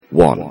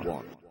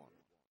one.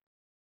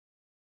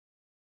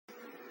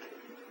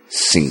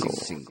 Single.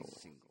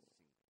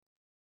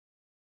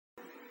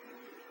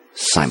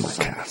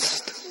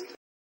 Simulcast.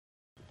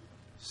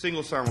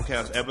 Single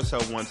Simulcast,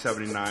 episode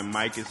 179.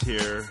 Mike is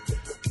here.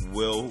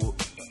 Will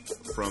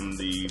from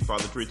the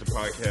Father Teresa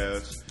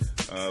podcast.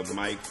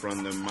 Mike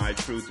from the My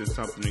Truth is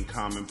Something in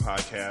Common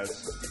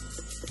podcast.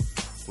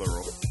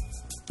 Plural.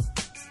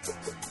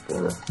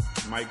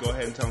 Mike, go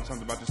ahead and tell them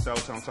something about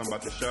yourself. Tell them something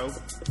about the show.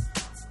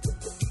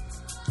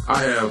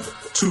 I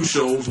have two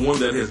shows, one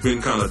that has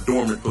been kind of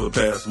dormant for the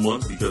past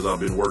month because I've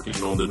been working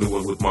on the new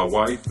one with my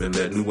wife, and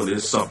that new one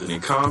is Something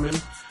in Common.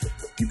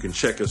 You can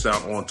check us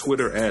out on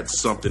Twitter at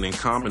Something in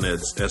Common.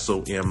 That's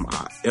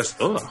S-O-M-I-S,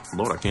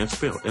 Lord, I can't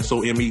spell.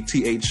 S-O-M-E-T-H-I-N-N,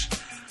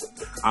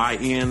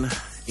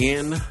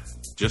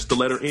 just the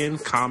letter N,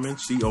 Common,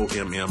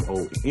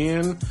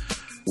 C-O-M-M-O-N.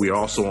 We're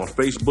also on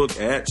Facebook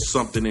at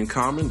Something in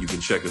Common. You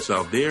can check us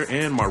out there.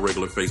 And my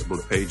regular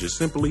Facebook page is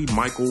simply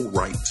Michael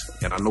Wright.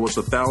 And I know it's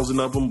 1,000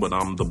 of them, but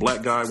I'm the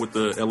black guy with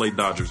the LA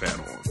Dodgers hat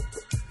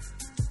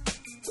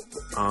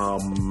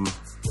on.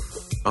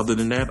 Other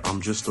than that,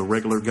 I'm just a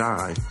regular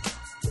guy.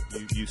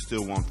 You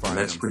still won't find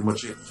That's him. pretty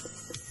much it.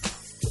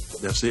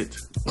 That's it.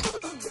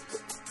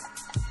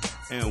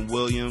 And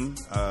William,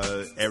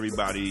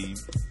 everybody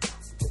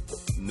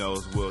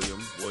knows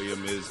William.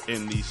 William is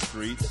in these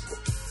streets.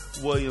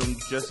 William,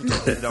 just in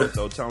case you don't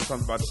know, tell them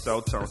something about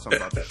yourself, tell them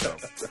something about the show.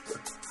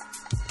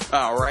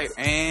 All right,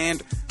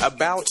 and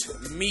about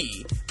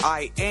me,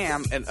 I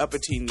am an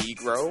uppity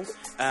Negro,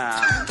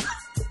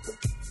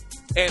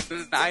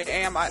 and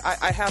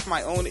I have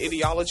my own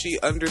ideology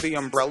under the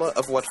umbrella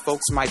of what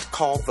folks might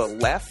call the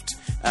left,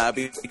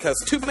 because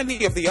too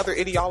many of the other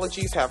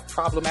ideologies have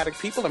problematic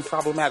people and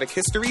problematic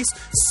histories,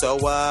 so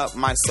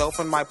myself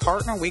and my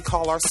partner, we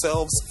call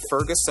ourselves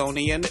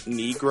Fergusonian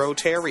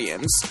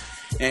Negrotarians.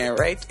 All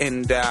right,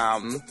 and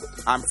I'm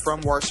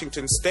from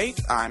Washington State.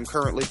 I'm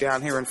currently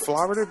down here in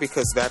Florida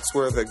because that's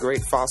where the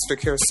great foster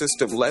care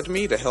system led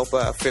me to help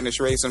finish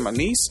raising my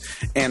niece.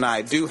 And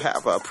I do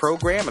have a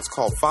program. It's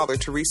called Father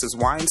Teresa's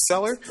Wine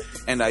Cellar,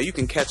 and you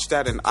can catch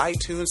that in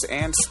iTunes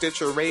and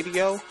Stitcher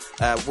Radio,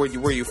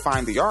 where you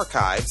find the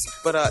archives.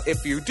 But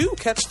if you do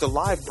catch the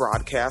live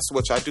broadcast,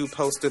 which I do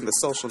post in the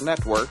social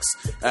networks,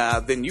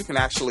 then you can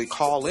actually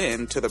call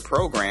in to the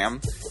program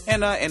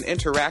and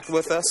interact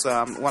with us.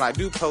 When I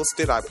do post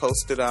it, I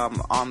post it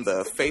on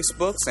the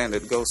Facebooks, and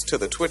it goes to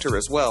the Twitter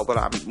as well, but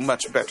I'm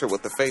much better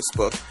with the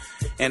Facebook.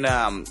 And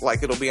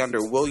it'll be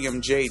under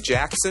William J.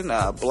 Jackson,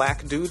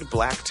 black dude,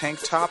 black tank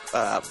top,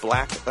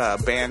 black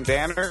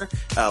bandana,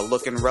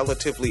 looking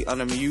relatively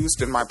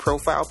unamused in my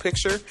profile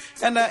picture.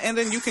 And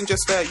then you can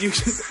just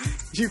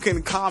you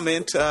can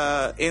comment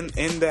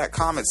in that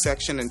comment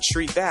section and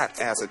treat that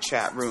as a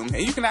chat room.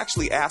 And you can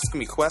actually ask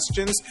me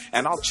questions,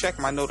 and I'll check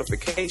my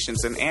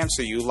notifications and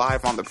answer you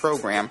live on the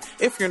program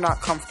if you're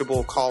not comfortable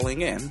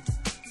calling in.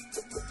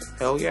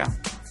 Hell yeah.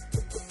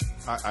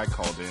 I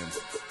called in.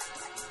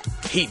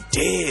 He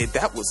did.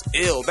 That was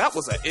ill. That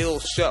was an ill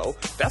show.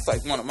 That's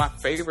like one of my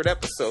favorite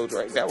episodes,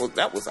 right? That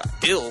was an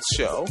ill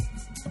show.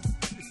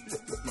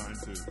 Mine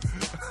too.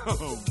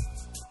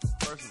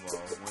 First of all,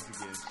 once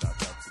again, shout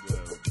out to the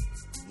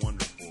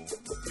wonderful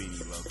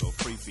beanie logo,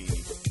 free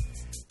beanie.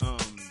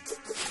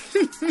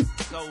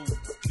 So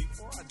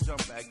before I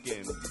jump back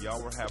in,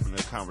 y'all were having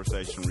a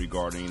conversation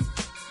regarding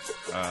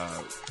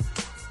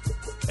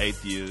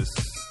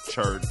atheists,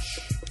 church,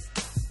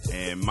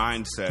 and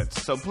mindsets.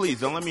 So please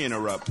don't let me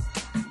interrupt.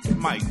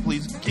 Mike,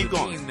 please keep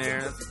going.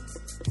 As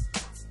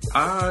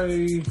I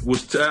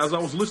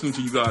was listening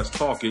to you guys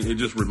talk, it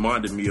just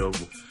reminded me of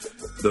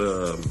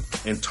the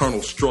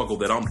internal struggle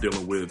that I'm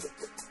dealing with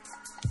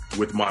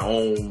my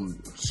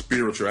own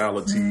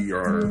spirituality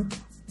or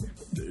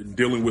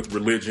dealing with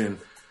religion.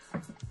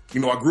 You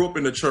know, I grew up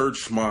in the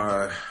church.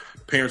 My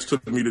parents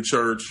took me to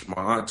church.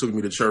 My aunt took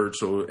me to church.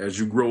 So as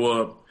you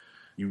grow up,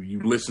 you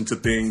listen to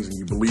things and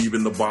you believe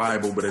in the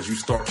Bible, but as you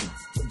start to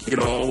get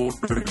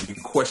older, you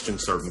question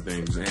certain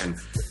things. And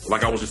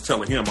like I was just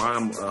telling him,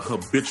 I'm a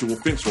habitual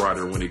fence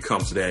rider when it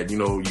comes to that. You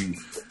know,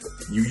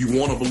 you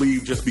want to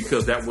believe just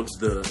because that was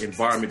the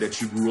environment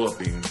that you grew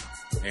up in.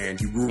 And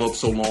you grew up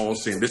so long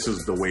saying this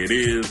is the way it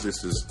is,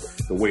 this is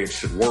the way it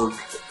should work.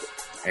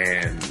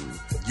 And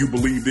you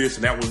believe this,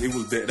 and that was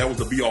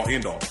the be all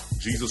end all.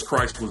 Jesus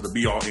Christ was the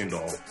be all end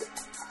all.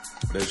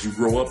 But as you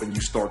grow up and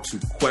you start to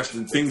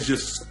question, things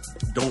just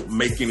don't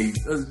make any.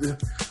 A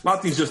lot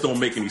of things just don't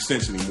make any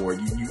sense anymore.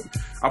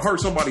 I've heard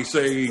somebody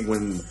say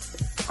when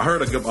I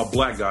heard a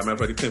black guy. Matter of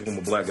fact, it came from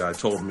a black guy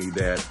told me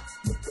that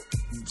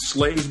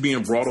slaves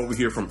being brought over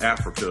here from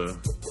Africa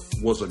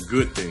was a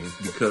good thing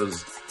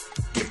because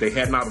if they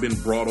had not been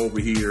brought over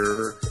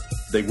here,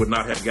 they would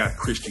not have got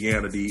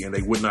Christianity and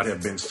they would not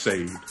have been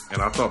saved.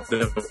 And I thought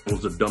that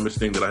was the dumbest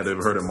thing that I had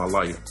ever heard in my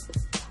life.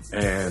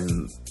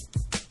 And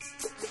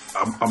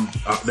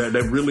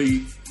that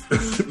really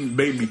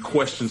made me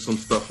question some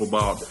stuff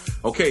about,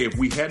 okay, if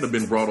we hadn't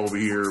been brought over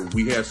here,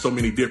 we had so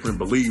many different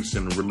beliefs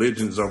and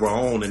religions of our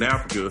own in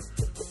Africa.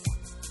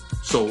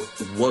 So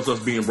was us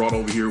being brought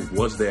over here,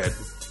 was that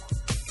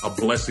a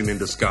blessing in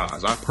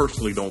disguise. I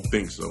personally don't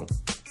think so.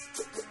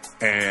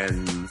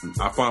 And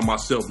I find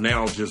myself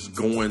now just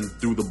going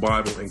through the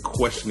Bible and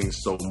questioning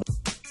so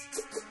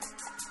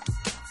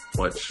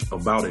much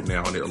about it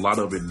now. And a lot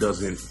of it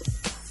doesn't...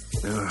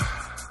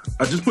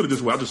 I just put it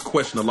this way. I just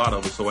question a lot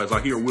of it. So as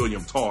I hear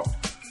William talk,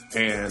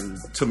 and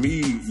to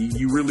me,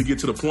 you really get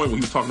to the point where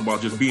he was talking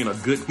about just being a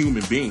good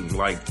human being.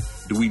 Like,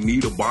 do we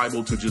need a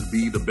Bible to just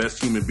be the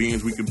best human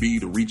beings we can be,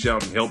 to reach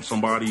out and help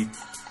somebody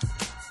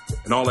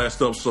and all that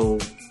stuff? So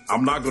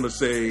I'm not going to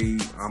say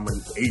I'm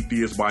an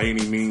atheist by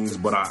any means,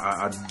 but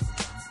I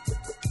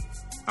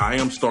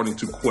am starting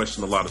to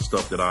question a lot of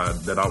stuff that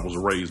I was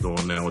raised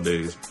on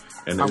nowadays.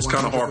 And it's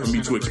kind of hard for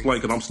me to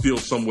explain because I'm still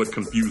somewhat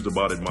confused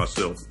about it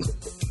myself.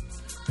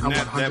 And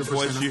that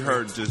voice you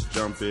heard just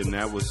jump in,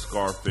 that was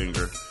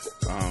Scarfinger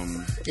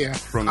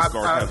from the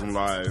Scarcasm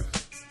Live.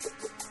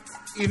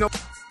 You know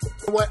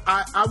what?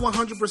 I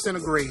 100%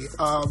 agree.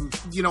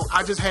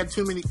 I just had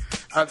too many.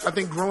 I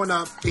think growing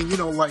up, and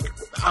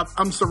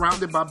I'm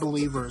surrounded by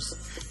believers,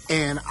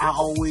 and I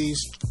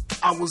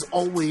was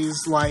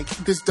always like,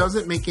 this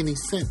doesn't make any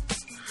sense.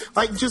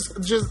 Like,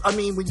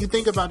 when you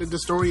think about it, the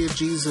story of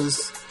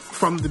Jesus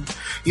from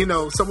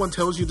someone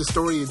tells you the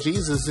story of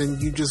Jesus, and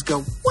you just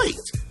go, wait.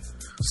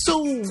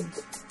 So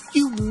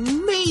you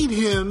made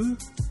him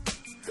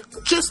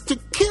just to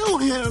kill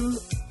him,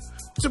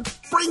 to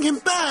bring him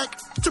back,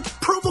 to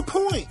prove a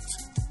point.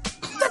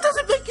 That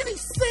doesn't make any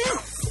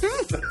sense.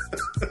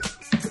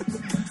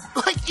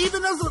 Like,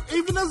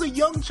 even as a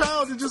young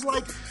child, it's just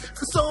like,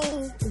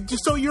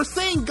 so you're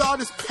saying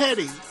God is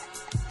petty.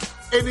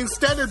 And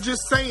instead of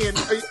just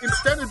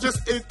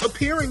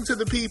appearing to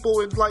the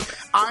people and like,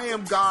 I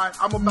am God,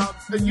 I'm about,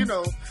 you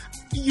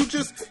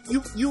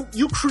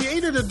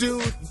created a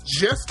dude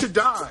just to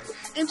die.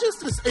 And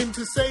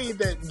to say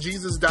that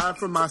Jesus died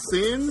for my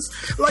sins,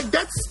 like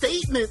that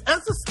statement,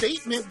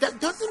 that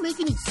doesn't make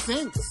any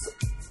sense.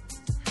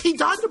 He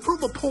died to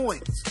prove a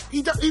point.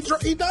 He died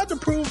to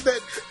prove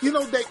that,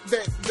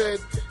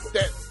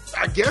 that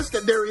I guess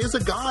that there is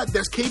a God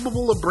that's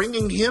capable of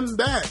bringing him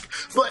back,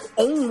 but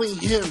only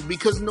him,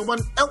 because no one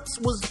else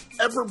was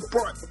ever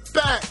brought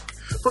back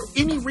for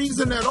any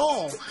reason at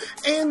all.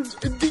 And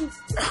then,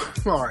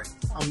 all right,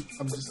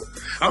 I'm just.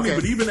 Okay.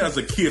 But even as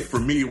a kid, for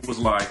me, it was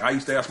like, I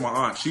used to ask my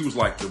aunt. She was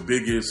like the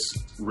biggest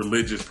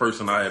religious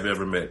person I have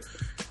ever met,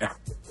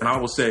 and I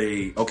would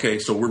say, okay,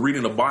 so we're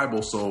reading the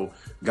Bible, so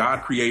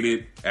God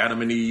created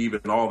Adam and Eve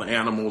and all the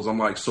animals. I'm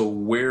like, so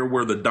where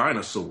were the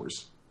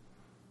dinosaurs?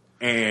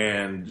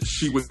 And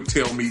she would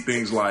tell me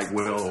things like,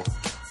 well,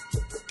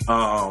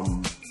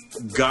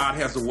 God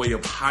has a way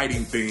of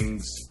hiding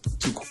things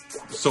to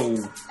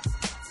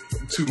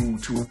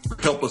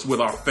help us with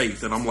our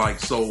faith. And I'm like,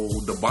 so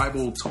the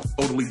Bible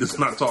totally does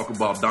not talk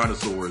about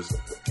dinosaurs,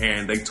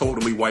 and they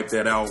totally wiped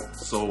that out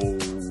so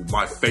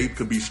my faith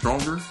could be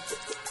stronger.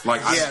 Like,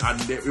 yeah.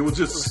 It was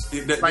just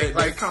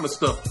that kind of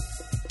stuff.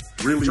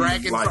 Really,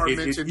 dragons like are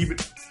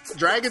mentioned.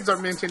 Dragons are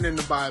mentioned in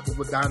the Bible,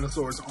 but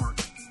dinosaurs aren't.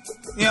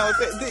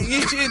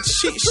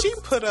 She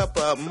put up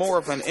more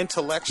of an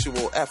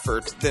intellectual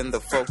effort than the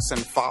folks in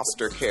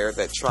foster care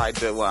that tried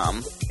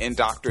to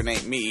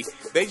indoctrinate me.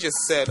 They just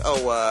said,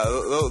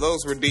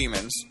 those were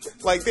demons.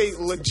 Like, they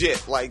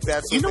legit, like,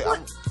 that's what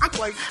what?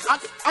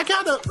 I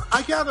gotta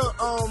I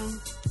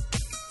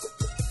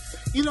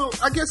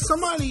guess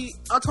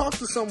I talked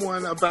to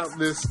someone about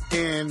this,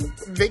 and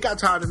they got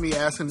tired of me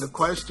asking the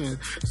question,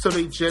 so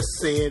they just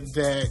said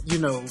that,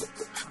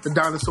 the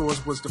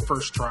dinosaurs was the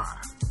first try.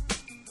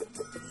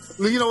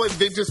 It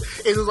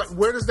was like,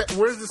 where does it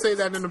say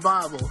that in the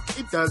Bible?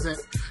 It doesn't.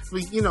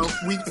 We can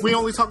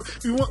only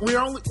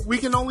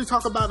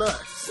talk about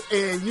us.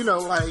 And,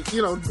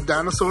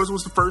 dinosaurs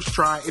was the first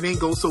try. It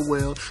ain't go so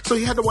well. So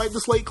he had to wipe the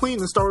slate clean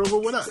and start over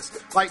with us.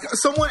 Like,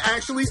 someone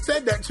actually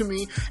said that to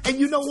me. And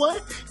you know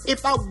what?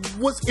 If I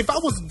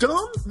was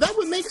dumb, that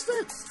would make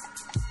sense.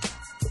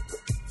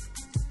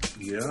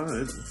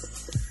 Yeah,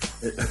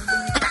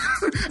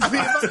 I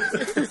mean,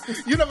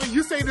 when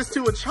you say this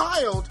to a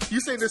child,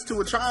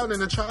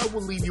 and the child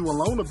will leave you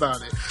alone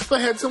about it.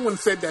 But had someone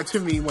said that to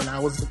me when I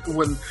was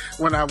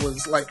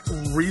like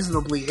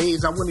reasonably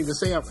aged, I wouldn't even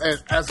say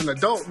as an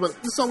adult, but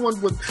someone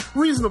with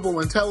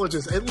reasonable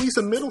intelligence, at least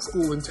a middle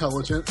school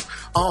intelligence,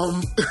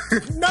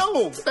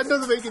 no, that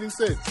doesn't make any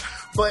sense.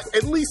 But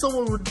at least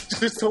someone would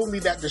just told me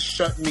that to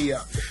shut me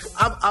up.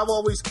 I've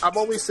always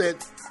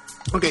said,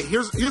 okay,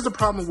 here's the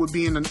problem with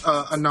being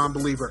a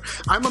non-believer.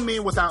 I'm a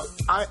man without.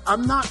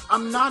 I'm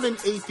not an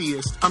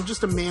atheist. I'm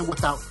just a man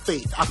without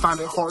faith. I find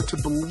it hard to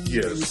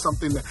believe in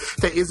something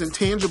that isn't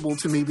tangible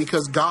to me,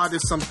 because God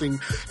is something.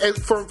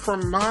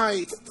 From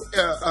my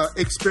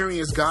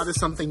experience, God is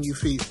something you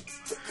feel,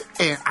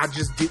 and I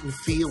just didn't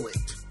feel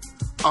it.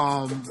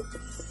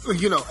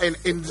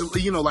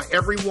 Like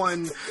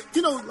everyone,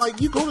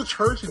 like you go to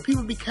church and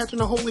people be catching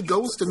the Holy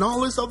Ghost and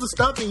all this other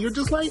stuff, and you're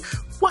just like,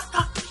 what?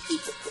 Not me.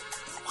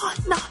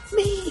 What? Not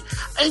me.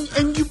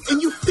 And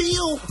you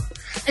feel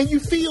and you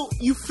feel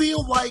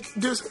like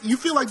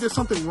there's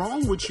something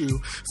wrong with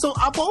you. So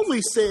I've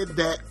always said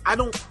that I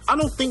don't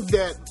think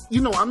that,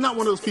 I'm not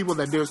one of those people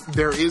that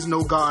there is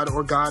no God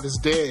or God is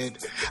dead.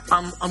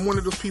 I'm one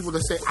of those people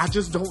that say I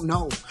just don't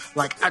know.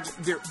 Like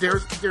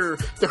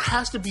there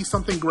has to be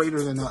something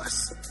greater than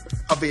us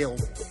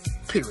available.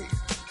 Period.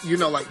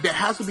 Like there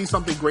has to be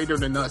something greater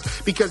than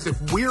us, because if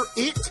we're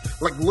it,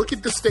 like look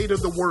at the state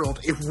of the world.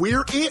 If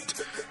we're it,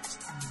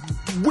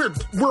 we're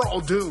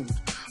all doomed.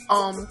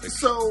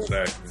 So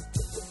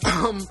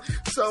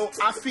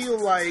I feel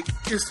like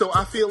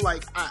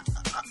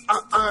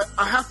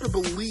I have to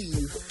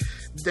believe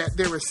that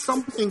there is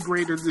something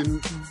greater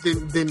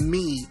than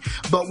me.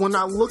 But when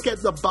I look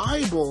at the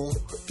Bible,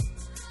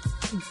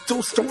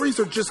 those stories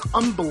are just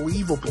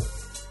unbelievable.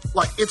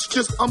 Like, it's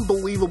just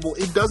unbelievable.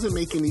 It doesn't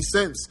make any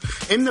sense.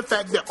 And the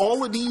fact that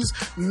all of these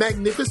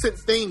magnificent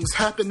things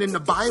happened in the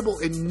Bible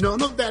and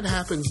none of that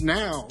happens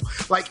now.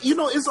 Like,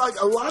 it's like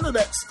a lot of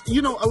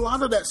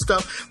that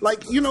stuff.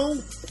 Like,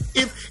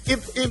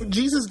 if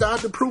Jesus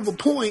died to prove a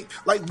point,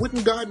 like,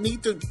 wouldn't God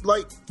need to,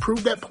 like,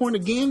 prove that point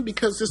again?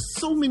 Because there's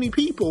so many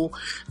people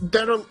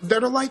that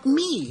are like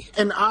me.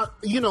 And I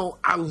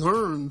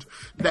learned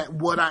that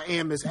what I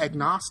am is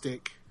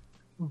agnostic.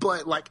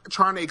 But, like,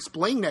 trying to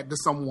explain that to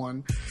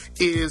someone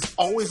is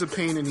always a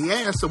pain in the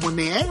ass. So when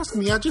they ask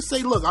me, I just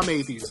say, look, I'm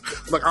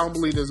atheist. Like, I don't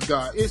believe there's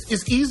God.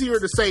 It's easier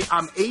to say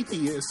I'm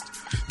atheist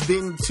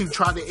than to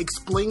try to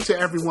explain to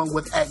everyone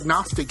what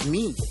agnostic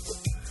means.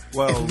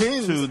 Well,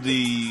 to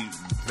the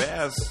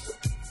vast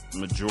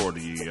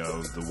majority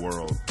of the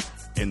world,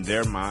 in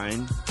their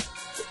mind,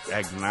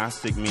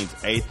 agnostic means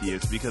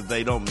atheist because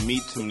they don't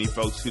meet too many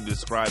folks who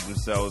describe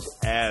themselves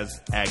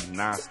as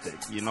agnostic.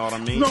 You know what I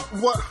mean?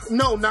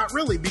 No, not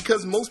really,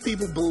 because most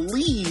people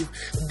believe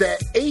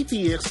that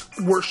atheists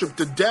worship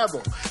the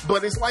devil.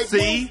 But it's like,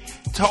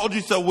 told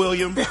you so,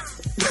 William. Yeah,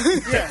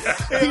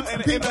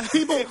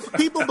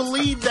 people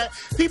believe that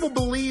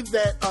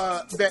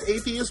that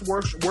atheists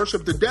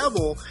worship the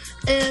devil,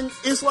 and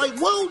it's like,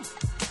 well,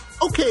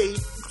 okay,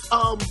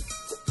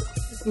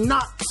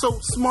 not so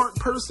smart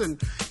person.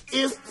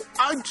 If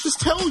I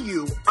just tell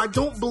you I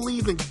don't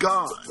believe in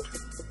God,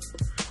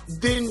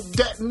 then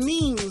that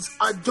means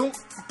I don't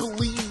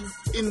believe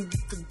in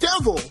the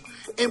devil,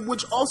 and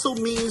which also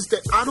means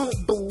that I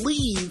don't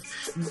believe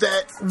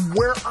that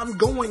where I'm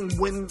going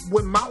when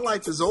my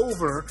life is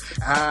over,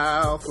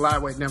 I'll fly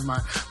away. Never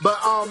mind. But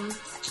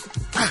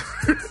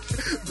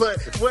but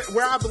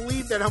where I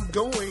believe that I'm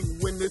going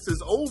when this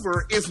is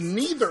over is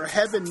neither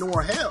heaven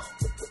nor hell.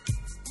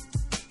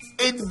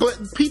 But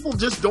people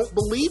just don't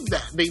believe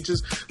that. They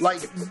just,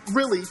 like,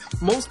 really,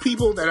 most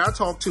people that I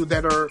talk to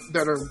that are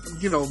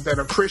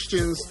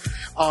Christians,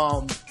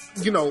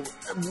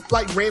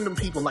 like random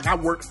people. Like I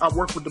work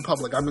with the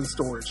public. I'm in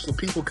storage, so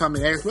people come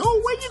and ask me,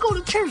 "Oh, where you go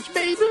to church,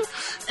 baby?"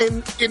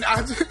 And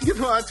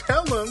I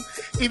tell them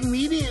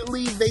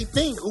immediately. They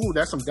think, "Ooh,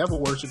 that's some devil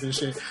worship and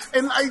shit."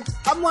 And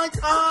I'm like,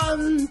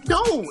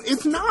 no,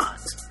 it's not.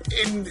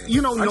 And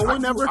no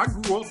one ever. I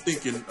grew up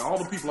thinking all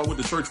the people I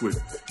went to church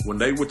with, when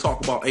they would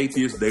talk about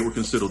atheists, they were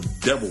considered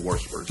devil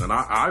worshippers. And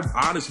I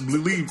honestly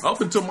believe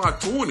up until my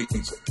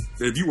 20s,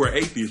 that if you were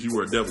atheist, you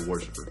were a devil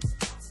worshiper.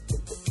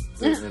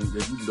 Yeah. And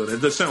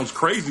that sounds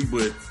crazy,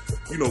 but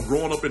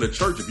growing up in a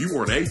church, if you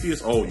were an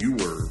atheist,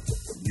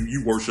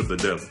 you worship the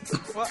devil.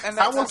 Well, and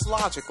that's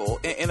logical.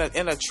 In a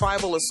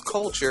tribalist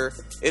culture,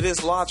 it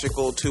is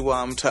logical to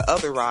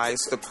otherize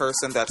the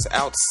person that's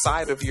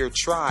outside of your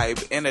tribe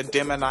in a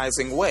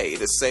demonizing way.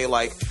 To say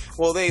like,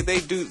 well, they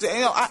do.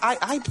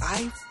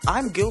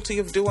 I'm guilty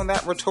of doing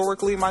that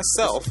rhetorically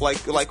myself. Like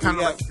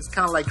it's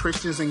kind of like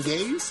Christians and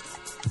gays.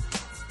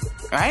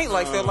 Right?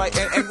 Like they're like,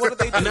 and what do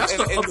they do? And that's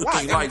the other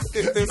thing. Like,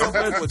 there's a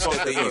language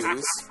that they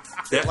use.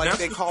 Like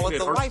they call it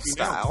the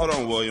lifestyle. Hold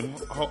on, William.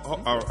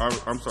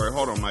 I'm sorry.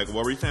 Hold on, Michael.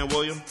 What were you saying,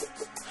 William?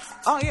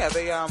 Oh yeah,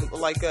 they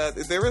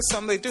there is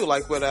some they do,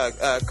 like with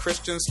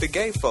Christians to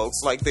gay folks,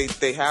 like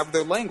they have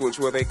their language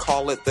where they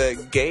call it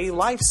the gay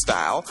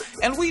lifestyle,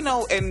 and we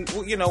know, and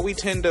we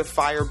tend to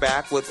fire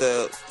back with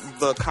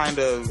the kind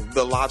of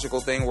the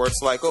logical thing where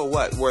it's like, oh,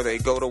 what, where they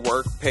go to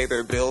work, pay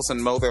their bills,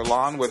 and mow their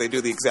lawn, where they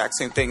do the exact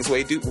same things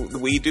we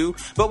do,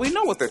 but we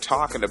know what they're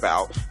talking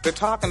about. They're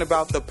talking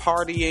about the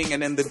partying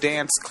and in the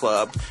dance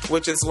club,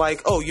 which is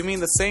like, oh, you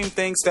mean the same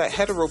things that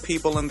hetero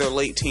people in their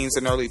late teens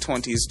and early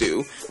 20s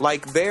do?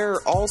 Like they're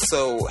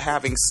also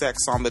having sex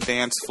on the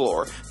dance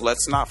floor.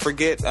 Let's not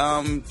forget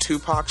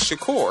Tupac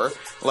Shakur.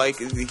 Like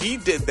he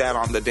did that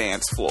on the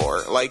dance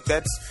floor. Like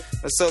that's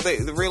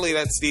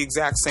the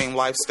exact same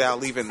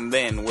lifestyle even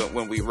then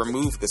when we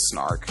remove the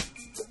snark.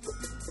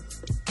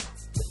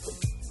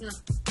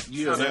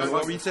 Yeah.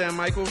 What were you saying,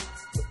 Michael?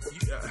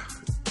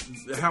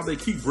 How they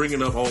keep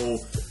bringing up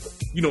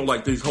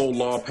like this whole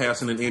law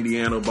passing in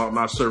Indiana about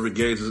not serving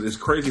gays. It's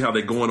crazy how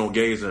they're going on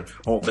gays and,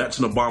 that's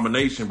an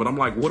abomination. But I'm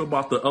like, what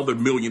about the other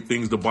million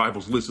things the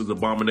Bible's listed as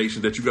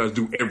abominations that you guys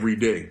do every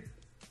day?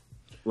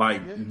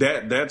 Like,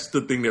 that's the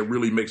thing that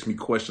really makes me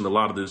question a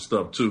lot of this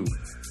stuff, too.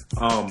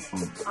 I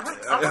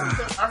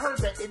heard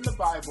that in the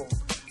Bible,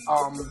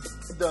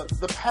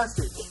 the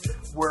passage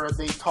where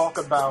they talk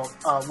about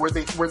where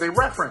they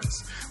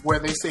reference where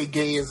they say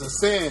gay is a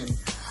sin.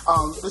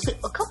 They say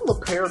a couple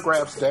of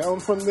paragraphs down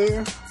from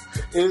there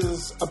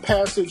is a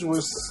passage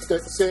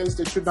that says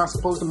that you're not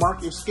supposed to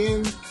mark your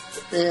skin.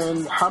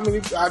 And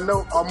I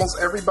know almost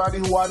everybody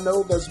who I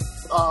know that's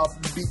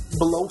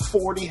below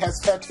 40 has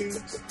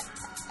tattoos.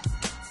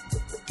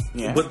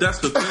 Yeah. But that's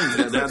the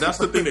thing. That's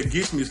the thing that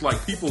gets me. It's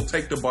like people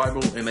take the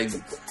Bible and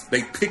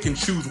they pick and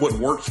choose what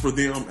works for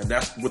them, and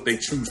that's what they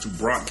choose to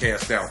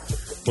broadcast out.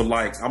 But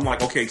I'm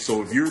like, okay,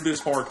 so if you're this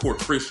hardcore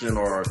Christian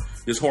or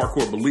this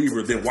hardcore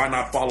believer, then why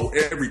not follow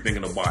everything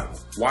in the Bible?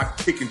 Why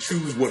pick and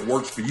choose what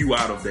works for you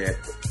out of that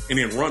and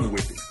then run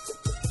with it?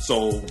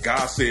 So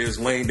God says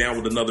laying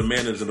down with another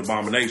man is an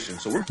abomination.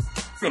 So we're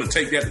going to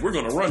take that. We're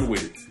going to run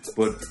with it.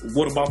 But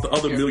what about the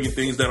other million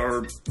things that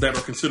are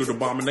considered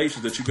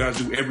abominations that you guys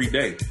do every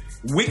day?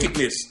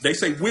 Wickedness. They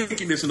say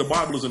wickedness in the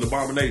Bible is an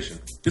abomination.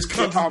 This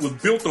country was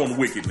built on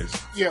wickedness.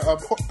 Yeah,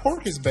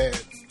 pork is bad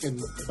in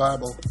the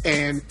Bible,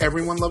 and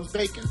everyone loves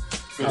bacon.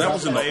 Well, that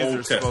was in the Old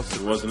Testament, supposed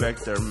to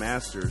respect their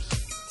masters.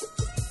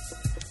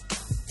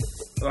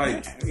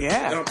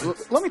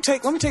 Let me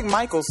take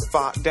Michael's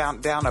thought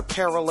down a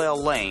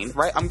parallel lane,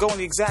 right? I'm going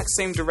the exact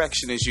same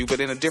direction as you, but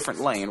in a different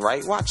lane,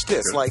 right? Watch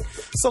this.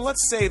 So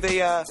let's say they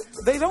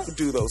don't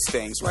do those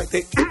things, right?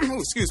 They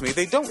excuse me,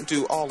 they don't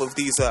do all of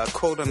these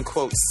quote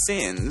unquote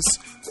sins,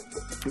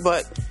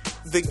 but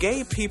the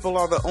gay people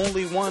are the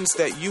only ones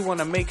that you want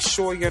to make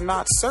sure you're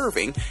not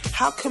serving.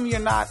 How come you're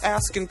not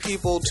asking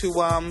people to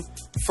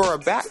for a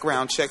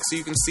background check so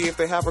you can see if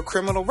they have a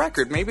criminal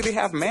record? Maybe they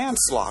have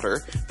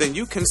manslaughter, then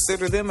you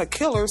consider them a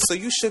killer, so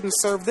you shouldn't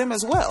serve them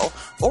as well.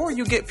 Or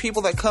you get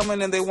people that come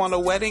in and they want a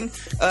wedding.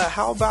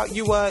 How about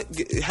you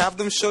have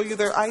them show you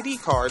their ID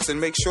cards and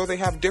make sure they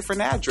have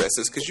different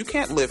addresses, because you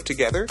can't live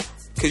together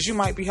because you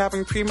might be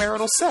having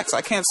premarital sex.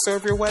 I can't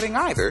serve your wedding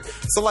either.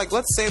 So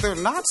let's say they're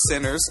not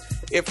sinners,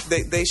 if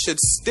they should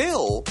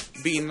still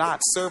be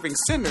not serving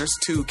sinners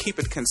to keep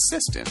it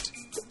consistent.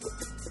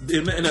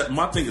 And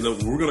my thing is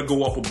that we're going to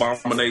go off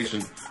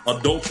abomination.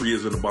 Adultery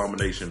is an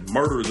abomination.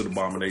 Murder is an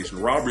abomination.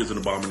 Robbery is an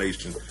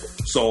abomination.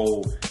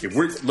 So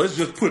let's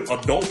just put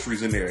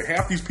adulteries in there.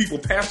 Half these people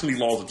passing these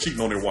laws are cheating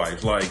on their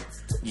wives.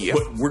 Yep.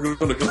 But we're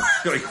going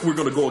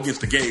to go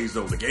against the gays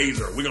though. The gays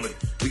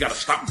we got to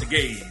stop the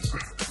gays.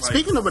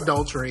 Speaking of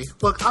adultery,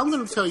 look, I'm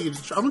going to tell you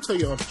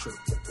all the truth.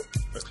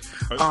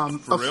 A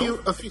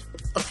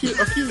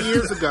few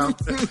years ago,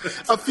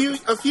 a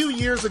few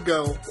years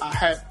ago, I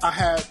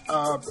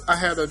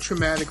had a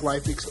traumatic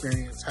life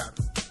experience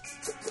happen.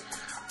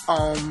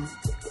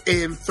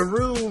 And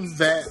through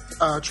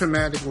that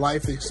traumatic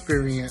life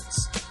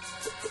experience,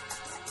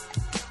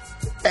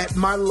 at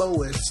my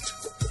lowest,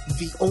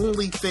 the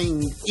only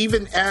thing,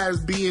 even as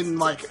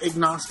being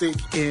agnostic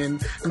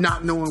and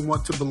not knowing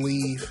what to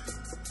believe,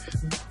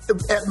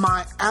 at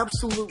my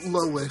absolute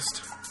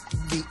lowest,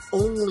 the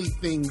only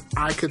thing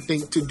I could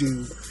think to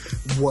do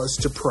was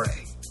to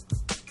pray.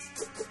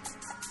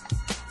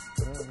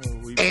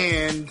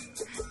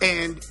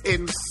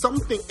 And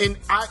something, and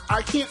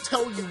I can't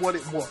tell you what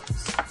it was.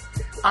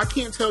 I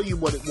can't tell you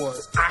what it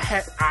was. I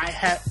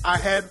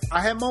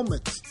had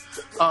moments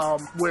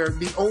where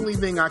the only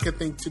thing I could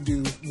think to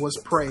do was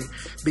pray,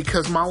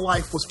 because my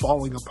life was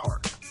falling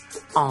apart.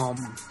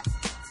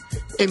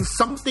 And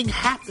something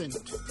happened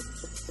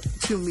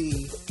to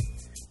me,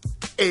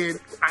 and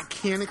I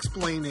can't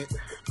explain it,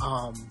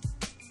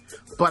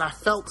 but I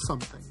felt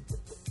something.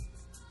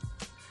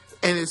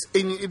 And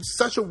it's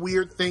such a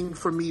weird thing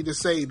for me to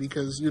say,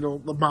 because,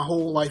 my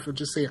whole life of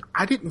just saying,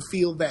 I didn't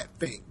feel that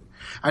thing.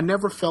 I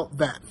never felt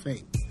that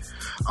thing.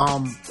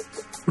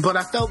 But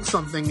I felt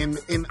something,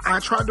 and I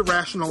tried to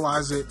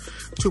rationalize it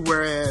to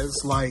whereas,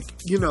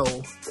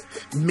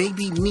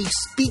 maybe me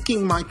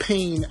speaking my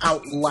pain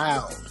out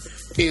loud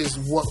is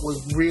what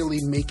was really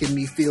making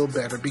me feel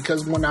better.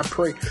 Because when I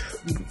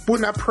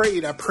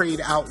prayed, I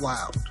prayed out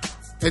loud.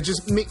 And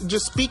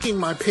just speaking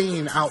my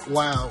pain out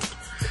loud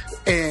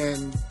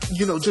and,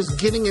 just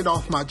getting it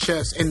off my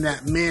chest in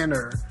that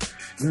manner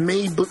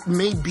may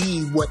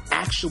be what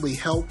actually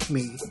helped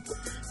me,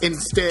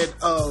 instead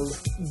of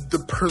the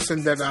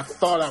person that I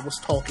thought I was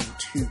talking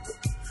to.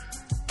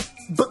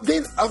 But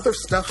then other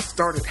stuff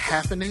started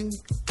happening,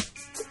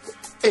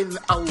 and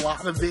a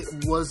lot of it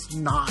was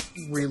not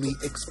really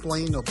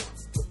explainable.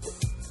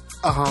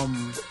 I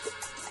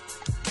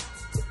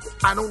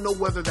don't know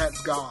whether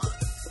that's God.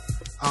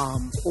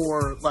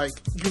 Or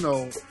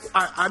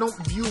I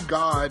don't view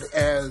God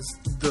as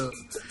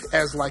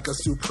a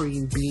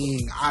supreme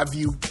being. I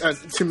view,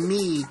 to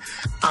me,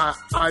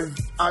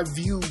 I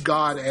view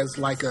God as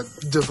like a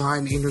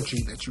divine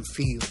energy that you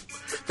feel,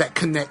 that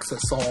connects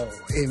us all,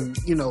 and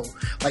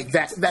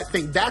that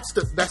thing. That's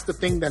the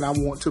thing that I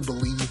want to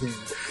believe in,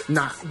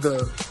 not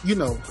the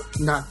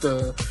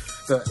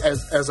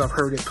as I've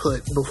heard it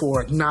put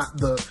before, not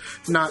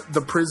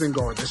the prison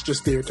guard that's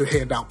just there to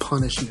hand out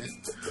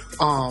punishment.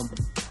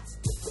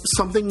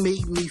 Something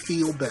made me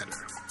feel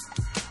better.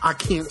 I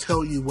can't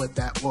tell you what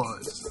that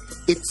was.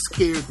 It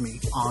scared me,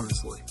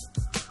 honestly.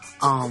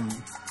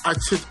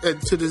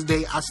 To this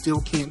day, I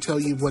still can't tell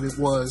you what it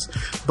was,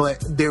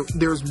 but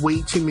there's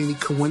way too many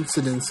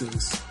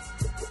coincidences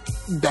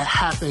that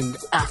happened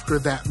after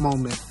that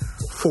moment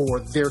for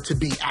there to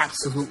be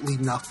absolutely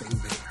nothing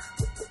there.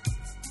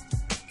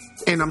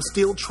 And I'm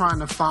still trying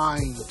to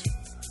find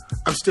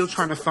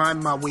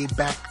my way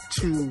back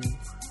to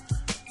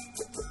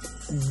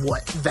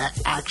what that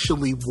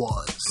actually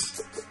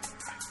was.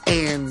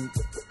 And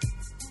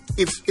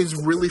it's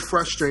really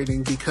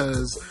frustrating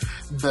because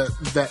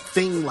that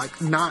thing, like,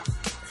 not,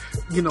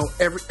 you know,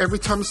 every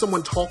time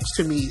someone talks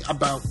to me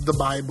about the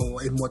Bible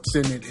and what's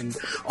in it and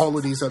all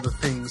of these other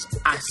things,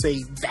 I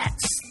say that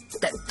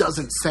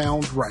doesn't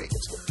sound right.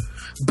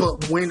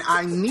 But when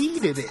I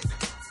needed it,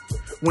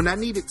 when I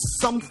needed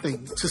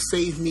something to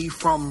save me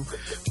from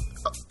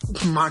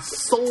my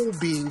soul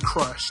being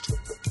crushed,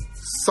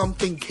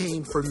 something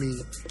came for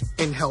me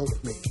and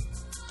helped me.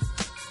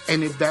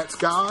 And if that's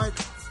God,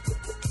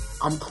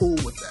 I'm cool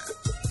with that.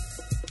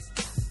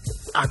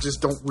 I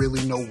just don't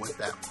really know what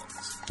that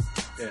was.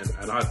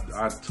 And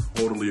I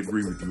totally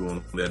agree with you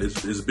on that.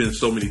 It's been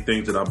so many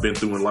things that I've been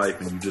through in life,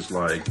 and you just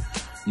like,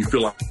 you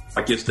feel like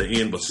it's the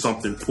end, but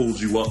something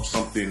pulls you up,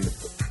 something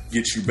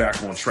gets you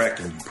back on track,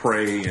 and you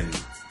pray,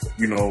 and,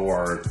 you know,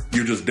 or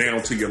you're just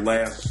down to your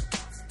last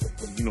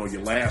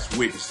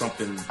wick,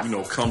 something, you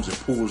know, comes and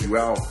pulls you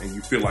out, and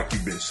you feel like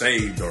you've been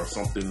saved or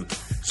something.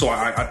 So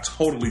I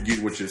totally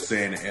get what you're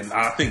saying, and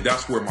I think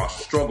that's where my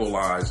struggle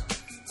lies.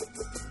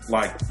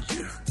 Like,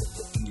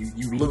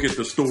 you look at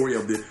the story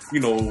of the, you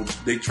know,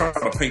 they try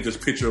to paint this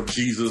picture of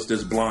Jesus,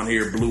 this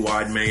blonde-haired,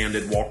 blue-eyed man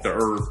that walked the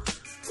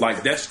earth.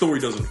 Like, that story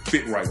doesn't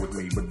fit right with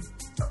me, but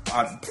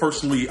I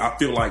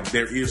feel like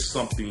there is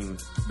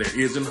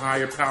an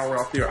higher power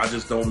out there. I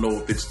just don't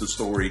know if it's the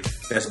story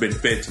that's been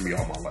fed to me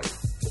all my life.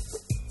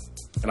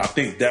 And I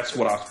think that's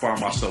what I find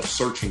myself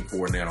searching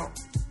for now.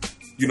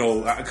 You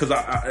know, because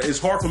it's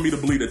hard for me to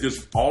believe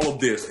that all of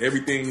this,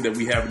 everything that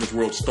we have in this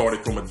world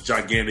started from a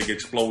gigantic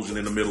explosion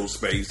in the middle of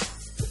space.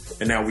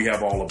 And now we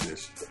have all of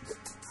this.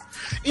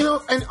 You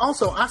know, and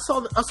also I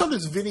saw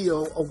this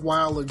video a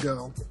while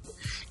ago.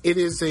 It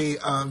is a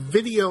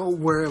video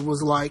where it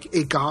was like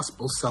a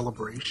gospel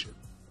celebration.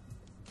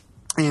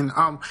 And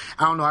I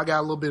don't know, I got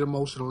a little bit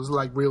emotional. It's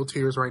like real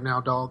tears right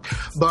now, dog.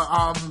 But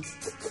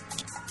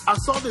I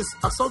saw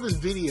this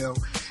video,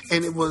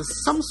 and it was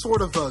some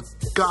sort of a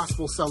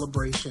gospel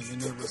celebration,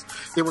 and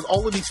there was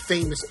all of these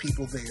famous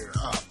people there,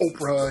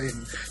 Oprah,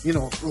 and you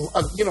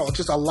know,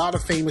 just a lot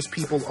of famous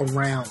people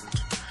around,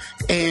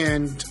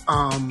 and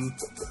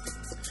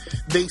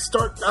they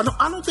start.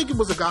 I don't think it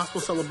was a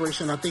gospel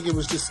celebration. I think it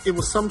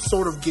was some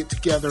sort of get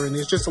together, and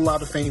there's just a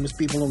lot of famous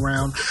people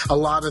around. A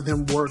lot of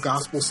them were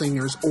gospel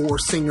singers or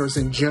singers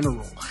in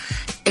general,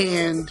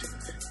 and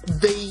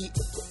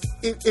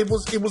It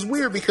was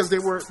weird because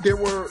there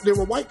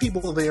were white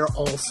people there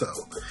also,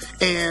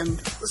 and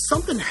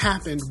something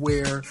happened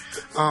where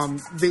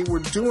they were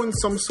doing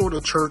some sort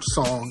of church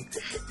song,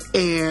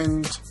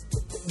 and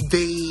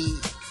they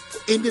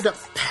ended up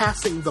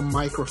passing the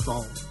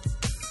microphone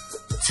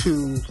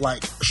to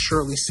like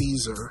Shirley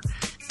Caesar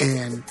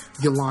and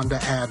Yolanda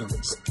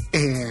Adams,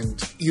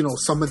 and you know,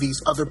 some of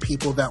these other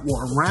people that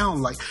were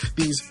around, like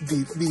these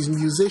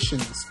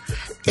musicians,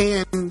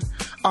 and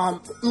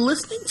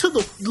listening to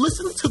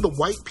the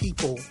white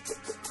people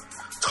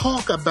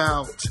talk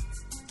about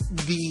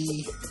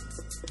the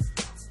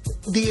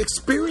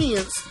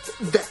experience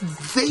that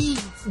they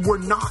were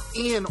not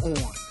in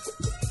on.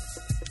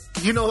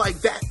 You know, like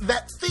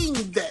that thing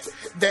that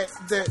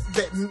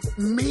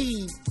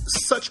made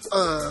such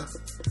a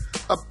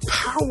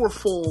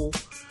powerful,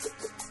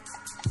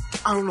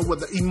 I don't know what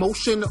the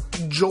emotion,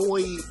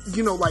 joy,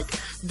 you know, like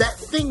that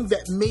thing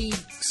that made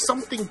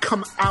something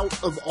come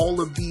out of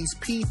all of these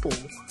people.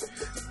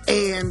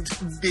 And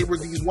there were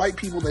these white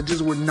people that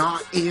just were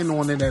not in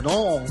on it at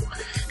all.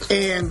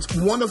 And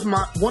one of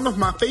my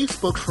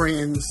Facebook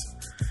friends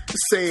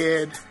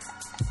said,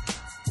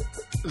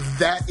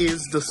 that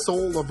is the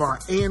soul of our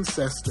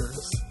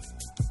ancestors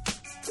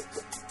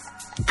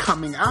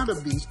coming out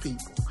of these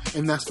people.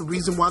 And that's the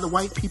reason why the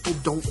white people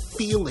don't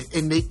feel it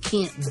and they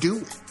can't do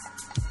it.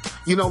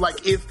 You know,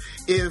 like if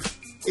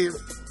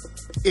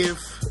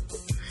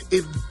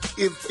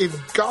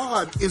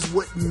God is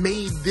what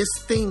made this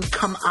thing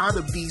come out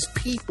of these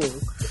people,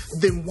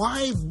 then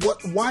why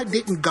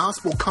didn't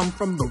gospel come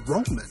from the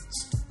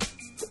Romans?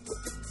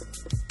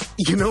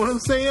 You know what I'm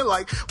saying?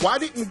 Like, why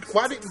didn't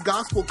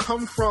gospel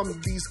come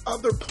from these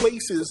other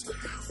places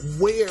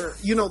where,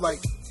 you know, like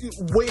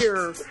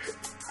where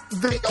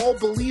they all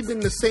believed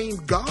in the same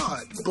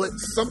God, but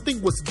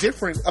something was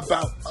different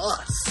about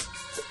us?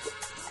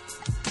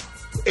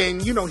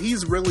 And, you know,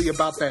 he's really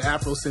about that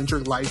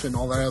Afrocentric life and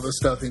all that other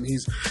stuff. And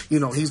he's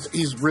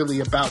really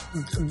about,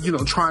 you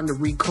know, trying to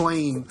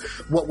reclaim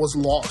what was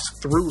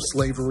lost through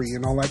slavery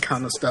and all that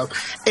kind of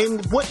stuff.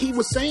 And what he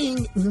was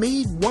saying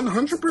made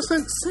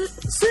 100%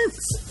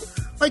 sense.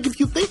 Like, if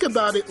you think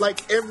about it,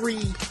 like every,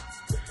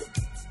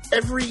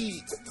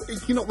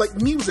 you know, like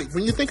music,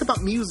 when you think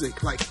about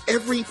music, like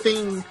every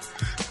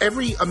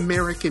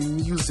American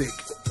music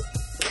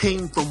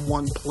came from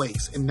one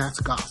place, and that's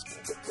gospel.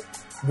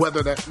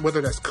 Whether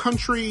that's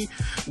country,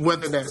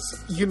 whether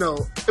that's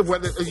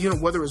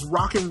whether it's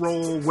rock and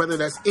roll, whether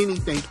that's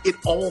anything, it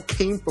all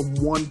came from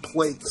one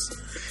place.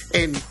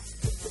 And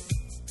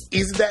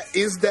is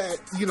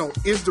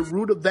the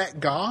root of that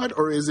God,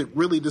 or is it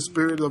really the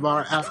spirit of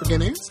our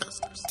African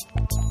ancestors?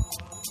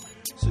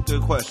 It's a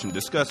good question.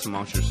 Discuss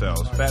amongst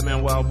yourselves.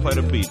 Batman Wild, play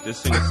the beat.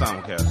 This thing is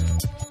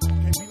Simulcast.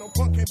 Can't be no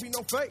punk, can't be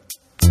no fake.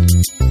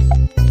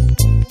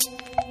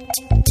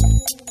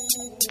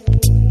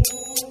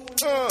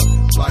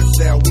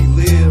 Lifestyle we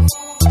live.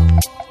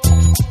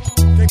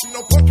 Can't be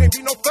no punk, can't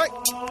be no fake.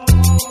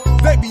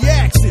 They be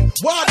asking,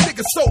 why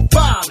niggas so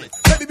violent?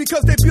 Maybe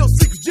because they built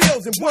 6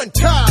 jails in one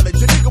college.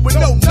 A nigga with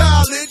no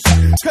knowledge,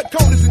 cut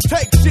corners and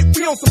take shit.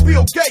 We on some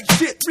Bill Gates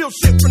shit, real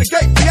shit from the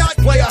gate. P.I.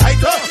 player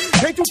hater.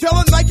 Can't you tell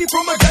a Nike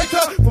from a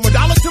data? From $1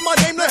 to my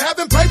name to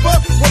having paper.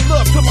 One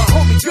love to my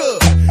homie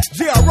Good.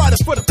 Yeah, I ride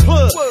it for the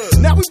plug.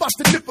 Now we about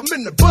to nip them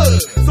in the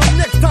bud. So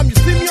next time you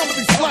see me, I'ma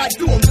be slide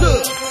through them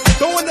good.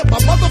 Throwing up my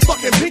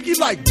motherfucking pinky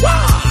like,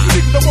 wow. You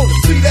niggas don't wanna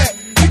see that.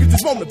 Niggas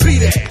just wanna be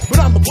that. But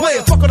I'm a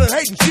player, fuck all that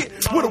hating shit.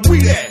 Where the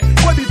weed at?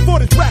 Way before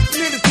this rap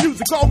and this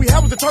music, all we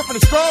have was the turf and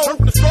the straw.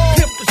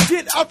 Pimp the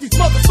shit out these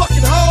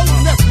motherfucking hoes.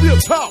 And that's real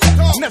talk.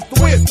 And that's the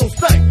way it's gonna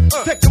stay.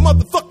 Take the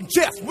motherfucking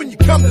chest when you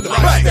come to the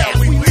bank.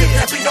 We live,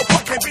 can't be no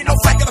punk, can't be no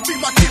fake. Gotta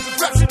feed my kids and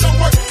rap shit don't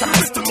work. Gotta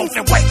miss the moves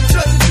and wait.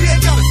 Judges, we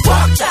ain't got us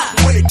fucked up.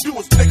 When they do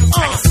us, niggas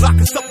lock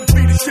us up and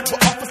feed this shit for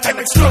office. Can't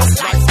make sure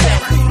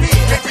lifestyle we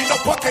live. Can't be no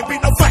punk, can't be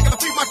no fake. Gotta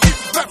feed my kids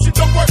and rap shit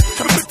don't work.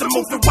 Gotta miss the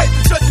moves and wait.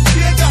 Judges,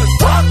 we ain't got us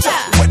fucked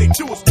up. When they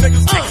do us,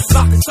 niggas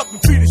lock us up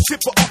and feed this shit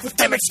for office.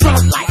 Can't make sure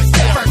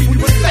lifestyle we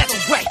live.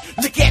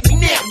 Look at me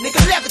now,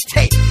 nigga,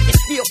 levitate and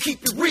still keep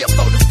it real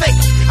for the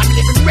fakers. I'm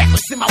living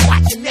reckless in my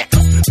watch and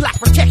necklace. Block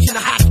protection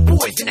of hottest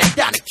boys in that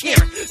Donna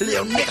Karen.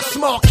 Little nigga,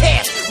 small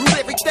cash, rule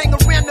everything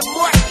around the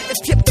mark and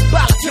tip the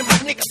bottle to my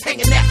niggas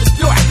hanging at the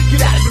door.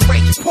 Get out of the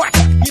range of park,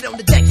 get on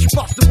the deck, you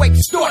off the way we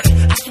started.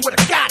 I swear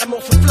to God, I'm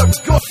on some flurry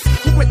gorgeous.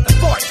 Who went the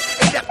forest,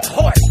 ate up the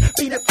horse,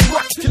 beat up the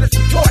rock till it's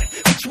retorted.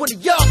 Which one of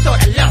y'all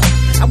thought I lost?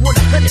 I want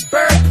 100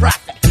 bird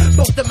profit.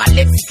 Both of my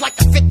lips is like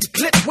a 50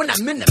 clip when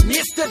I'm in the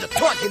midst of the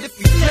target. If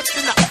you slip,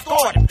 then I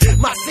start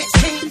him. My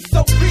 16 so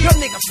real, your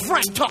niggas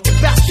front talking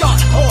about y'all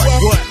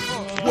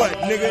hard. What,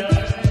 nigga?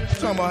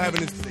 Talking about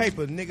having this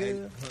paper,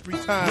 nigga. 3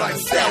 times.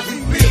 Lifestyle we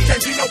live.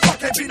 Can't be no punk,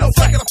 can't be no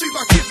fake. Gotta feed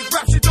my kids and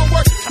rap shit don't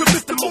work. The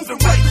Mr. Moving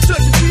right. The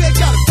judges, we ain't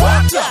got us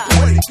fucked up. The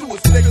way they do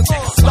us, niggas.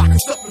 Lock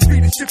us up and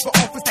feed this shit for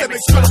office. That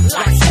makes sure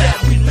lifestyle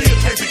we live.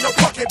 Can't be no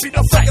punk, can't be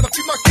no fake. Gotta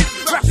feed my kids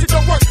and rap shit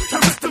don't work. The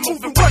Mr.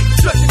 Moving right. The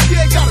judges, we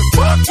ain't got us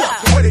fucked up.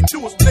 The way they do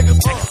us,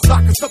 niggas.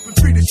 Lock us up and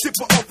feed this shit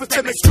for office.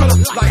 That makes sure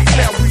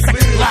lifestyle we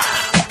live.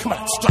 Come on,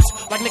 stress.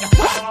 Like nigga,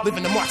 what?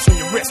 Living the march on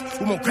your wrist.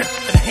 We won't grip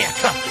in a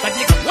handcuff. Like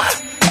nigga, what?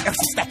 MC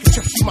stack of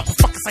chips, you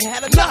motherfuckers ain't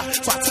had enough.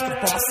 So I took it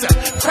upon myself.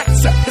 Crack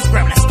this up, it's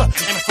grabbing that stuff.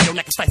 Aiming for your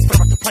neck and face, put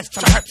up the place,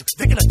 trying to hurt you.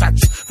 Digging the dirt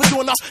you. For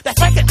doing all that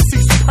fake it, I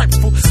see some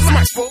purposeful,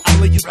 smirkful.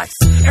 I'ma leave you like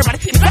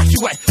everybody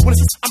evacuate. When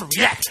it's this, I'ma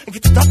react and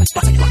get you dumb and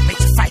stuff. You like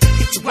make you fight,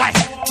 hit you right.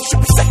 You should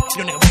be safe,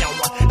 your nigga be on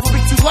one. If it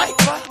be too late,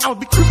 I'ma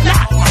be creeping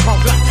out. My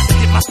wrong gun, to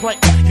get my plate.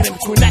 Get in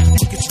between that, you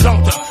can get your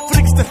dome done. For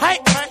niggas that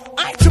hate,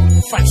 I ain't tripping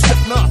to fight,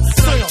 shifting up.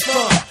 Say your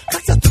thumb.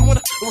 Cut your doing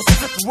it, was a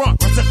flip the wrong,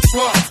 runs up the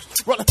slums.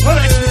 Roll the hood,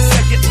 actually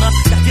say get enough,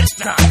 now get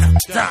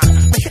down.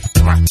 Make it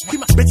run, keep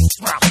my bitches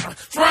strong.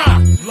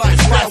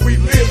 Lifestyle we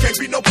live, can't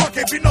be no punk,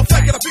 can't be no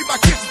fake. Gotta feed my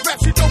kids and rap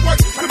shit don't work.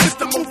 The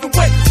Mr. Move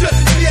away,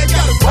 judges, we ain't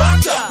got us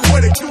fucked up. The way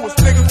they do us,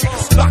 niggas,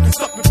 lock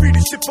us up and feed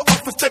this shit for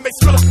office. They make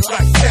sure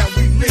lifestyle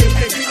we live,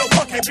 can't be no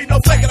punk, can't be no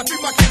fake. Gotta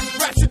feed my kids and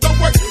rap shit don't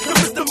work. The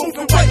Mr. Move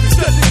away,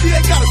 judges, we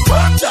ain't got us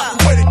fucked up.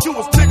 The way they do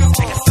us, niggas,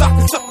 lock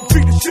us up and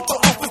feed this shit for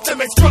office. They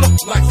make sure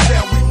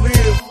lifestyle we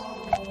live.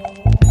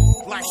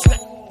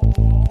 Lifestyle.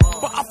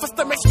 But office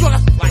that makes sure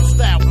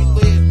lifestyle we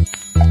live.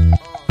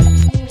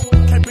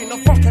 Can't be no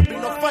funk, can't be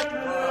no fake.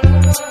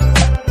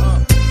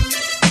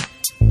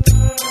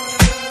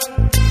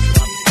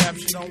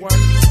 She don't work.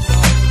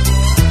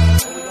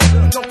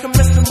 Don't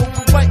commit to move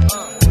away.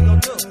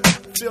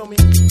 Feel me?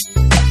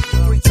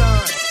 3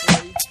 times.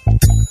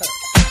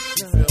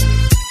 You feel me?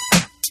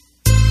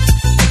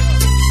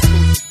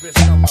 Bitch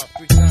talking about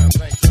 3 times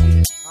ain't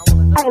shit.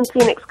 I am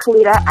Phoenix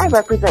Kalita. I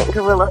represent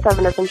Gorilla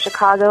 7 in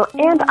Chicago,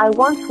 and I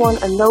once won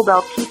a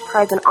Nobel Peace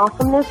Prize in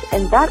Awesomeness,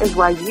 and that is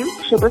why you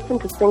should listen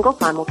to Single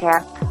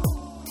Simulcast.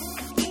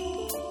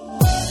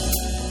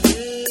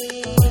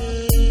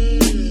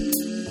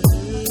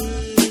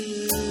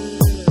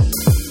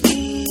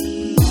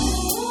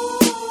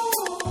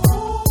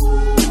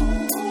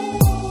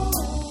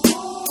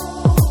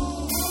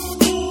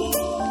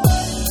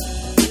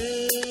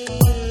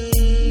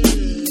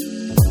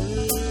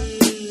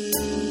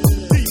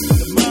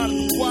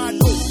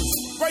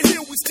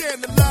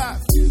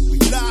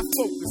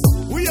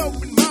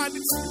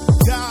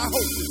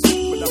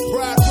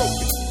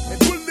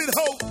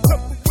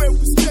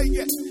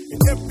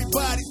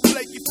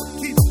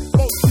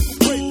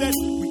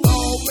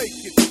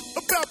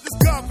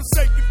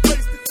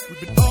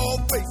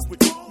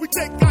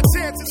 Take our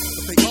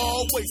chances, but they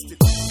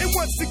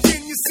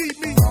see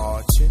me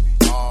marching,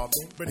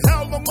 but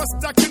how long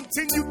must I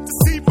continue to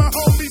see my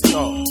homies?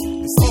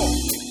 It's all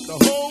the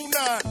whole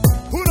nine.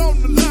 Put on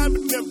the line,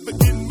 but never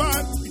in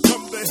mind.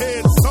 Become the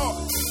head start.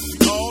 We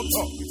all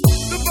talk.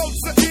 The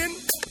votes are in,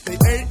 they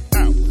ain't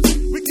out.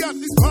 We got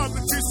these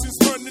politicians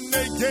running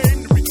their game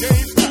to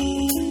regain power.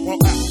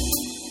 While out,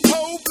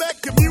 whole black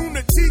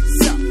community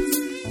shoppers,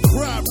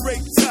 crime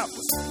rate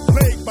toppers,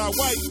 plagued by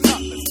white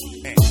collars,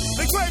 and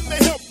they claim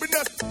they helping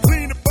us to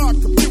clean up our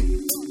community.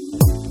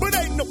 But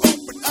ain't no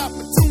open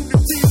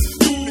opportunities.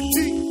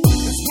 Unity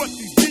is what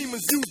these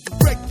demons use to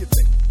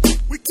regulate.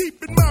 We keep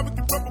in mind we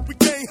can run, but we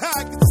can't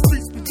hide, 'cause the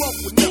streets we walk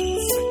with nothing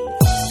to say.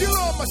 Still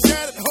all my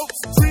shattered hopes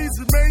and dreams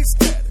remain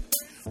scattered,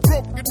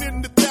 broken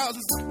into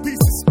thousands of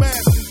pieces,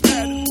 smashed and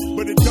battered.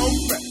 But it don't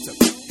matter.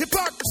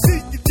 Hypocrisy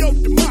in your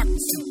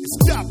democracy is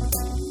stopping.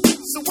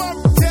 So I'm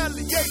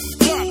retaliating,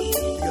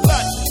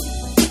 realizing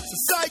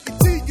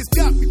society has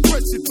got me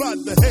pressured by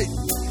the hate.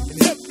 And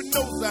heaven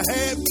knows I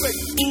had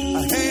faith.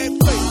 I had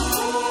faith.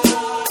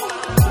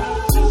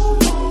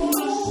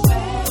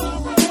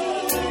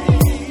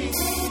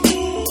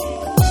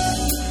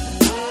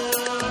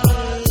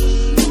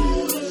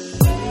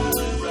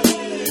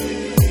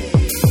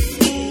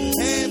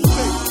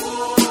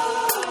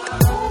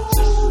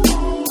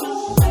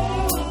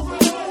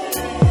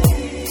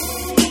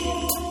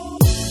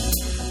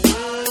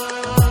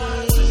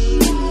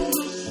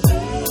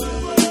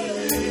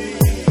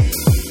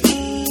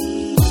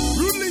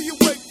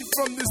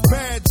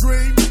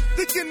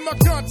 My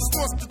conscience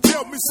wants to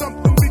tell me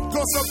something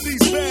because of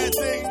these bad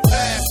things.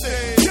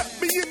 Got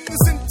me in the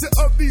center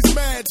of these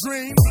mad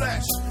dreams.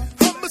 Flash,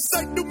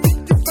 homicide to me,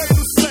 your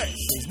fatal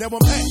slash. Now I'm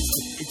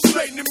asking,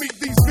 explain to me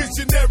these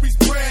visionaries'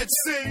 brand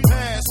sing.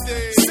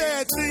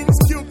 Sad things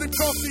killed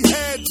because he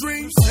had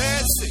dreams.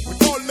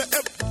 With all I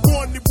ever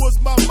wanted was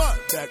my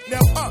mind back.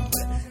 Now I'm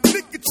that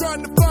nigga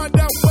trying to find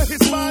out where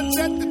his mind's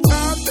at the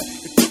time.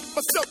 It took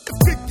myself to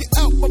figure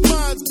out my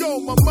mind's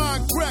gone, my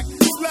mind cracked.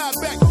 Slide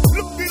back,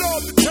 look at all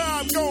the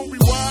time gone,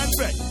 rewind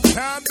back,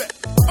 time back.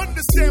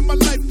 Understand my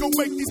life gon'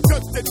 make these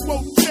cuts that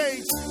won't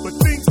change, but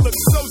things look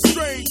so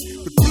strange.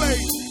 The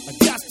blame, I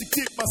got to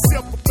get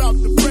myself about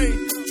the brain.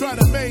 Try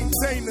to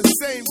maintain the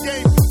same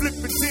game,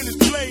 flipping tennis,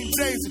 plain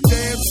James, a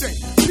damn shame.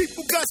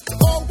 People got to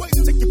always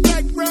take your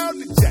background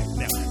and jack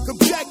now. Come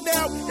back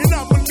now, and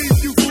I'ma leave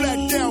you flat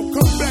down.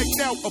 Come back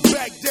now or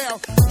back down,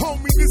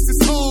 homie. This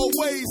is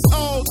always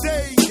all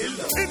day.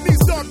 In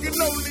these dark and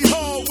lonely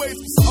hallways,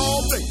 it's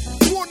all day.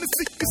 Wanna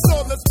see us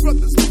all as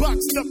brothers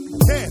boxed up in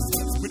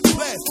caskets with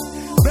plastic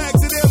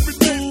bags and every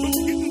day from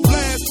getting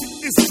blasted.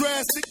 It's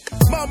drastic.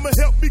 Mama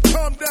help me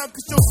calm down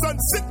 'cause your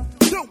son's sick.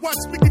 Don't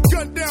watch me get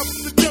gunned down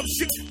from the dumb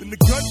shit in the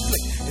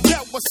gunplay. And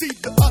now I see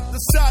the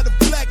other side of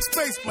black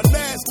space. My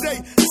last day,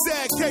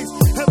 sad case.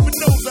 Heaven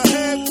knows I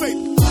had faith.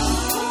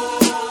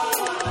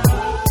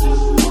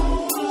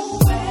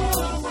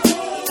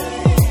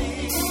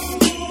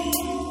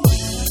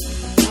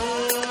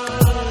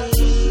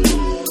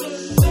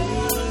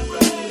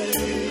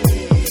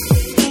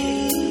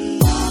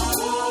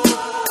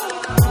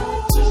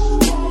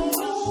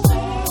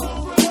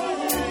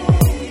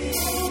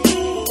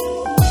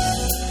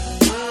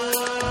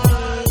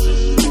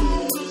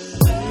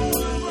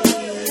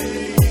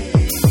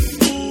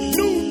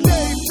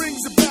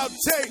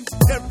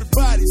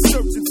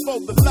 For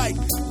the light,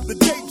 the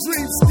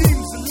daydream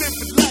schemes and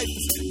living life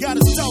got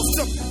us tossed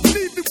up,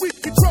 leaving we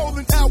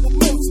controlling our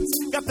emotions.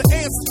 Got the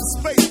answers to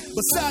space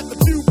beside the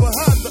view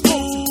behind the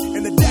ocean,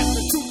 and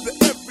adapting to the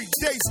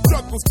everyday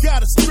struggles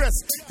got us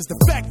stressed. 'Cause the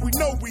fact we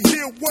know we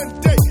here one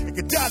day and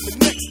could die the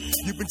next.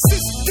 You've been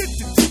insistent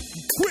to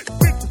quit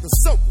into the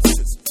solar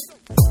system,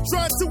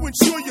 trying to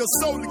ensure your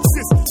soul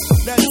exists.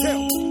 Now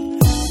tell me,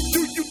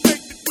 do you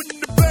think that when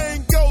the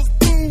bang goes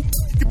boom,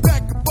 you can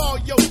back up all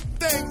your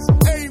things,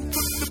 aim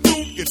for the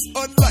moon? It's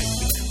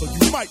unlikely, or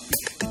you might be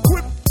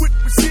equipped with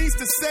machines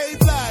to save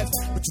lives,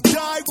 but you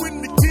die when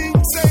the king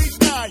says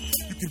die.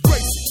 You can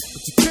race it,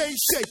 but you can't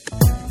shake it.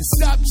 You can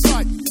stop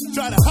trying,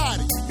 try to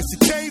hide it, 'cause you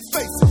can't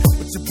face it,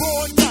 but you're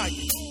born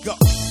dying. God,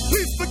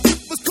 please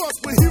forgive us 'cause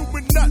we're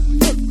human, not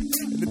perfect,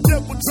 and the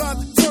devil trying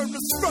to turn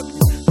us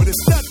struggling, but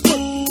it's not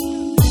perfect.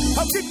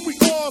 How can we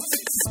all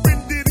sit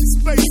suspended in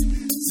space,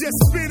 just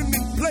spinning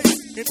in place,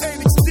 and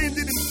ain't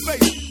extended in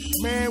faith?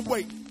 Man,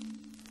 wait.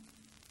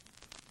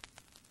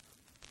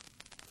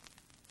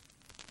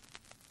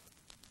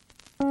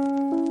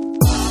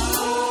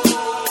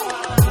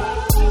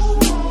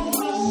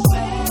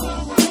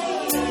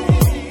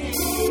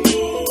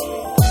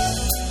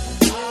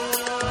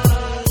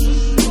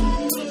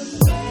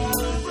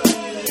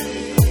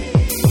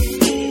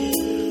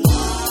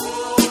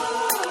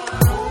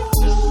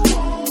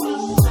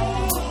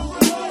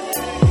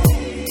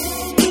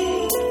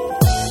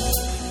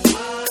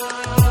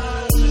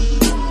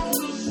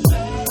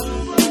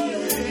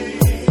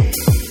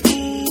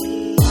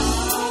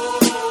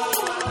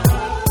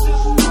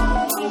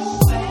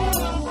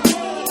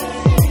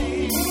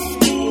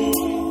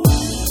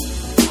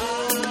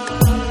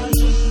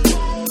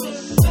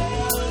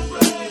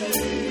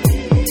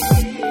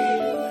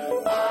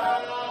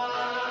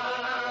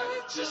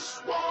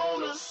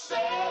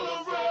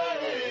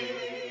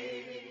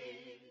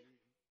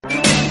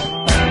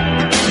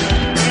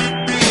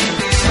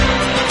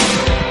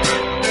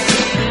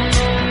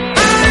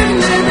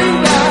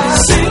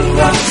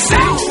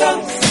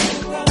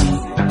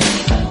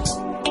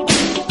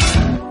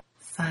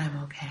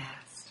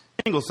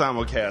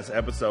 Single Simulcast,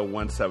 episode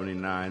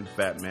 179.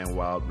 Fat Man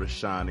Wild,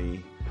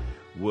 Rashani,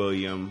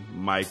 William,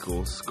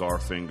 Michael,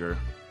 Scarfinger.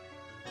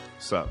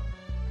 What's up?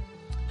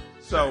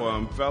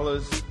 So,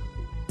 fellas,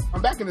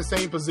 I'm back in the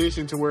same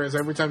position to whereas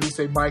every time you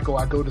say Michael,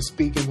 I go to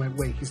speak and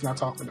wait, he's not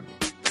talking to me.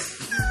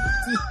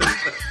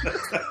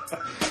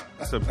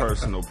 It's a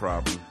personal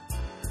problem.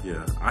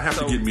 Yeah, I have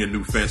to get me a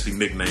new fancy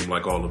nickname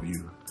like all of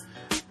you.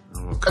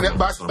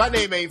 My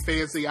name ain't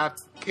fancy. I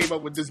came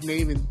up with this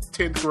name in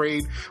 10th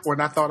grade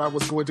when I thought I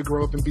was going to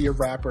grow up and be a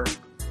rapper.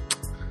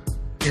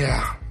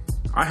 Yeah.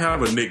 I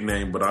have a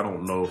nickname, but I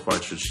don't know if I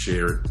should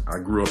share it. I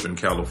grew up in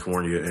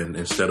California, and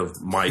instead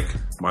of Mike,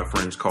 my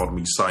friends called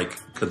me Psych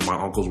because my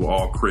uncles were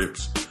all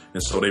Crips,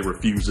 and so they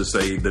refused to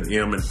say the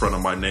M in front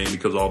of my name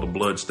because all the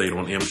blood stayed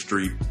on M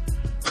Street.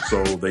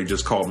 So they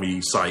just called me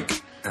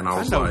Psych, and I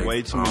was like,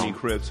 way too many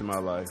Crips in my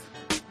life.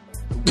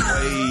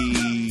 Way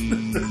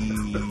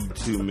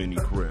too many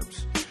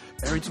Crips.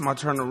 Every time I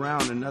turn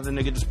around, another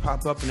nigga just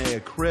pop up and they a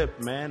Crip,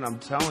 man. I'm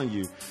telling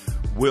you.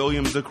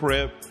 William's a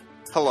Crip.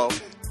 Hello.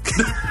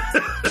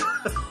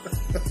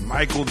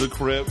 Michael the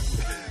Crip.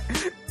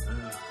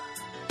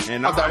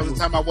 And I thought it was the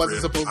time I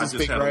wasn't supposed to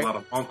speak, right? I just had a lot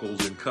of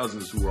uncles and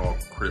cousins who were all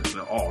Crips.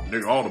 And,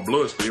 nigga, all the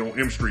blood stay on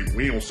M Street.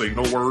 We don't say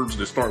no words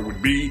that start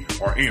with B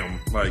or M.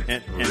 Like,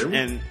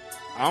 and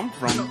I'm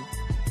from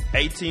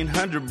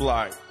 1800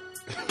 block,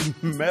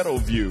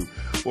 Meadowview,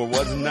 where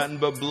wasn't nothing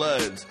but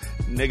bloods.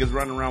 Niggas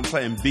running around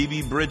playing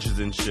BB Bridges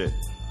and shit.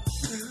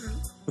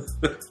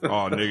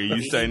 Oh, nigga,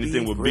 you say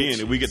anything with B in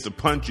it, we get to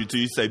punch you till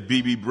you say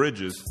BB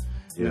Bridges.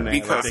 Yeah.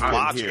 Because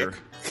logic.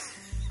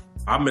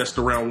 I messed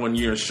around one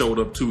year and showed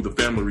up to the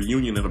family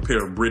reunion in a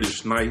pair of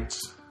British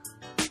Knights.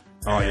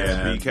 Oh,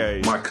 yeah,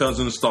 BK. My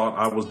cousins thought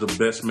I was the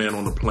best man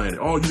on the planet.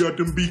 Oh, you got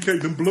them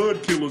BK, them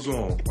blood killers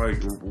on.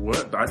 Like,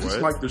 what? I just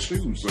like the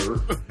shoes, sir.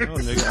 No,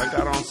 nigga, I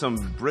got on some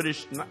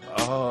British...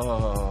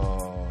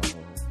 Oh.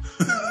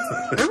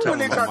 Remember when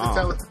they tried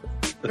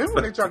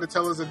to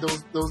tell us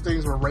that those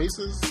things were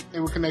racist? They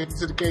were connected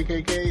to the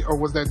KKK? Or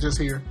was that just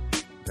here?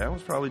 That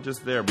was probably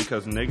just there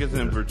because niggas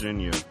in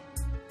Virginia.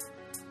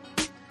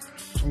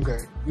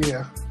 Okay,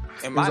 yeah.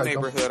 In my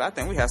neighborhood, I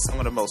think we have some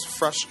of the most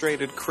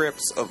frustrated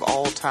Crips of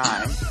all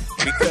time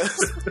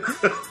because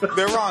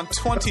they're on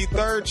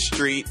 23rd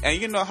Street,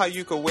 and you know how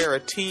you could wear a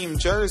team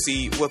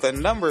jersey with a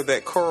number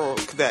that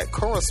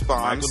corresponds.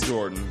 Michael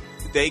Jordan.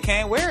 They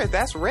can't wear it.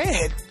 That's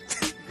red.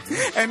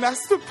 And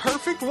that's the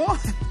perfect one.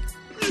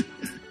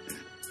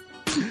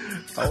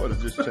 I would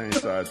have just changed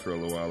sides for a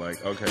little while.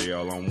 Like, okay,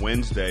 y'all, on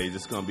Wednesdays,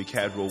 it's going to be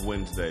casual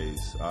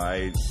Wednesdays. All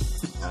right?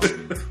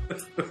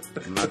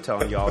 I'm not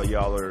telling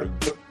y'all are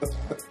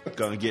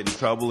going to get in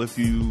trouble if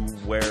you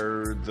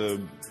wear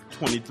the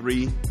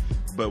 23,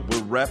 but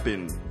we're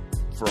repping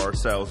for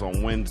ourselves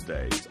on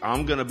Wednesdays.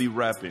 I'm going to be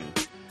repping.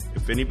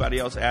 If anybody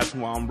else asks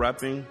why I'm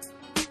repping,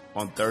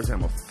 on Thursday, I'm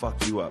going to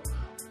fuck you up.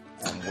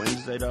 On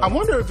Wednesday, though, I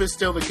wonder if it's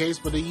still the case,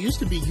 but it used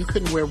to be you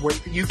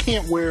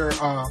can't wear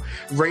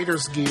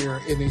Raiders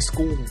gear in a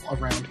school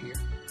around here.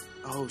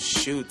 Oh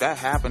shoot, that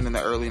happened in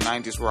the early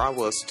 90s where I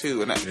was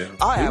too, and it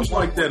was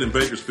like that in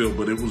Bakersfield,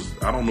 but it was,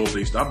 I don't know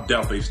if I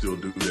doubt they still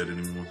do that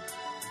anymore.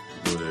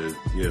 But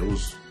it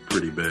was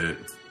pretty bad.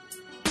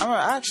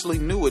 I actually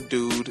knew a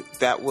dude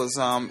that was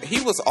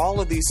he was all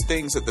of these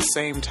things at the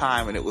same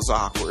time, and it was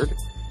awkward.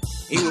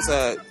 He was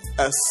a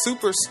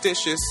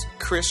superstitious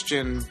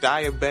Christian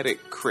diabetic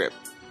Crip.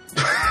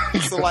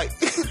 So like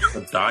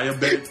a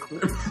diabetic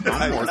Crip?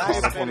 I'm more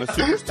caught up on the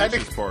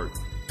superstitious part.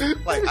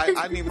 Like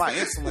I need my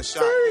insulin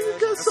shot. You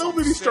got so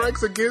many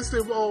strikes against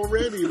him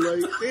already.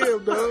 Like,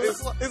 damn, dog.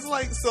 It's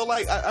like, so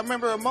like I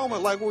remember a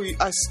moment like where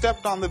I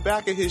stepped on the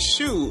back of his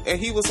shoe and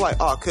he was like,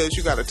 "Oh, cuz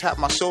you got to tap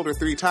my shoulder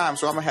 3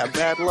 times, or I'm gonna have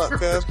bad luck."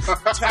 Cuz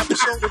tap the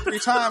shoulder 3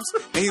 times,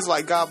 and he's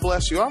like, "God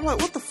bless you." I'm like,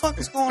 "What the fuck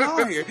is going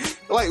on here?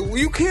 Like,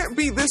 you can't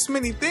be this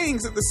many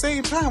things at the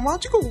same time. Why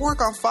don't you go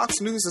work on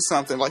Fox News or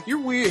something? Like, you're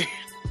weird."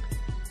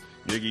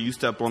 Nigga, you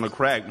stepped on the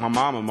crack. My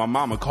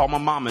mama. Call my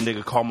mama,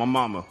 nigga. Call my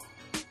mama.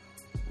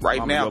 Right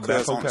Mama, now,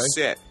 cuz on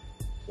set.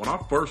 When I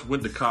first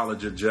went to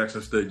college at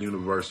Jackson State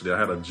University, I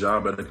had a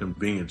job at a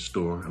convenience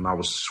store, and I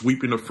was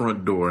sweeping the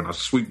front door, and I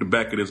sweeped the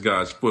back of this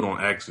guy's foot on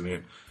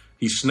accident.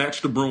 He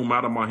snatched the broom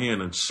out of my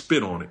hand and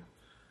spit on it,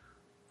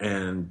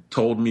 and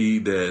told me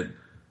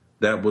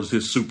that was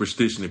his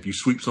superstition. If you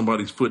sweep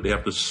somebody's foot, they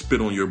have to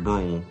spit on your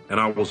broom. And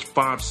I was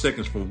 5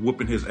 seconds from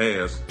whooping his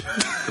ass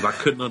because I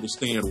couldn't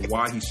understand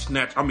why he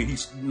snatched. I mean,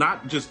 he's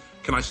not just,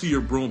 "Can I see your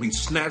broom?" He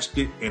snatched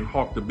it and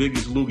hawked the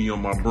biggest loogie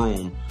on my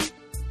broom.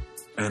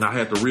 And I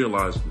had to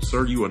realize,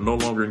 sir, you are no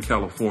longer in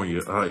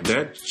California.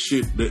 That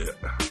shit,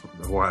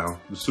 wow,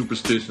 the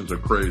superstitions are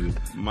crazy.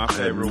 My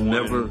favorite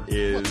one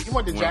is you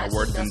went to when Jackson? I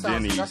worked in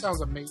Denny's. That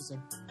sounds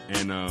amazing.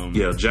 And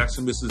yeah,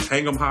 Jackson,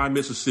 Hang'em High,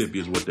 Mississippi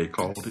is what they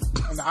called it.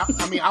 And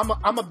I mean,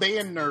 I'm a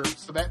band nerd,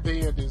 so that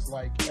band is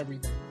like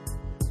everything.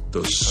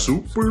 The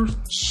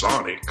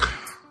Supersonic.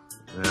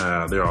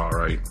 Yeah, they're all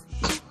right.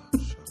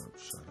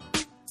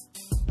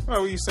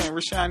 What were you saying,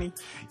 Rashani?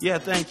 Yeah,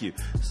 thank you.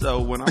 So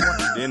when I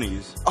worked at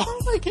Denny's...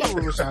 Oh, I can't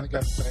remember what Rashani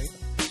got to say.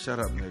 Shut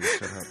up, nigga,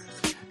 shut up.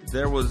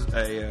 there was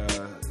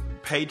a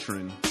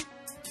patron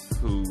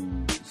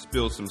who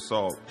spilled some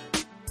salt.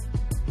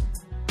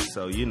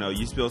 So, you know,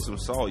 you spill some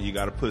salt, you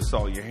got to put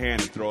salt in your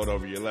hand and throw it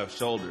over your left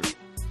shoulder.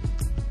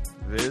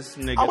 This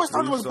nigga I always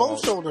thought it was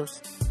both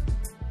shoulders.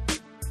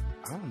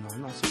 I don't know.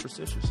 I'm not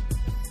superstitious.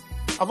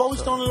 I've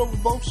always thrown it over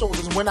both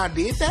shoulders. When I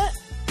did that,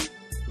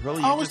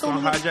 really, you just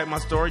gonna hijack my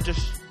story?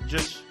 Just.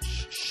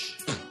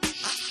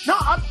 No,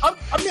 I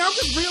mean, I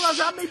just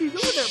realized I may be doing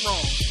that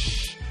wrong.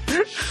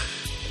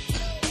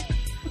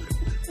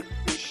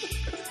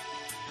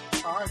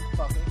 All right,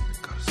 fucker.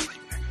 Go to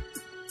sleep, nigga.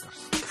 Go to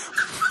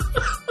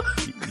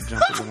sleep. You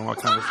jumped into my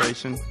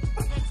conversation.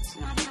 That's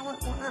not how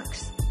it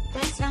works.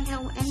 That's not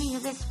how any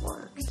of this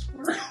works.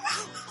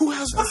 Who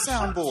has the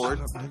soundboard?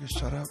 Shut up, nigga.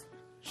 Shut up.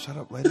 Shut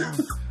up. Lay down.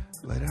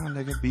 Lay down,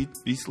 nigga.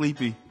 Be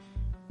sleepy.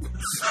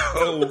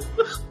 So,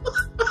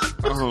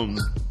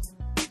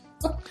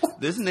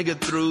 this nigga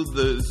threw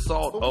the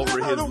salt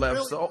over his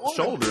left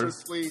shoulder.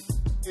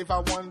 If I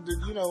wanted to,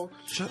 you know,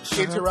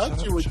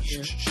 interrupt you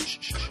again.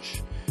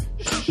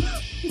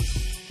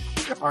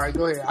 All right,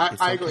 go ahead.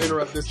 I ain't gonna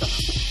interrupt this time.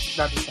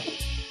 Not this time.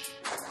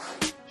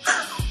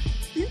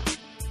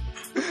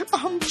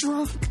 I'm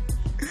drunk.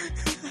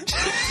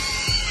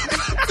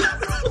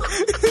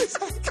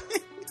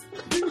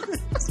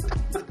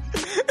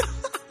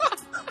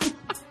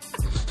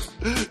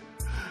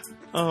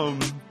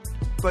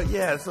 But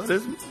yeah, so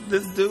this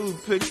dude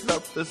picks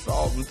up the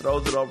salt and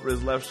throws it over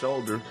his left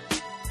shoulder,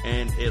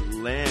 and it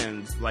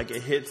lands, like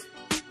it hits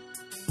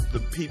the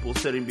people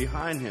sitting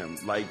behind him.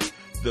 Like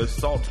the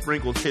salt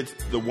sprinkles hits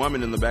the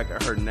woman in the back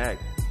of her neck.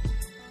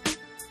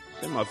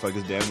 Them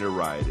motherfuckers damn near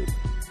rioted.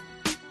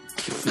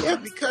 Yeah,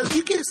 because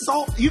you get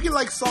salt,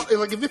 like salt,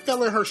 like if it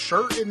fell in her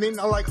shirt and then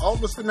like all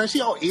of a sudden now she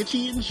all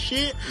itchy and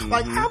shit. Mm-hmm.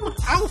 Like I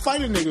would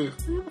fight a nigga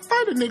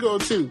or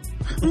two,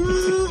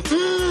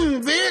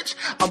 bitch.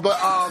 But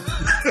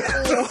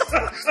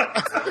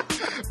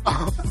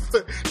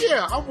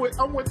yeah,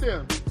 I'm with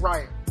them,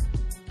 right?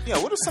 Yeah,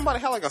 what if somebody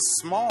had like a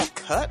small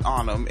cut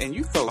on them and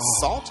you throw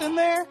salt in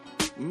there?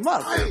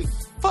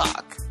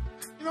 Motherfuck.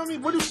 You know what I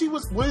mean? What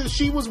if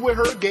she was with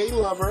her gay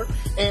lover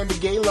and the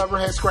gay lover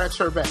had scratched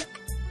her back?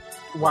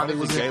 Why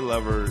was a gay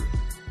lover?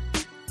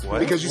 What?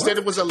 Because you said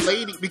it was a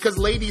lady. Because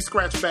ladies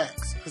scratch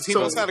backs. Because he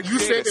knows how to create you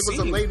said a it was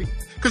scene. a lady.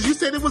 Because you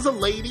said it was a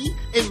lady,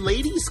 and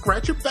ladies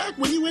scratch your back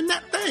when you in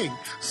that thing.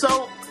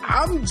 So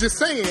I'm just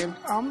saying,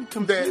 I'm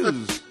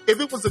confused. That if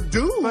it was a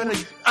dude,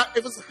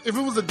 if it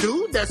was a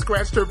dude that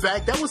scratched her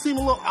back, that would seem a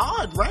little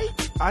odd, right?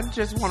 I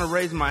just want to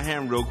raise my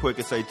hand real quick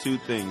and say two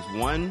things.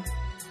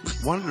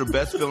 One of the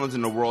best feelings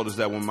in the world is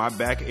that when my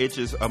back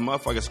itches, a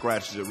motherfucker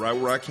scratches it right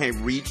where I can't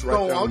reach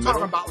right there. I'm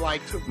talking about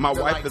like my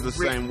wife is the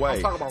same way.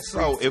 I'm talking about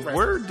so if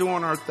we're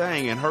doing our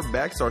thing and her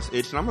back starts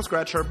itching, I'm gonna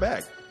scratch her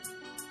back.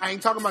 I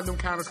ain't talking about them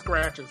kind of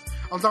scratches.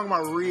 I'm talking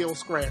about real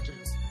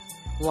scratches,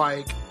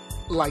 like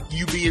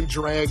you being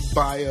dragged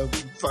by a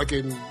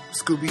fucking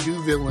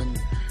Scooby-Doo villain.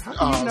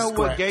 How do you know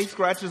what gay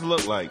scratches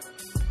look like?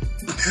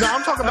 No,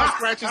 I'm talking about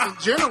scratches in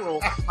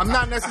general. I'm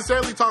not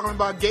necessarily talking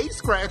about gay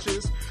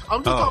scratches.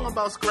 I'm just talking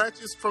about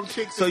scratches from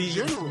chicks in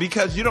general.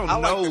 Because you don't know,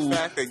 like the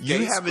fact that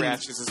gay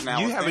scratches is now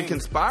you a haven't thing.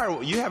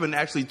 conspired. You haven't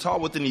actually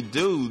talked with any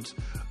dudes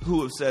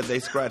who have said they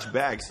scratch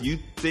backs. You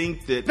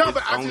think that No, it's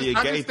but only a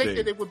I gay just think thing.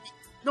 that it would be.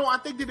 No, I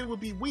think that it would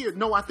be weird.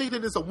 No, I think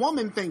that it's a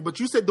woman thing. But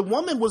you said the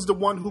woman was the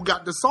one who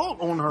got the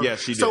salt on her. Yeah,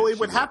 she did. So it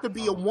would have to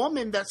be a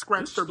woman that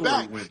scratched her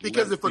back.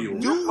 Because if a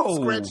dude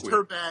scratched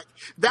her back,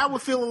 that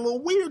would feel a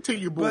little weird to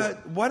you, boy.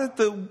 But what if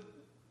the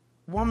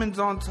woman's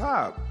on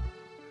top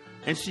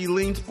and she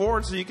leans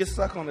forward so you can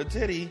suck on the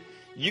titty?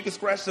 You can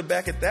scratch the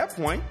back at that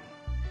point.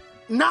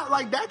 Not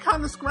like that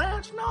kind of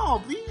scratch.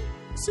 No, B.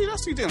 See,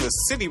 that's what you dealing with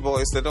city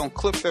boys that don't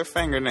clip their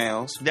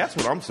fingernails. That's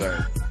what I'm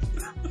saying.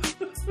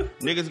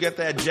 Niggas get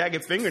that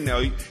jagged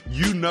fingernail.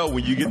 You know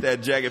when you get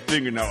that jagged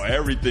fingernail,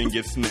 everything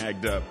gets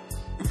snagged up.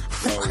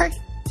 So, Right?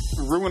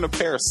 Ruin a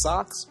pair of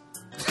socks?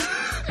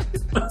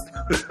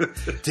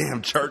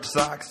 damn church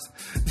socks.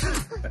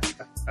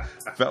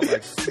 felt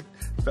like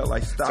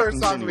Church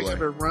stockings socks anyway. with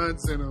the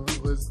runs in them.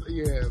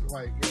 Yeah,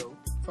 like, yo,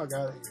 fuck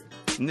out of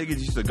here. Niggas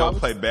used to go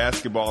play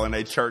basketball in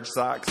their church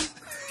socks.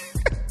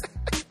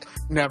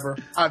 Never.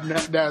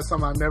 That's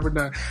something I've never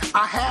done.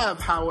 I have,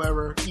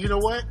 however, you know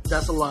what?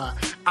 That's a lie.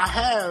 I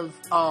have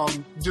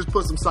just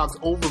put some socks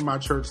over my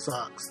church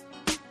socks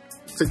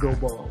to go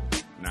ball.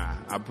 Nah,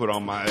 I put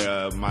on my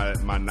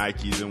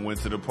Nikes and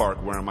went to the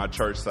park wearing my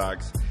church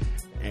socks.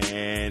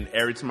 And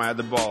every time I had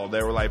the ball,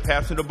 they were like,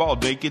 "Pass me the ball,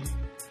 Deacon.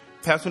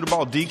 Pass me the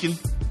ball, Deacon."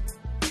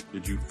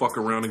 Did you fuck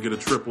around and get a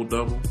triple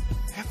double?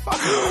 Fuck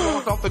it, I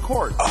walked off the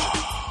court.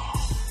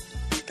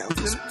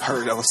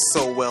 That was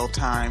so well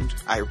timed.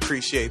 I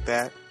appreciate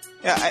that.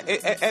 Yeah,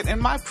 in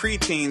my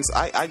preteens,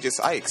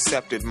 I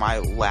accepted my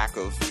lack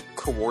of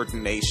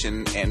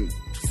coordination and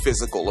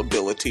physical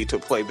ability to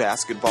play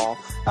basketball.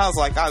 I was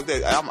like, I'm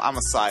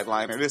a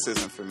sideliner. This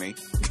isn't for me.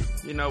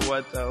 You know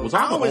what though? Was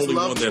I the always only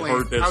one loved that Flint.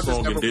 heard I that just song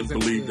and never didn't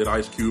was believe into that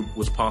Ice Cube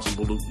was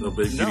possible of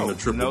getting a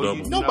triple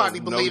double? Nobody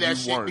believed no, that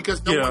you shit weren't.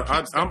 because no Yeah, one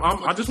keeps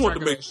I just wanted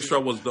to make sure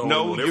I was the only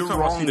No, one. Every you're time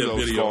I wrong see that though,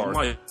 video, I'm Scar.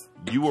 like,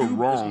 You were Cube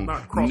wrong. does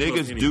not cross up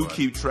Niggas do anybody.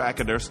 keep track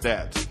of their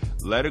stats.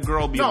 Let a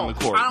girl be No, on the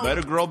court. I don't- Let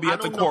a girl be I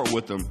at the don't court know.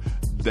 with them.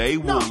 They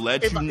will No,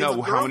 let if you a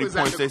know how girl many is at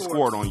points the they court-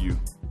 scored on you.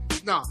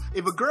 No,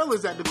 if a girl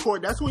is at the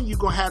court, that's when you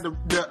gonna have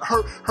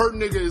her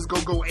nigga is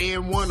gonna go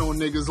and one on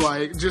niggas,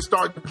 like just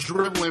start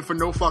dribbling for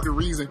no fucking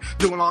reason,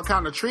 doing all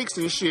kind of tricks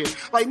and shit.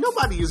 Like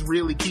nobody is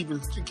really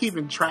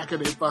keeping track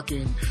of their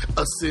fucking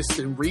assists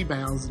and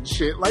rebounds and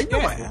shit. Like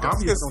nobody.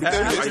 obviously,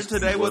 After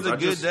today was a I good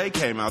just day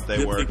came out, they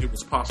didn't were. think it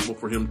was possible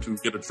for him to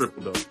get a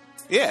triple double.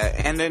 Yeah,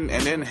 and then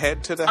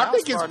head to the I house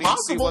think it's party and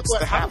see possible, what's but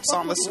the how the haps fuck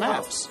on the would it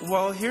work? snaps.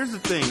 Well, here's the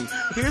thing.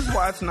 Here's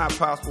why it's not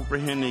possible for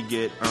him to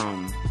get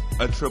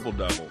a triple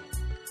double.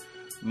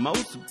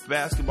 Most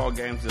basketball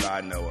games that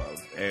I know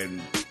of,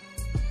 and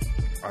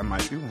I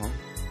might be wrong,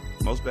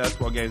 most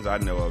basketball games I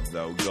know of,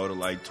 though, go to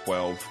like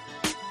 12,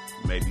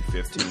 maybe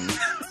 15.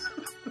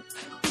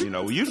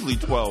 Usually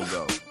 12,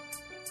 though.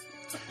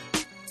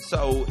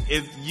 So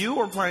if you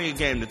are playing a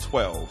game to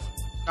 12,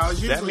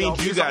 that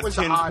means you got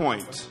 10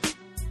 points.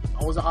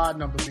 Always an odd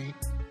number, B.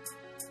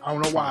 I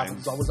don't know why.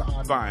 It's always an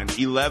odd Fine,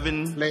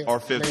 11 or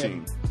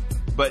 15.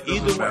 But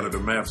either Doesn't way, matter. The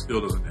math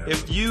still doesn't happen.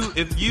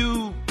 if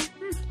you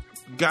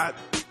got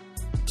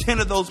 10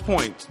 of those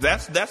points,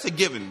 that's a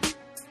given.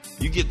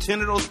 You get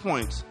 10 of those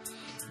points,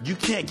 you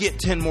can't get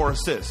 10 more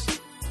assists.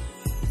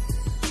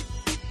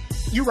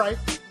 You're right.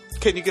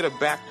 Can you get a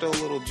back to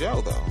Little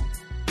Joe though?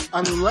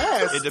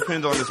 Unless It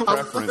depends on his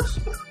preference.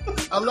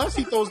 unless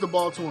he throws the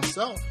ball to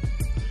himself.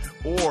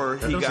 Or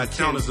he That got doesn't 10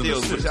 count as an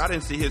steals, which assist. I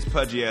didn't see his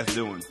pudgy ass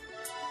doing.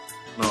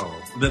 No,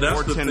 that's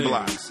Or the 10 thing.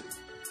 blocks.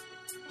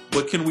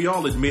 But can we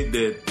all admit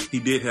that he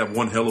did have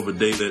one hell of a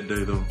day that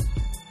day, though?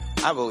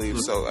 I believe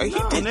so. He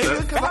No, did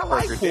nigga, because I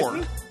like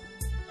pork.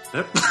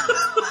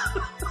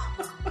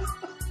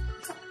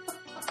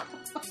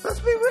 Let's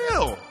be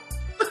real.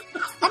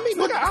 I mean,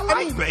 look, I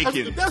like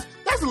bacon.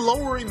 That's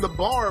lowering the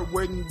bar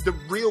when the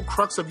real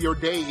crux of your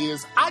day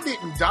is I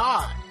didn't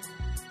die.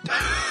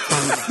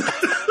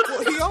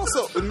 Well, he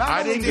also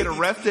I didn't get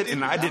arrested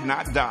and I did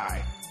not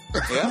die.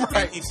 Yeah,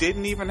 Right. he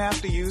didn't even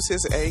have to use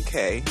his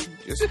AK.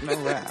 Just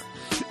know that.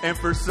 And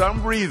for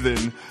some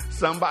reason,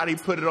 somebody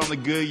put it on the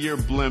Goodyear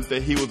blimp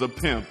that he was a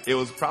pimp. It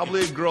was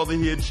probably a girl that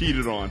he had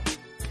cheated on.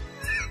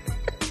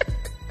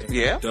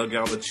 Yeah. Dug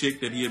out a chick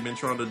that he had been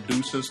trying to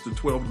do since the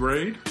 12th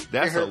grade.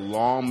 That's a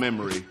long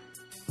memory.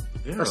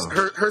 Yeah.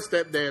 Her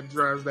stepdad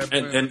drives that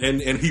plane.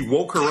 And he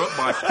woke her up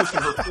by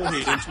pushing her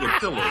forehead into a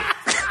pillow.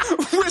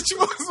 Which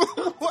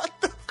was what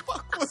the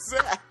fuck was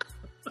that?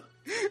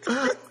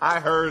 I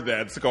heard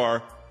that,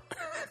 Scar.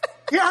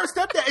 Yeah, her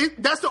stepdad.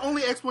 That's the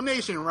only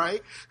explanation,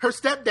 right? Her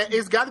stepdad.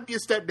 It's got to be a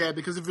stepdad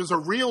because if it's her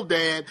real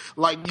dad,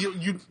 like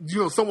you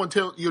know,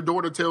 your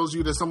daughter tells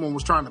you that someone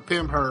was trying to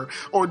pimp her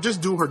or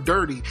just do her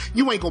dirty,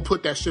 you ain't gonna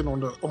put that shit on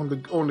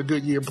the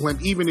Goodyear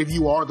blimp, even if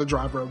you are the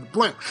driver of the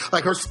blimp.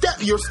 Like your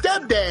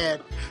stepdad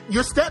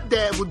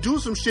would do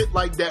some shit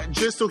like that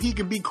just so he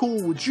can be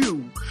cool with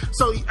you.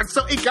 So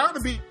it got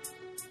to be.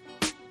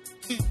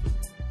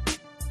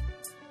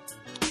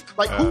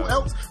 Like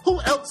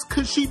who else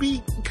could she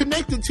be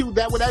connected to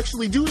that would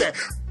actually do that?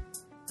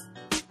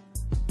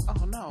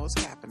 Oh no, it's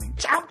happening.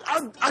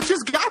 I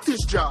just got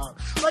this job.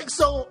 Like,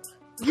 so,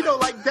 you know,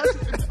 like that's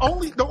the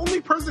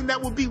only person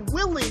that would be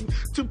willing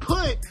to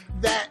put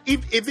that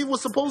if it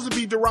was supposed to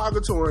be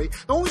derogatory,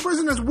 the only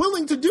person that's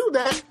willing to do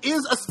that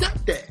is a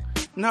stepdad.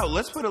 No,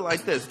 let's put it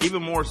like this,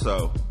 even more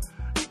so.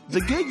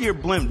 The Goodyear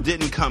blimp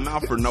didn't come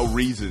out for no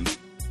reason.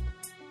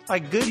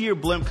 Like, Goodyear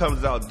blimp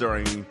comes out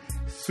during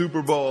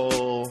Super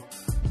Bowl,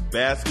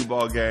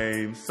 basketball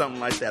games, something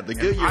like that. The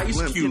Goodyear Ice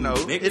blimp, Cube, you know,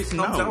 nigga, it's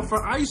comes known. out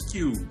for Ice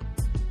Cube.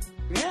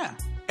 Yeah.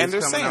 And It's they're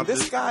coming saying out this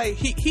this- guy,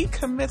 he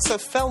commits a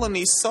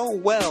felony so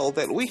well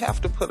that we have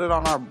to put it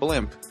on our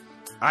blimp.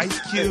 Ice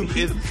Cube,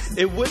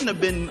 it wouldn't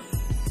have been,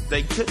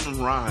 they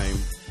couldn't rhyme.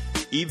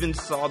 Even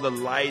saw the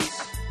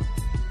lights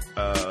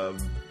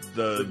of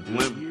the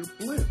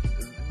blimp.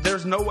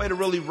 There's no way to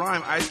really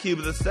rhyme. Ice Cube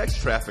is a sex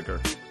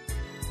trafficker.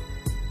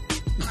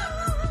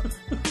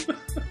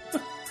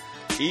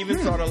 Even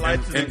saw the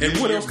lights of the And what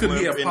Goodyear else could he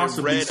blimp have and it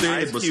possibly read said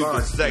Ice Cube is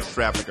besides sex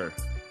trafficker?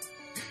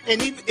 And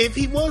if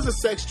he was a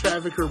sex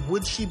trafficker,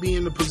 would she be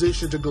in the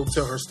position to go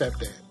tell her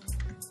stepdad?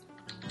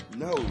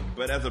 No,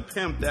 but as a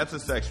pimp, that's a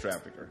sex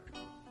trafficker.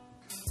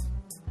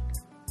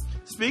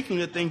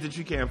 Speaking of things that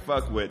you can't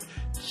fuck with,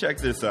 check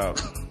this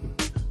out.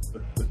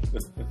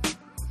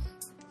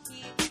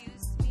 He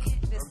accused me.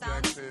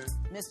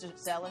 Mr.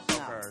 Sellers,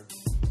 no.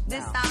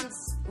 This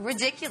sounds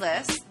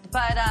ridiculous,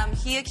 but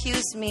he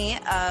accused me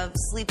of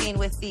sleeping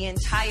with the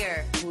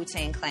entire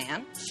Wu-Tang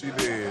Clan. She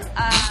did.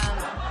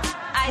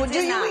 Well, do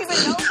you even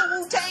know the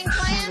Wu-Tang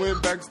Clan? She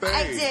went backstage.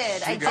 I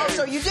did. I did. Oh,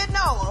 so you did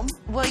know them?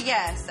 Well,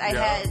 yes. I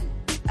had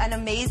an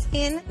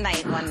amazing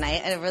night one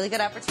night and a really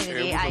good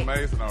opportunity. It was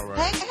amazing, all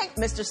right. Hey,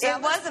 Mr. Sellers,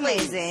 It was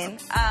amazing.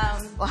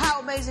 Well, how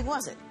amazing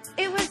was it?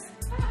 It was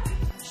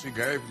She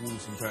gave Wu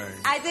some pain.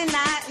 I did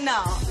not.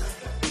 No.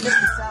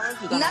 Mr.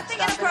 Sellers, Nothing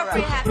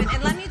inappropriate happened.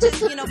 And let me just,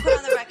 put on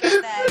the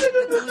record that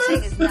the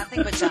Wu-Tang is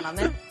nothing but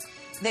gentlemen.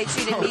 They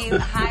treated me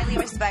highly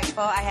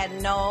respectful. I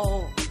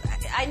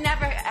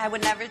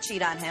would never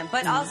cheat on him.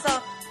 But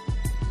also,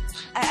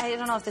 I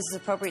don't know if this is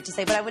appropriate to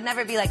say, but I would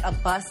never be like a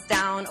bust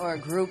down or a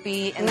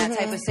groupie in that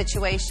type of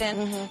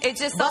situation. It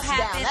just so bust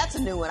happened. down. That's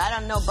a new one. I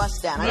don't know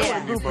bust down. I know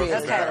what a groupie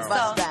is. Okay, But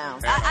bust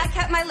down. I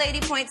kept my lady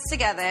points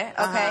together.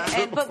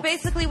 Okay, but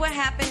basically what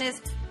happened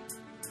is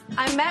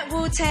I met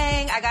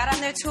Wu-Tang. I got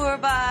on their tour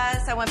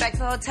bus. I went back to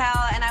the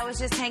hotel, and I was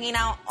just hanging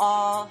out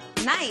all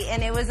night,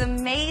 and it was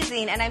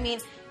amazing. And I mean,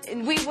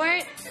 we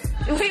were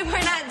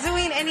not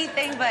doing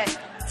anything but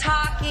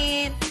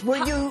talking. Were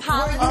you with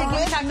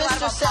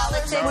Mr.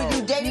 Sellers? Were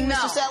you dating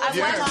Mr. Sellers?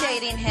 I was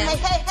dating him.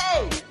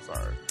 Hey.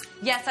 Sorry.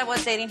 Yes, I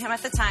was dating him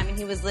at the time, and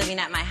he was living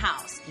at my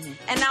house.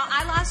 And now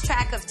I lost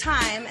track of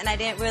time, and I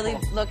didn't really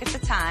look at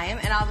the time.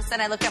 And all of a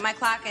sudden, I look at my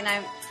clock, and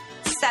I'm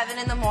 7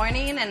 in the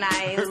morning, and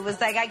I was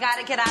like, I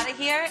gotta get out of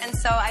here. And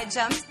so I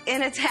jumped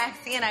in a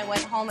taxi, and I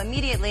went home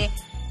immediately.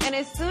 And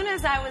as soon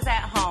as I was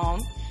at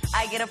home,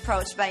 I get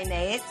approached by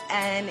Nate,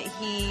 and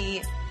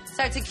he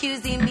starts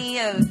accusing me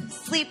of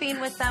sleeping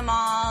with them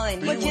all.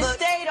 And But you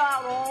stayed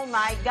out all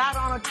night, got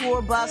on a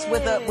tour bus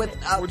with a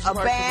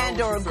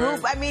band or a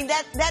group. I mean,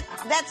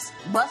 that's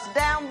bust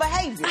down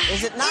behavior,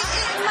 is it not?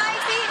 It might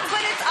be,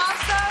 but it's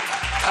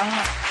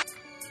also.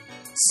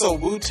 So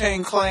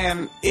Wu-Tang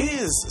Clan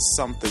is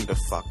something to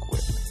fuck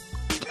with.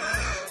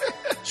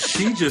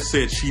 She just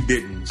said she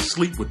didn't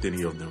sleep with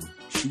any of them.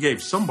 She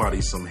gave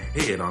somebody some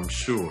head, I'm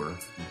sure.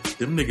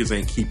 Them niggas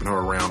ain't keeping her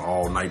around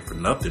all night for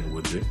nothing,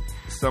 would they?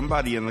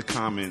 Somebody in the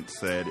comments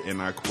said, and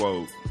I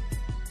quote,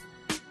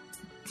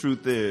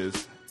 "Truth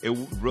is, it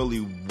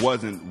really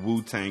wasn't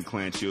Wu-Tang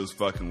Clan she was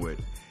fucking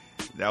with.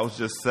 That was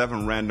just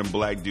 7 random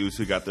black dudes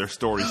who got their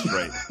story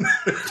straight."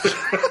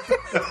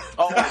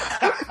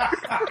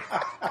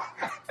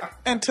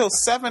 Until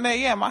 7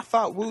 a.m., I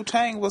thought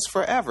Wu-Tang was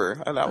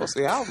forever, and that was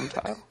the album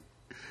title.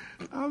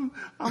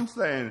 I'm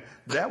saying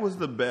that was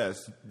the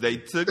best. They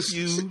took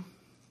you.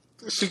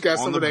 She got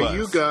some of that bus.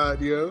 you got,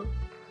 yo.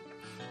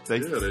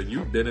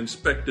 That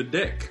Inspector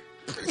Dick.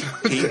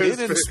 He did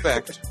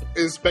inspect.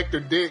 Inspector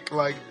Dick,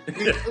 like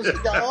she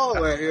got all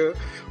that, yeah.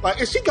 Like,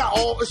 and she got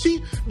all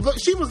she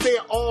was there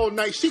all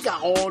night. She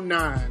got all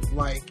 9.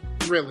 Like,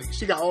 really,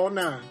 she got all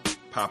 9.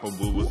 Papa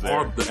Boo was there.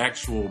 Or the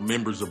actual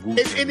members of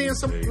Wu-Tang. And then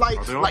some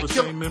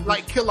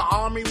like Killer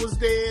Army was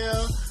there.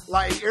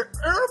 Like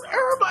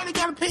everybody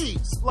got a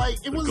piece. Like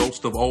it was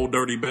Ghost of Old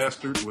Dirty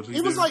Bastard. It wasn't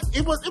even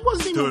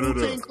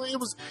Wu-Tang Clan.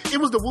 It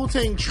was the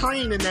Wu-Tang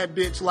train in that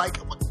bitch. Like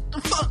what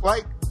the fuck?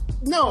 Like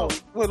no.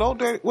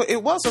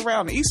 It was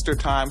around Easter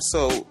time,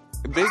 so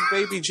Big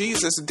Baby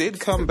Jesus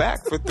did come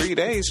back for 3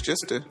 days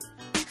just to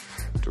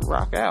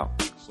rock out.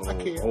 So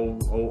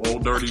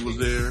old Dirty was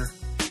there.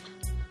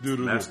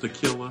 Master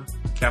Killer,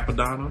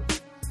 Capadonna.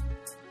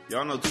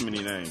 Y'all know too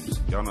many names.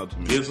 Y'all know too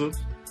many.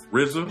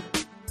 RZA,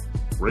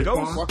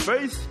 Raekwon.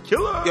 Ghostface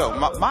Killer. Yo,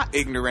 my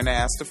ignorant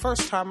ass. The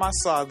first time I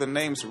saw the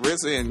names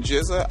RZA and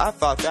Jizza, I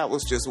thought that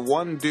was just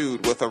one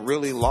dude with a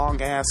really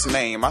long ass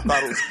name. I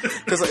thought it was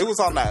because it was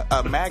on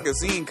a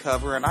magazine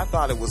cover, and I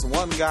thought it was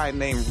one guy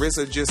named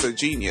RZA Jizza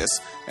Genius,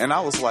 and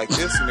I was like,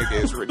 this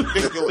nigga is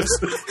ridiculous.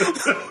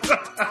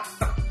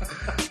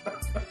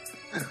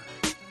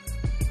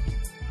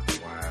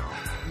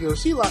 Yo,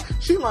 she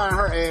lying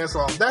her ass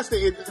off. That's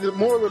the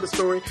moral of the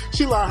story.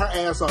 She lying her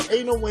ass off.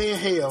 Ain't no way in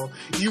hell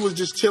you was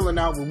just chilling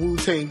out with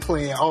Wu-Tang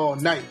Clan all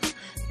night.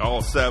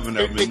 All 7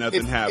 of them, and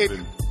nothing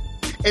happened.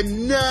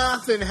 And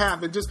nothing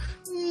happened. Just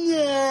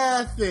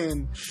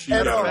nothing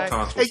at all.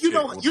 And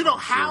you know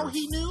how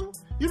he knew?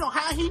 You know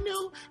how he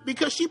knew?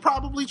 Because she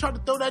probably tried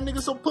to throw that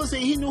nigga some pussy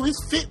and he knew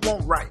his fit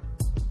won't right.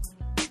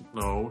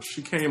 No,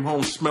 she came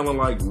home smelling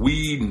like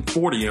weed and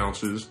 40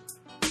 ounces.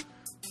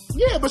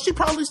 Yeah, but she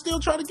probably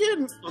still trying to get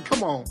him.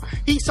 Come on.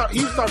 He start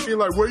feeling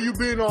like, where you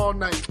been all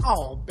night?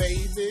 Oh,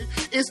 baby.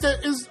 It's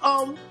trapped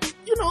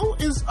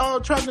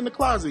in the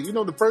closet. You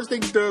know, the first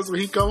thing he does when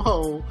he come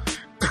home.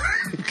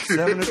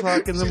 7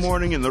 o'clock in the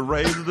morning and the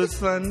rays of the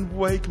sun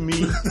wake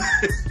me.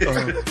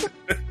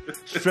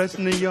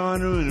 Stretching the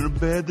yawner in a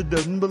bed that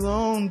doesn't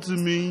belong to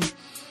me.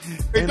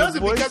 It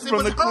doesn't because it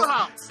was her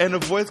house. And a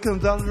voice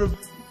comes out of the...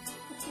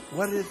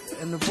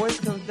 And the voice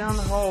comes down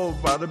the hall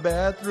by the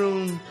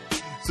bathroom.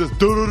 Says,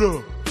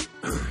 do.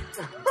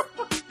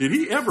 Did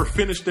he ever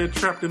finish that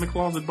Trapped in the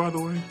Closet, by the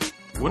way?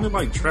 Wasn't it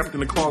like Trapped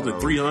in the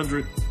Closet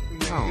 300?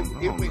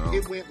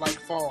 It went like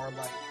far.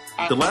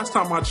 Like the last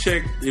time I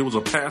checked, it was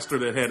a pastor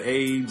that had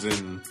AIDS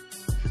and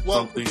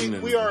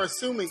something. We are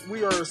assuming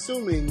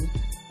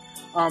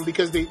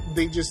because they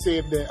just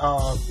said that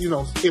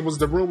it was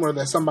the rumor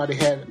that somebody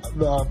had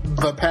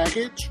the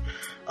package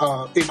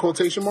in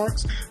quotation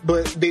marks,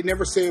 but they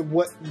never said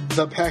what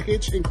the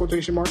package in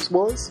quotation marks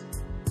was.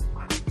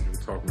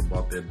 Talking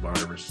about that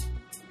virus.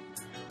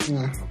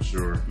 I'm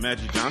sure.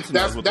 Magic Johnson.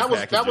 That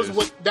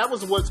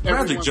was what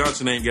Magic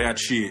Johnson ain't got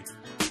shit.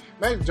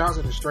 Magic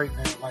Johnson is straight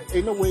now. Like,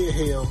 ain't no way in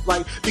hell.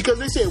 Like, because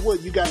they said,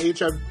 what, you got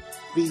HIV,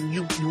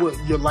 your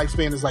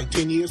lifespan is like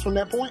 10 years from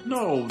that point?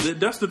 No,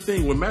 that's the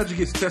thing. When Magic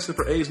gets tested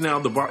for AIDS now,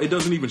 it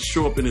doesn't even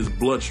show up in his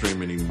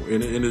bloodstream anymore.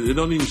 And it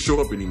doesn't even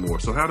show up anymore.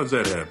 So how does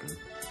that happen?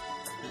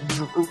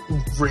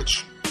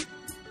 Rich.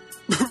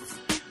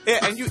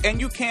 Yeah,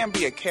 and you can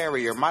be a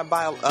carrier. My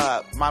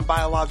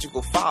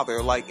biological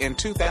father, like in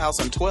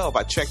 2012,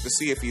 I checked to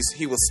see if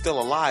he was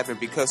still alive, and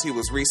because he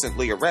was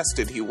recently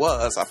arrested, he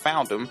was. I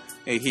found him.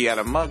 He had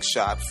a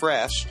mugshot,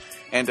 fresh,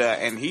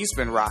 and he's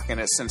been rocking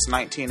it since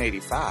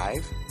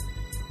 1985.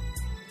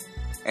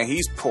 And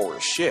he's poor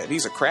as shit.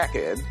 He's a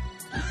crackhead.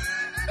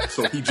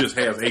 So he just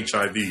has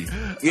HIV.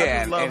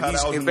 Yeah,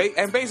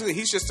 and basically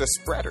he's just a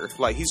spreader.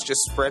 Like, he's just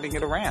spreading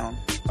it around.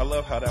 I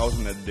love how that was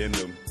an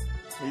addendum.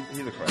 He's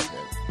a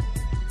crackhead.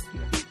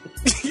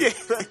 Yeah,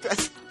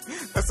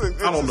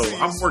 I don't know.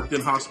 I've worked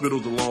in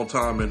hospitals a long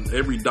time, and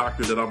every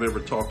doctor that I've ever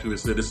talked to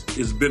has said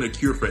it's been a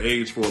cure for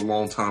AIDS for a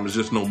long time. There's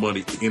just no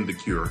money in the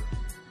cure.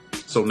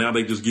 So now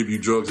they just give you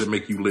drugs that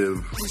make you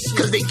live.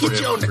 Because they get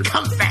you on the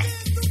comeback.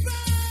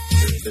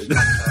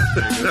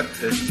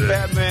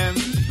 Batman,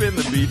 spin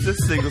the beat. This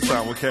single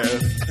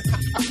simulcast.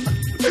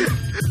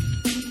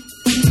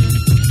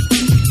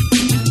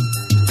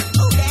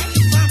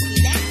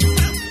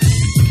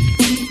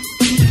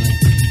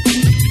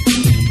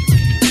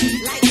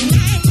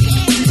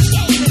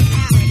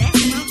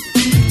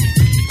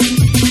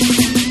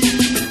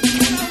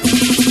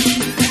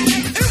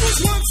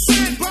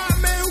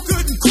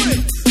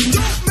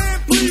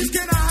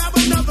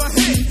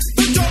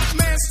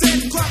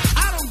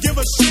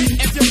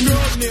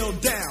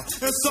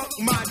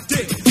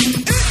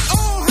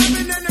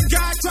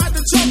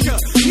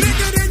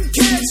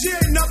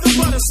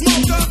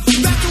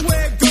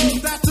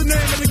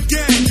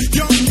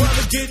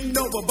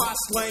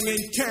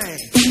 Slanging Tang.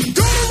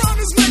 Go around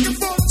his neck and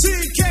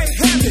 14K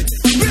heaven.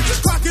 Bitches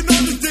clocking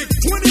on his dick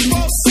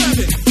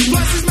 24/7.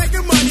 Plus he's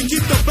making money,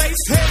 keep the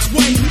bass heads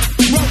waiting.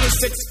 Rolling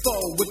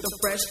 6-4 with the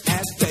fresh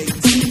ass dates.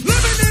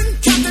 Living in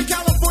Compton,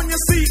 California,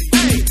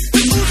 CA.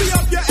 It's Uzi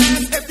up your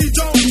ass if you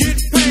don't get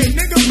paid.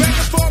 Nigga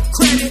begging for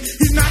credit,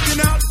 he's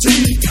knocking out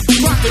teeth.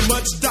 Clocking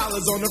much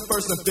dollars on the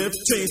 1st and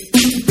 15th.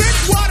 Big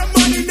water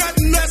money,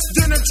 nothing less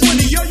than a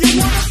 20. Yo, you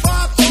want a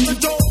 5 on the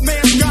dope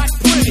man got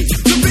plenty.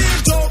 To be a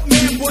dope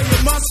man, boy, you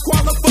must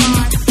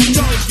qualify.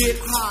 Don't get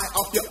high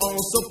off your own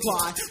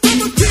supply. From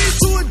a key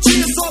to a G,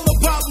 it's all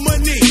about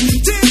money.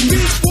 10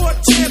 beats for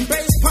 10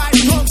 bass pipe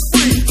pumps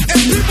free.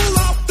 And people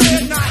out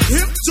there not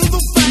hip to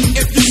the fact,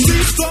 if you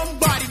see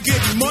somebody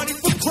getting money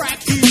for crack,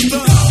 he's the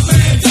dope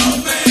man,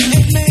 dope man.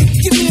 Hey man,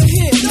 give me a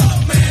hit.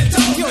 Dope man,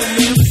 dope yo,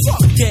 man,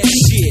 fuck that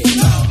shit.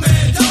 Dope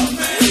man, dope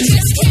man. You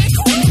just can't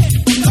quit.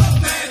 Dope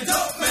man,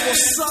 dope man. Well,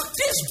 suck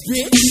this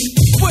bitch.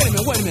 Wait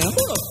a minute.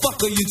 Who the fuck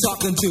are you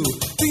talking to?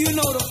 Do you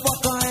know the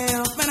fuck I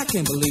am? Man, I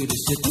can't believe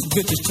this shit. This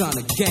bitch is trying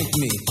to gank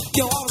me.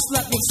 Yo, I was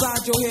slapped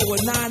inside your head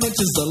with 9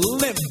 inches of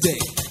lip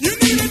dick. You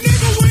need a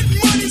nigga with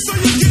money so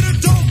you get a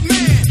dope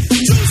man.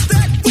 Juice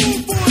that fool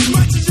for as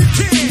much as you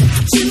can.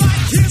 She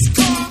like his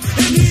car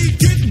and he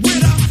get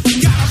with her.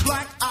 Got a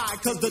black eye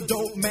cause the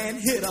dope man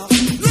hit her.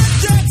 Let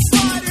that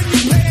slide and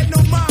you pay it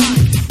no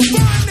mind.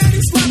 Find that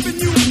he's slapping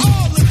you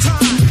all the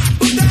time.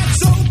 But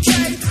that's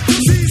okay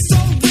cause he's so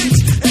rich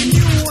and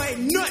you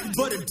ain't nothing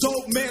but a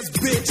dope man's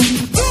bitch.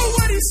 Do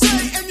what he say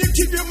and you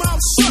keep your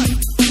mouth shut.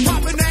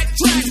 Popping that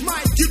track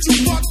might get you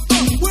fucked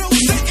up. We'll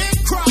sit and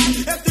cry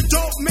if the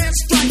dope man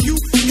strike you.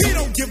 He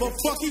don't give a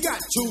fuck, he got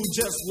 2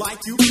 just like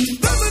you.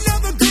 There's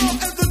another girl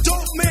in the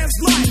dope man's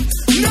life.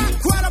 Not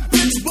quite a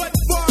bitch, but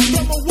far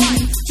from a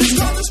wife. She's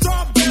called a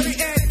Strawberry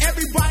and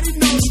everybody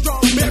knows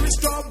Strawberry.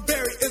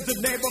 Strawberry is the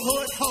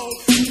neighborhood hoe.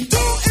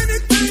 Do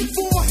anything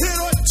for a hit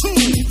or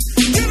 2.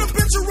 Get a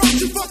bitch around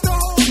you, fuck the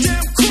whole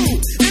damn crew.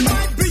 It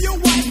might be your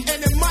wife and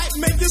it might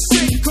make you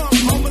sick. Come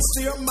home and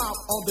see her mouth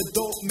on the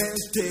dope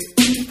man's dick.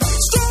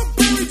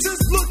 Strawberry,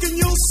 just look and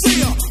you'll see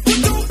her. But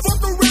don't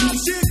fuck around,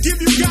 she'll give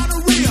you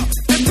gonorrhea.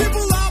 And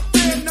people out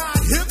there not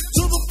hip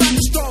to the fact.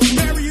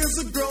 Strawberry is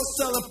a girl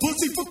selling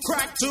pussy for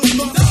crack to the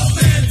dope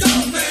man,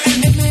 dope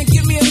man. Hey man,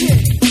 give me a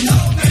hit.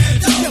 Dope man,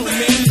 dope yo,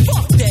 man,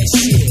 fuck that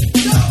shit.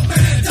 Dope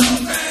man,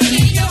 dope man.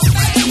 In your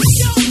face, with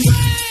your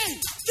brain.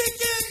 Kick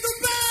in the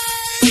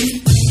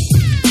vein.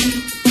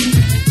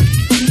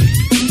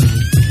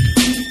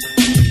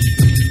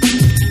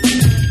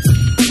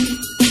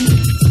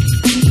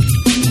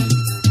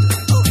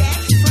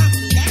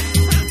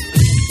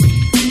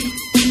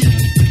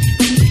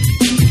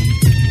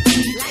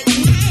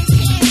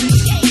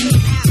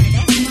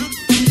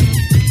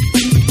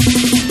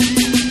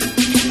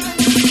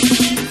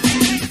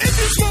 If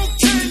you smoke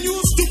can, you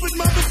a stupid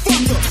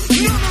motherfucker.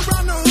 Run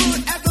around the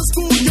hood at the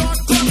schoolyard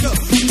clucker.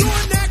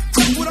 Doing that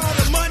crap with all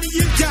the money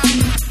you got.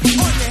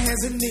 On your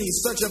hands and knees,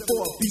 searching for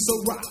a piece of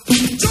rock.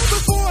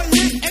 Jumping for a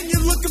hit and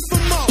you're looking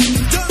for more.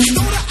 Just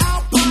throw the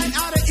Alpine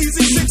out of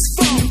easy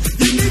 6-4.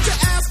 You need your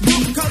ass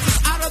whooped cause it's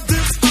out of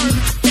this earth.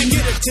 Can't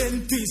get a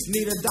 10-piece,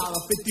 need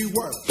 $1.50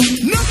 worth.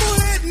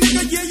 Knucklehead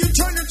nigga, yeah, you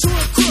turn into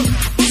a crook.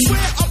 But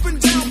swear up and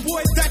down,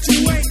 boy, that you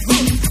ain't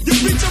hooked. You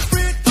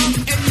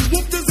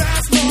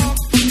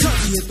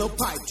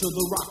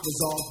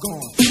all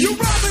gone. You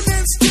robbing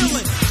and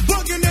stealing,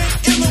 bugging and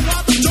illing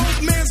while the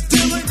dope man's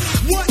dealing.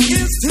 What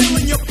is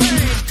healing your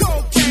pain?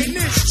 Cocaine,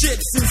 this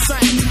shit's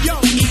insane. Yo,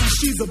 E,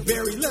 she's a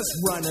berry, let's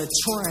run a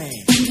train.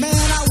 Man,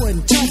 I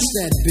wouldn't touch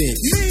that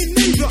bitch. Me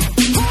neither.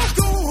 I'll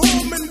go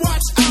home and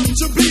watch out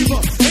your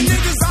beaver. And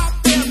niggas out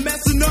there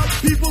messing up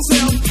people's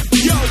health.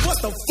 Yo, what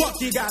the fuck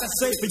you gotta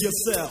say for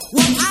yourself?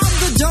 Well, I'm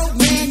the dope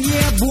man,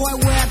 yeah, boy,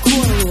 wear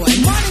corduroy.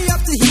 Money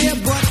up to here,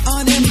 but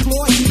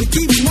unemployed. We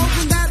keep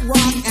smoking that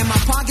rock, and my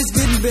pocket's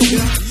getting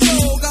bigger. Yo,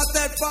 got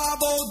that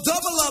 5-0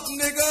 double up,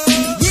 nigga.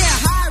 Yeah,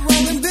 high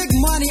rolling, big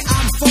money,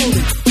 I'm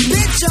folding.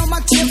 Bitch on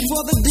my tip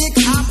for the dick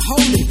I'm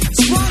holding.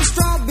 Sprung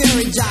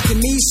strawberry jocking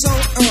me so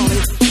early.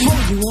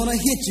 Hold you wanna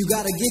hit, you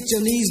gotta get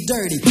your knees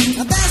dirty.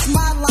 Now that's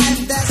my life,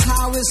 that's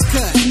how it's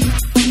cut.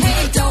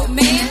 Hey, dope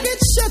man.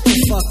 Bitch, shut the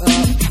fuck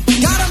up.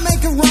 Gotta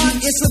make a run,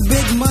 it's a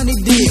big money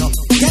deal.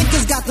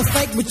 Gangsters got the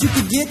fake, but you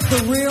can get the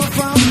real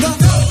from the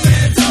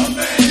dope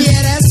man.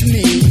 Yeah, that's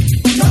me.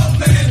 Dope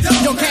man.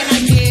 Yo, can I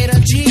get a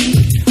G?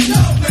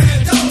 Dope man.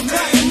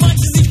 As much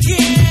as he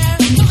can.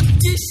 Fuck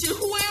this shit,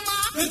 who am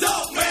I? The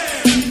dope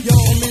man. Yo,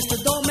 Mr.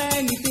 Dope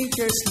Man, you think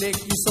you're slick.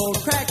 You sold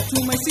crack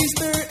to my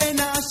sister and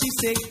now she's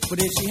sick. But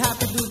if she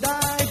happened to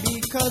die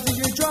because of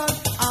your drug,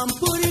 I'm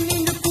putting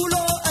in the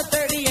culo a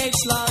 38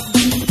 slug.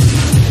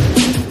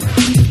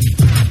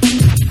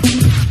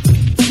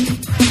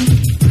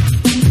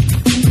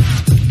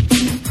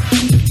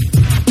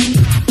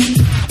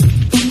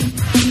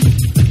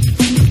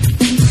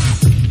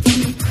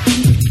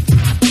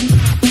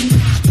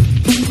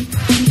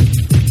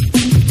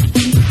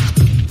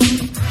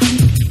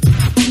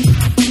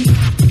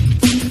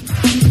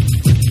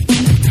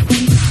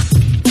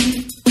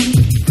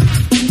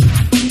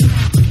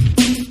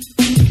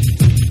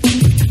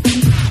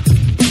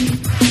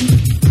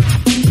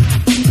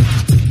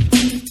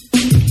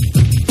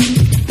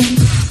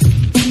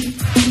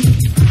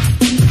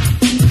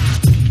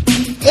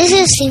 This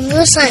is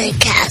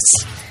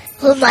Simulcast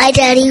with my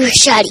daddy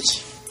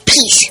Rashadi.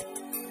 Peace.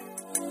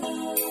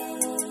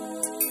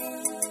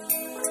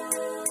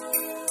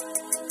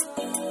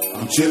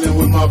 I'm chilling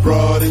with my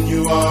broad and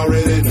you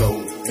already know.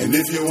 And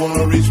if you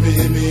wanna reach me,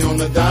 hit me on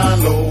the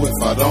down low.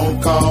 If I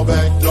don't call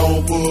back,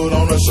 don't put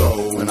on a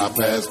show. When I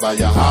pass by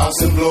your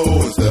house and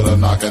blow instead of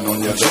knocking on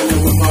your door.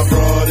 Chilling with my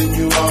broad and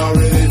you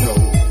already know.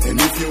 And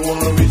if you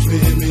wanna reach me,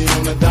 hit me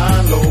on the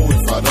down low.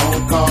 If I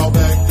don't call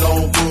back,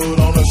 don't put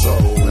on a show.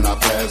 When I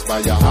pass by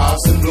your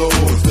house and blow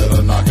instead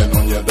of knocking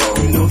on your door.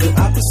 You know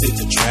the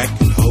opposites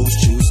attract and hoes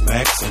choose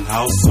facts and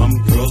how some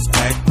girls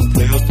act when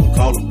players don't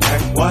call them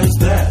back. Why is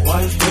that?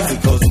 Is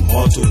it because I'm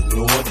hard to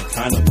ignore, the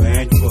kind of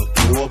man you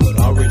adore but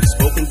already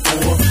spoken for?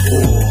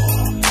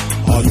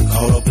 Or are you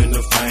caught up in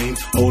the fame,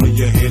 holding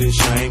your head in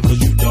shame cause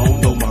you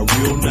don't know my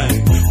real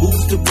name?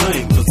 Who's to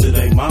blame? Cause it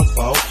ain't my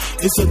fault.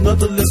 It's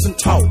another lesson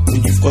taught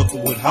when you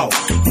fucking with Hawk.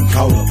 You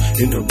caught up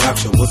in the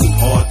rapture, wasn't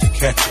hard to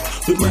catch you.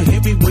 With my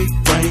heavyweight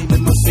frame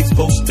and my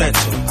 6'4"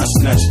 stature, I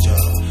snatched ya.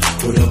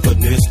 Whatever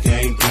this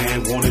game plan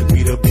wanted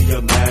me to be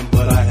a man,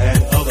 but I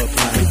had other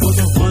plans. It was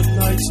a one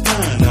night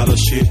stand, now the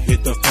shit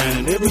hit the fan.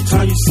 And every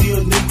time you see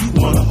a nigga,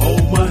 you wanna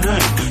hold my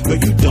hand. But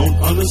you don't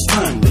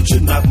understand that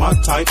you're not my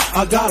type.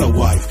 I got a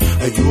wife,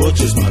 and you're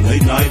just my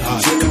late night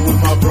high. Chilling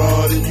with my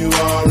broad and you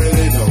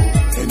already know.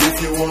 And if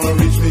you wanna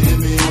reach me, hit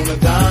me on the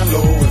down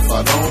low. If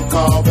I don't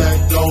call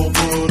back, don't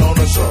put on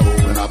a show.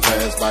 When I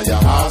pass by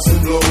your house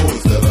and blow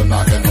instead of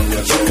knocking on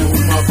your door. Chilling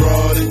with my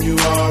broad and you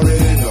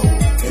already know.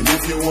 And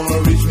if you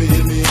wanna reach me,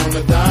 hit me on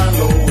the down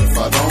low. If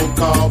I don't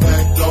call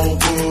back, don't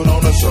put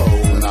on a show.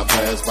 When I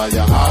pass by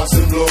your house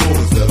and blow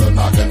instead of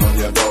knocking on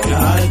your door.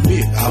 Now I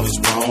admit I was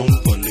wrong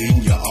for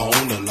leading you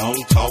on the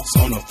long talks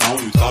on the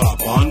phone. You thought our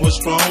bond was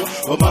strong,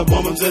 but my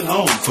woman's at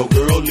home. So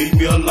girl, leave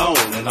me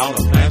alone. And all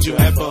the plans you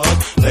had for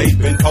us, they've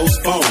been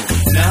postponed.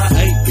 Now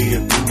I ain't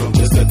being rude, I'm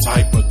just the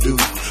type of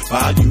dude.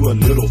 Buy you a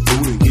little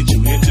food and get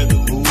you into the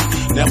mood.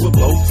 Now we're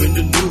both in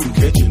the nude,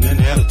 catching an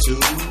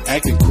attitude,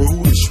 acting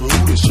crude and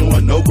shrewd and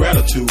showing no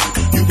gratitude.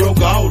 You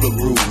broke all the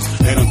rules,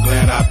 and I'm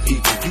glad I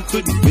peeped it. You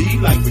couldn't be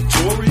like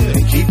Victoria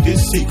and keep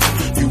this secret.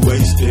 You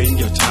wasting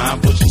your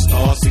time pushing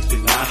star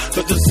 69.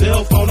 Cause the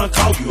cell phone I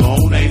call you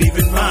on ain't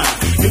even mine.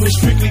 It was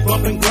strictly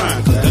bump and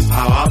grind, cause that's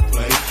how I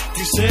play.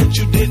 You said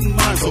you didn't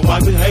mind, so I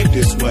behave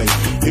this way.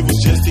 It was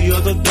just the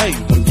other day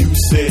when you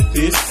said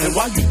this. And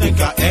why you think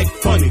I act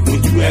funny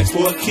when you ask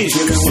for a kiss?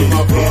 Chillin' with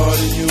my broad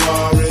and you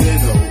already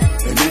know.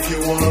 And if you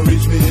wanna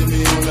reach me, hit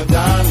me on the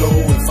down low.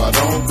 If I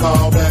don't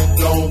call back,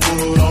 don't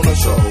put on a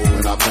show.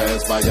 When I pass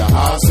by your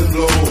house and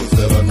blow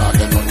instead of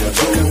knocking on your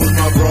door. Chillin' with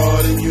my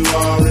broad and you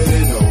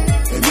already know.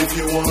 And if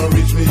you wanna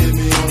reach me, hit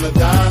me on the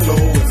down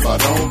low. If I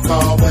don't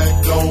call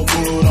back, don't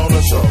put on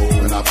a show.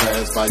 When I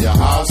pass by your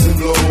house and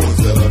blow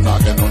instead of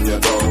knocking on your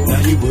door. Now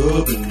you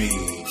rubbing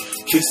me,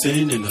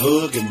 kissing and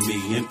hugging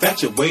me,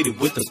 infatuated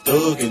with the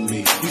thug in me.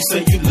 You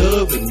say you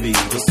loving me,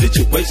 the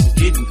situation's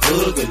getting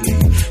ugly.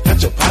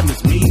 Got your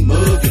partners mean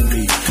mugging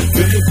me,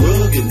 girl you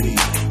rugging me,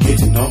 get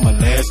getting on my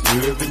last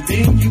nerve. And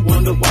then you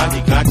wonder why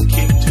you got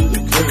kicked to the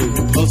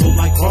curb. Puzzle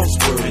like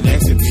crossword and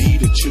asking me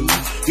to choose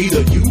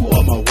either you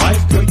or my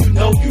wife, girl, you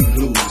know you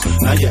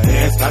lose. Now your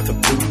ass got the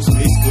blues,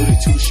 it's good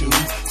at two shoes.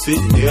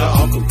 Sitting there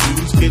all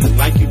confused, feeling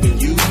like you've been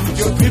used.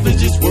 Your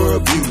privileges were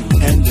abused,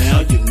 and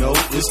now you know.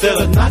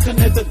 Instead of knocking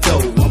at the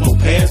door, I'm gonna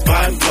pass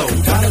by and blow.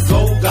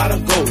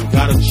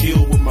 Gotta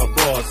chill with my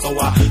bra. So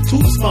I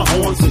toots my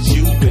horn since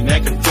you've been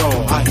acting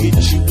fraud. I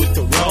hit you with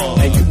the raw,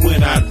 and you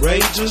went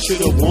outrageous.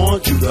 Should've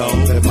warned you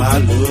though that my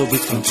love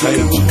is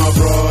contagious. With my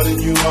broad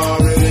and you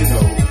already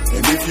know.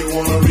 And if you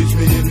wanna reach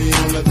me, hit me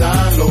on the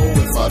down low.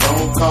 If I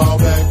don't call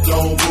back,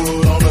 don't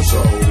put on a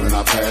show. When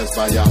I pass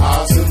by your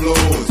house and blow,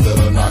 instead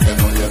of knocking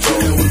on your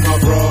door. With my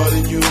broad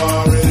and you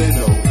already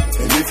know.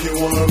 And if you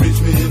wanna reach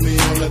me, hit me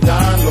on the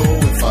down low.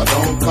 If I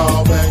don't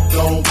call back,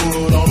 don't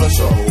put on a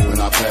show. When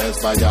I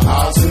pass by your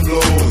house and blow,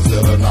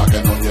 instead of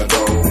knocking on your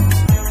door.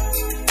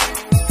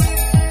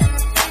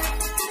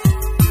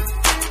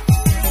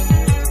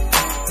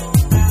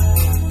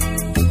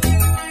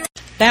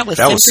 That was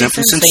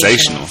simply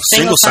sensational.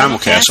 Single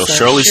simulcast shall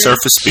surely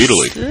surface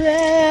speedily.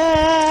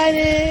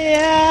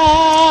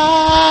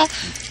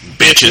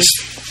 Bitches.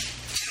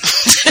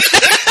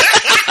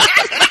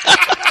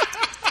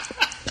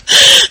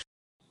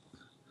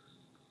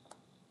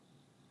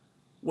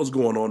 What's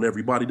going on,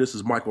 everybody? This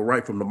is Michael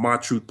Wright from the My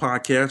Truth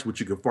Podcast, which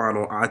you can find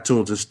on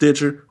iTunes and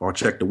Stitcher, or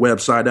check the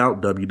website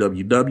out,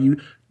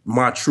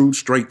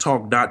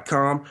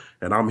 www.mytruthstraighttalk.com.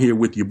 And I'm here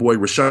with your boy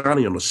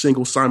Rashani on the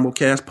Single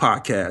Simulcast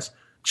Podcast.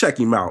 Check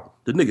him out.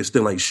 The nigga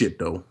still ain't shit,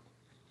 though.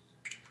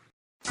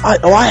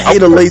 I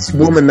hate a lazy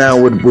woman now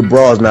with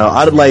bras now.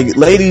 I like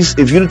ladies,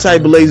 if you're the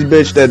type of lazy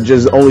bitch that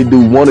just only do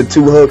 1 or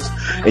 2 hooks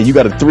and you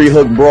got a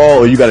 3-hook bra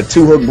or you got a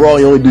 2-hook bra and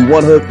you only do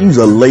 1 hook, you's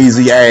a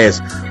lazy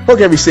ass. Hook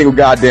every single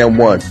goddamn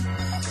one.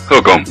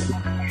 Hook 'em.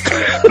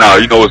 You know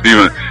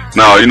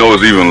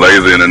what's even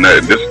lazier than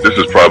that. This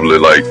is probably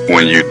like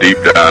when you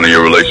deep down in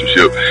your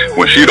relationship,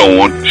 when you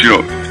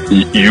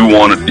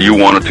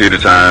want a titty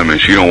time and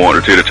she don't want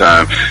a titty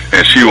time,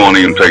 and she won't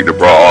even take the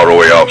bra all the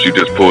way off. She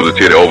just pulls the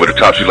titty over the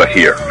top. She's like,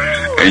 here.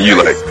 And you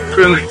like,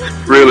 really?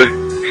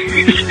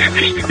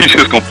 You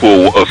just gonna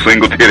pull a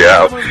single titty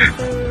out,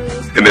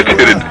 and the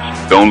titty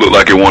don't look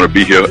like it want to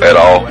be here at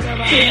all.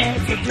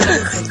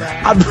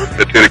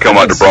 The titty come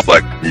out the bra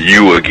like,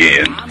 you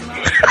again.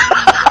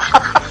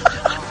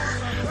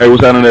 Hey,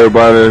 what's happening,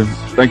 everybody?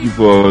 Thank you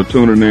for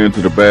tuning in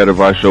to the Bad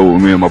Advice Show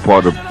with me and my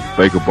partner,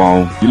 Baker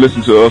Bone. You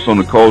listen to us on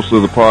the Cold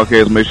Slither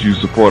Podcast. Make sure you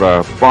support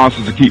our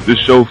sponsors to keep this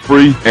show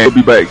free. And we'll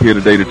be back here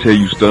today to tell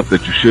you stuff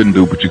that you shouldn't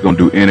do, but you're going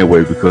to do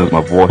anyway because my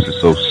voice is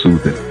so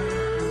soothing.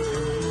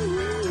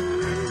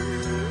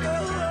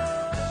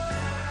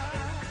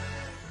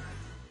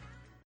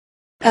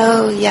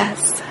 Oh,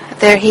 yes,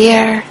 they're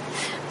here.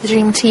 The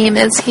Dream Team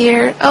is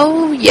here.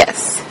 Oh,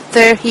 yes,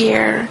 they're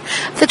here.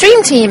 The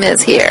Dream Team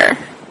is here.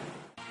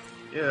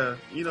 Yeah,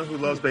 you know who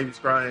loves babies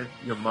crying?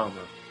 Your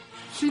mama.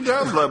 She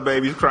does love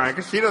babies crying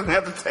because she doesn't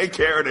have to take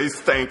care of these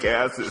stank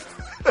asses.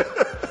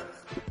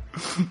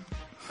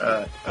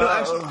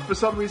 Actually, for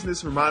some reason,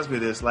 this reminds me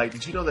of this. Like,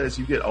 did you know that as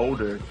you get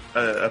older,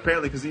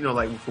 apparently, because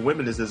like for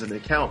women, this doesn't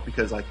account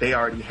because like they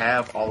already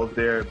have all of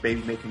their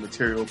baby making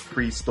material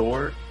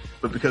pre-stored,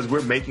 but because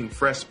we're making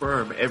fresh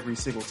sperm every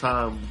single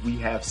time we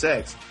have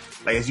sex,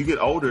 like as you get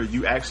older,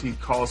 you actually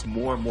cause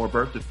more and more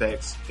birth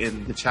defects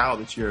in the child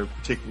that you're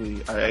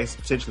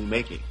potentially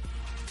making.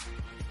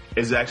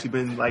 It's actually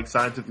been like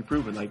scientifically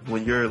proven. Like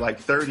when you're like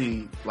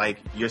 30, like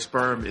your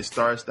sperm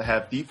starts to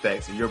have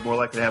defects, and you're more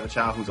likely to have a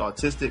child who's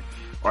autistic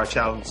or a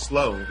child who's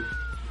slow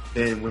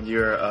than when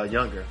you're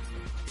younger.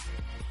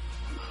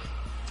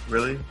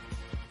 Really?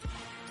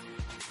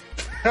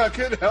 I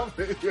couldn't help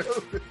it.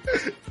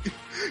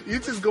 You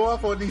just go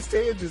off on these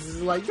tangents.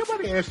 It's like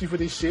nobody asked you for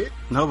this shit.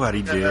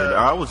 Nobody did.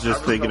 I was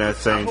just thinking that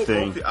same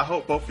thing. I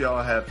hope both of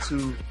y'all have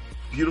 2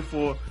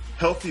 beautiful,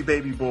 healthy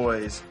baby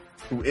boys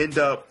who end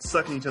up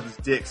sucking each other's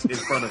dicks in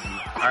front of you.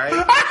 All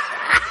right?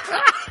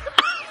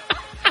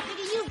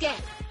 Nigga, you gay.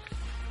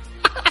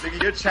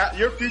 Nigga,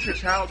 your future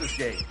child is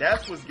gay.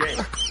 That's what's gay.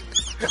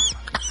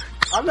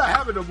 I'm not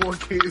having no more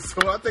kids,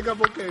 so I think I'm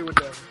okay with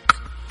that.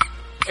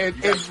 And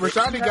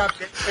Rashani got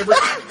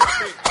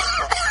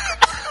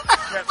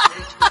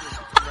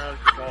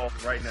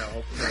right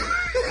now.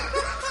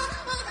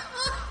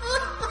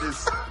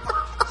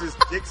 Just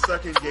dick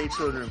sucking gay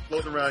children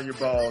floating around your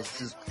balls,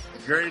 just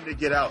yearning to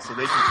get out so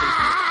they can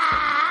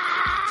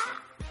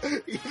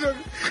take them.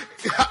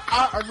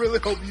 I really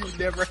hope you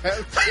never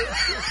have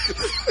kids.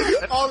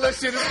 All that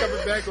shit is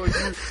coming back on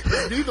you.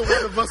 Neither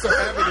one of us are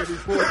having any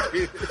more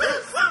kids.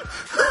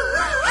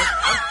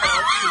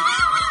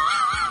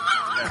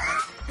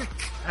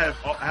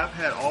 I've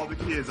had all the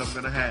kids I'm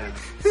gonna have.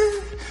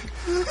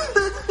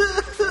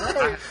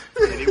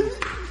 And it was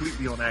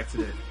completely on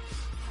accident.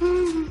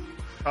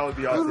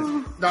 Probably be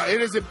autistic. No,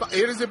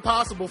 it is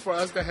impossible for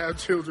us to have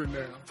children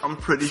now. I'm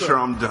pretty sure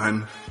I'm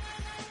done.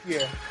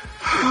 Yeah.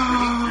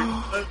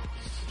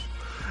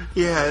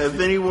 Yeah, if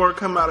any more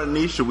come out of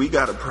Nisha, we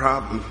got a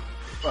problem.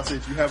 I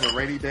said you have a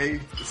rainy day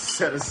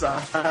set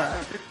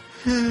aside.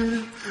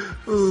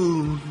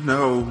 Ooh,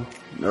 no.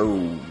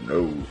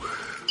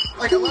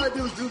 Like a lot of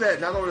dudes do that,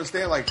 and I don't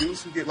understand. Like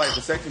dudes who get like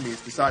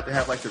vasectomies decide to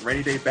have like the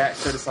rainy day back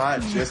set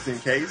aside just in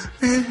case.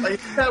 Like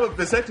if you have a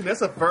vasectomy,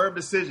 that's a firm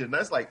decision.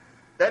 That's like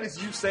that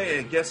is you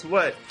saying, guess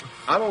what?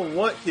 I don't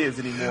want kids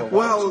anymore.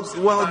 Well,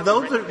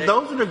 those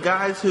are the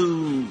guys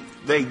who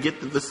they get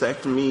the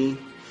vasectomy,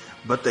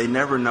 but they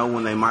never know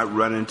when they might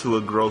run into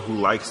a girl who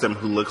likes them,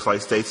 who looks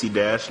like Stacey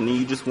Dash, and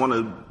you just want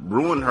to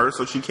ruin her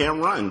so she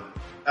can't run.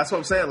 That's what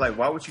I'm saying. Like,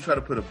 why would you try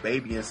to put a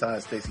baby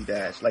inside Stacey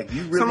Dash? Like,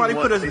 you really somebody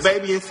want put a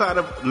baby inside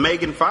of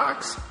Megan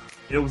Fox?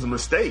 It was a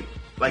mistake.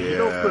 Like, you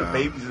don't put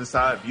babies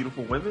inside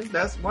beautiful women.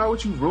 Why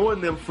would you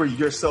ruin them for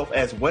yourself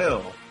as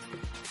well?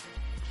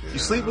 Yeah. You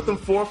sleep with them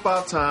 4 or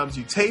 5 times,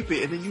 you tape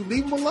it, and then you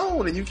leave them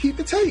alone, and you keep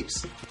the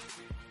tapes.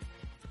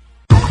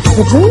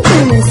 The Dream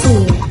Team is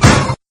here.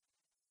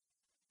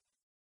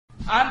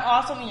 I'm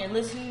awesome, and you're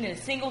listening to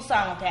Single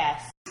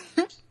Simulcast.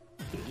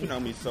 You know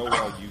me so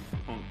well, you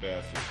punk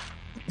bastard.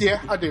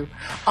 Yeah, I do.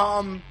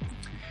 I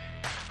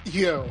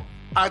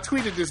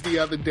tweeted this the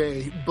other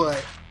day,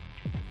 but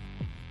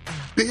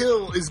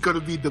Bill is going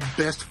to be the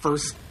best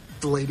first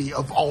lady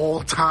of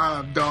all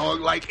time, dog.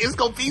 Like, it's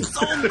going to be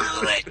so good.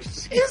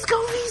 It's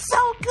going to be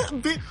so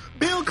good.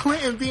 Bill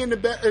Clinton being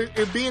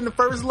the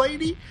first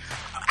lady,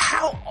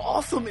 how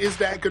awesome is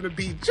that going to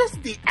be?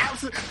 Just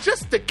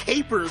the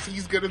capers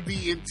he's going to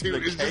be into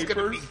is just going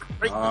to be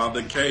great.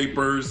 The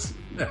capers.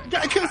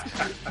 Because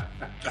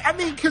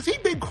he's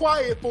been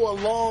quiet for a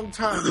long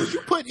time. If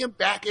you put him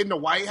back in the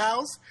White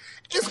House,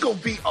 it's going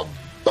to be a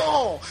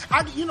ball.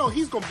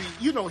 He's going to be,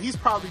 he's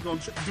probably going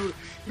to do,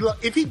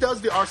 if he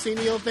does the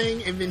Arsenio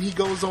thing and then he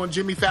goes on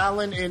Jimmy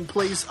Fallon and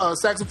plays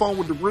saxophone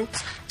with the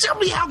Roots, tell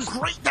me how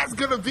great that's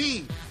going to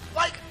be.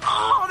 Like,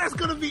 that's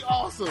going to be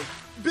awesome.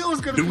 Bill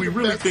is going to be Do we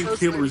really think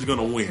Hillary's going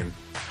to win?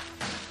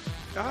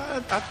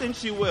 I think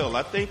she will.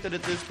 I think that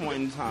at this point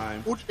in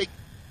time, who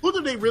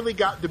do they really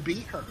got to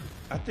beat her?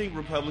 I think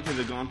Republicans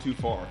have gone too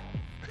far.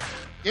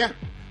 Yeah.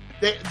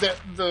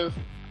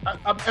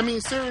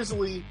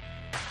 Seriously,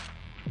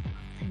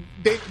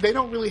 they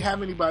don't really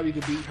have anybody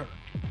to beat her.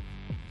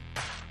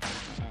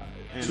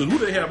 So who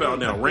they have out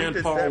now? Rand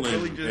Paul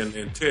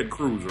and Ted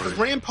Cruz, right?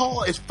 Rand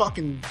Paul is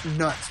fucking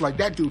nuts. Like,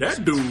 that dude. That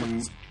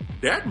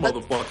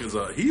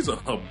motherfucker he's a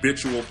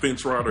habitual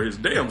fence rider his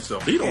damn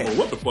self. He don't know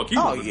what the fuck he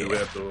want to do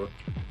after.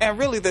 And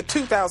really, the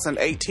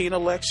 2018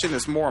 election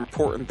is more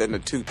important than the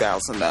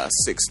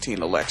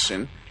 2016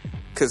 election.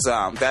 Because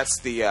that's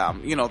the,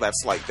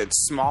 that's like the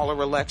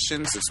smaller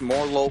elections. It's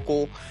more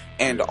local.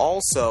 And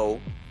also,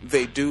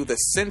 they do the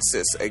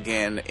census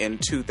again in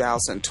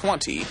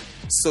 2020.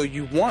 So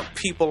you want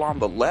people on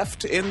the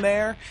left in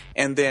there.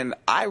 And then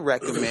I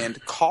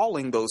recommend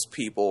calling those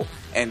people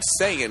and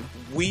saying,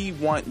 we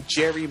want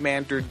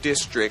gerrymandered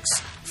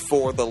districts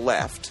for the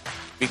left.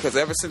 Because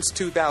ever since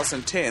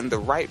 2010, the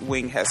right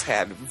wing has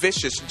had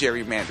vicious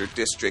gerrymandered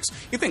districts.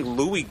 You think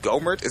Louis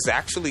Gohmert is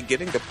actually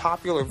getting the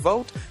popular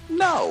vote?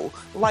 No.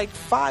 Like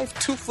 5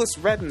 toothless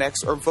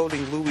rednecks are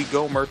voting Louis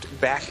Gohmert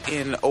back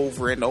in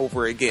over and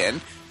over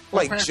again.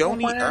 Like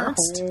Joni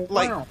Ernst.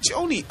 Like,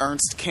 Joni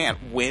Ernst can't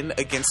win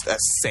against a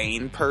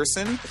sane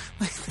person.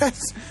 Like,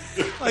 that's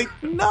like,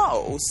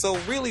 no. So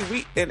really,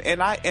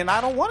 I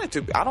don't want it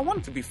to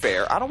be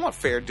fair. I don't want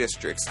fair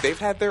districts. They've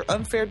had their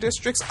unfair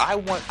districts. I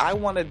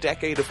want a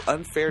decade of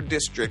unfair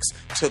districts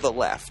to the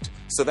left.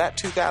 So that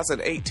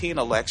 2018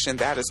 election,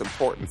 that is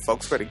important.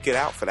 Folks better get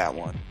out for that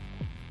one.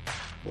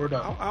 What do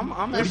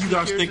you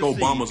guys think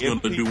Obama's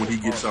going to do when he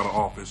gets out of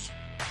office?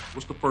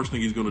 What's the first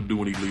thing he's going to do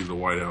when he leaves the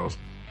White House?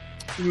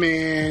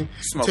 Man,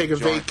 take a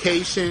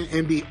vacation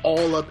and be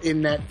all up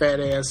in that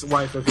fat-ass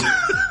wife of his.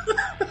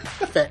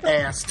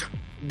 Fat-assed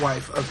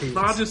wife of his.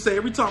 No, I just say,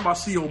 every time I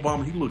see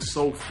Obama, he looks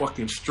so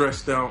fucking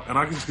stressed out. And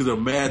I just can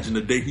imagine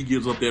the day he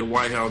gives up that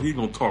White House, he's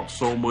going to talk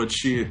so much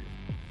shit.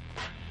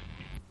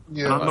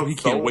 Yeah, and I know he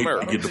can't wait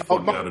to get the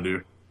fuck out of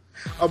there.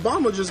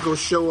 Obama just go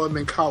show up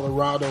in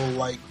Colorado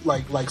like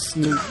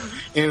Snoop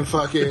and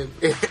fucking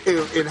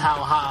in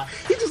How High.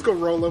 He just go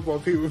roll up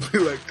on people and be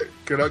like,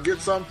 "Can I get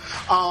some?"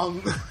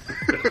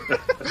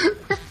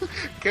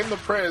 Can the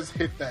prez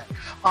hit that?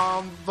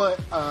 But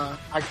I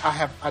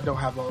don't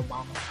have an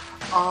Obama.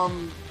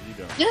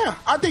 Yeah,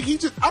 I think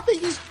it's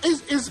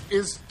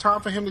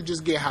time for him to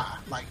just get high.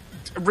 Like,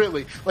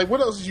 really, like, what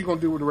else are you gonna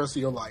do with the rest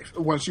of your life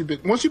once you've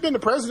been the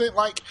president?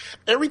 Like,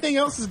 everything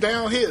else is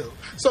downhill.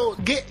 So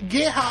get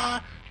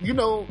high,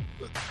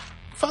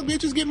 fuck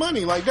bitches, get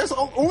money. Like, that's the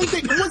only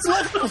thing. What's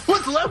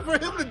left for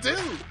him to do?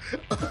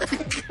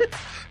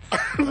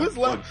 What's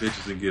left? Fuck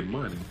bitches and get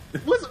money.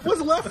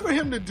 What's left for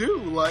him to do?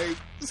 Like,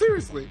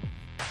 seriously.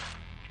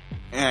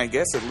 And I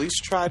guess at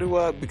least try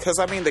to because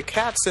the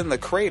cat's in the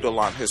cradle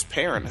on his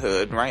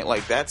parenthood, right?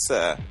 Like, that's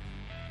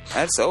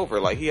over.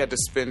 Like, he had to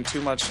spend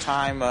too much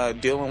time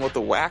dealing with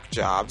the whack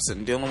jobs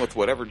and dealing with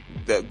whatever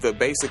the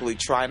basically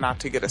try not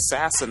to get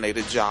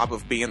assassinated job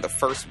of being the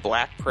first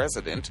black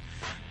president.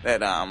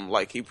 that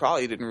like he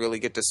probably didn't really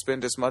get to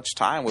spend as much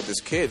time with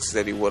his kids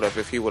that he would have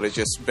if he would have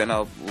just been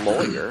a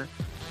lawyer.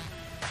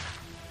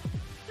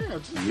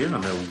 Yeah,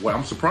 no,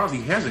 I'm surprised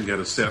he hasn't got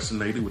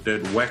assassinated with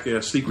that whack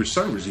ass Secret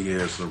Service he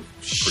has. Some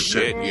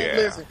shit, yeah.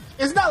 Listen,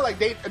 it's not like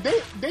they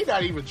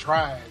not even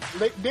trying.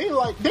 They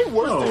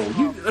worse. No,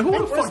 who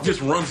the fuck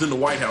just runs in the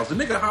White House? The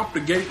nigga hopped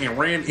the gate and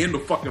ran in the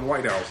fucking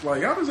White House.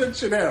 Like, how does that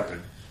shit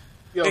happen?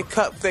 Yo,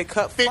 they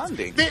cut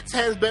funding. Fitz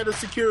has better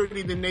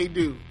security than they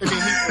do. And then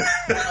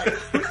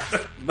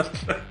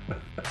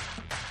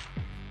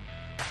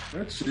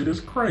that shit is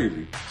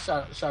crazy.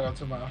 Shout out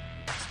to my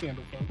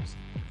scandal folks.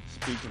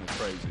 Speaking of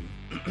crazy,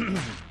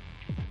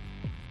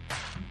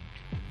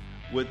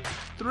 with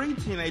 3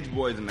 teenage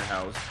boys in the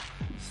house,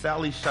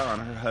 Sally Shaw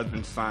and her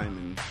husband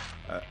Simon,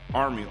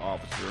 Army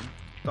officer,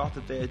 thought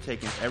that they had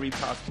taken every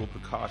possible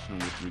precaution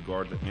with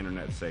regard to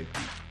internet safety.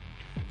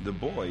 The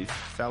boys,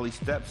 Sally's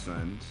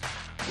stepsons,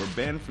 were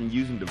banned from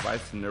using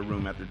devices in their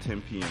room after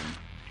 10 p.m.,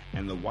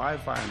 and the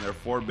Wi-Fi in their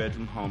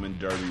 4-bedroom home in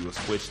Derby was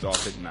switched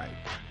off at night.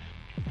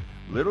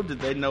 Little did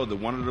they know that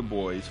one of the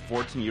boys,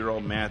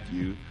 14-year-old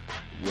Matthew,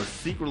 was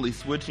secretly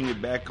switching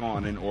it back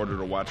on in order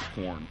to watch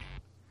porn.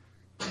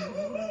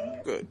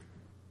 Good.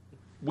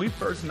 We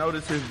first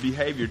noticed his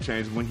behavior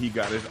change when he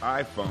got his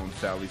iPhone,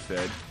 Sally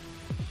said.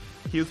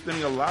 He was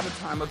spending a lot of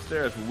time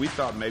upstairs, but we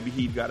thought maybe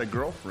he'd got a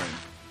girlfriend.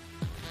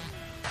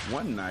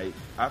 One night,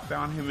 I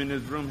found him in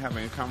his room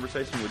having a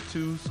conversation with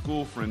 2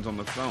 school friends on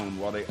the phone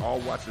while they all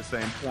watched the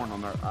same porn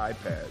on their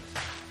iPads.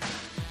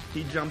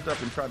 He jumped up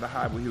and tried to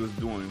hide what he was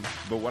doing,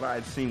 but what I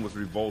had seen was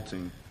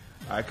revolting.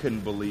 I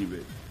couldn't believe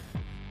it.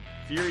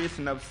 Furious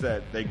and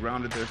upset, they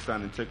grounded their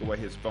son and took away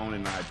his phone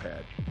and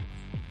iPad.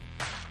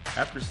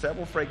 After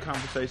several frayed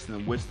conversations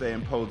in which they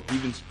imposed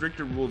even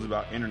stricter rules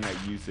about internet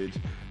usage,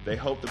 they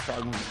hoped the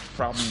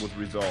problem was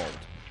resolved.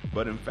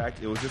 But in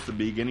fact, it was just the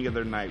beginning of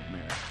their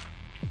nightmare.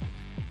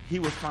 He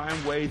would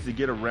find ways to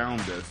get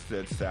around us,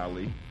 said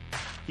Sally.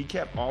 He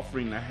kept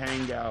offering to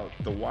hang out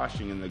the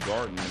washing in the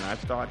garden, and I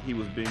thought he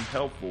was being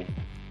helpful.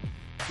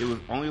 It was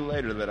only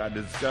later that I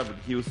discovered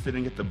he was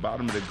sitting at the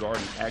bottom of the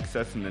garden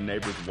accessing the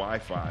neighbor's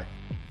Wi-Fi.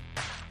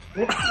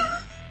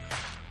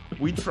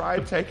 We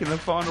tried taking the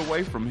phone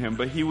away from him,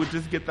 but he would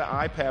just get the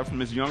iPad from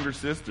his younger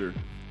sister.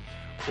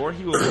 Or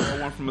he would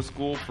borrow one from a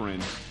school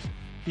friend.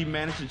 He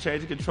managed to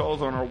change the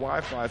controls on our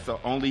Wi-Fi so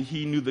only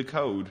he knew the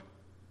code.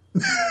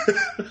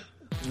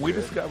 We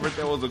discovered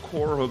there was a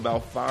core of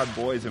about 5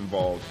 boys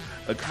involved,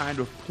 a kind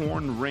of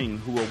porn ring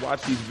who would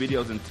watch these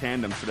videos in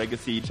tandem so they could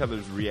see each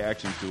other's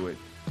reaction to it.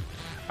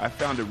 I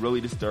found it really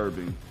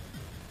disturbing.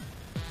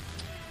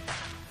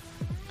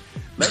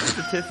 Latest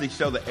statistics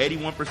show that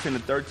 81%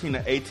 of 13 to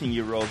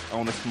 18-year-olds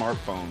own a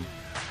smartphone,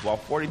 while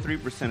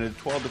 43% of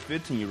 12 to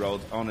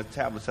 15-year-olds own a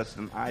tablet such as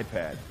an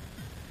iPad.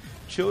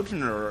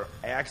 Children are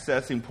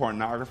accessing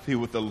pornography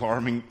with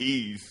alarming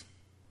ease.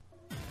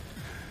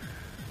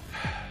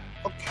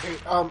 Okay,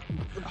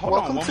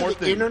 welcome to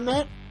the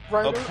internet.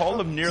 Right? A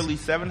poll of nearly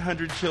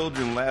 700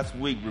 children last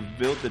week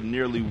revealed that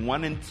nearly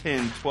 1 in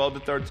 10 12 to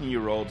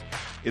 13-year-olds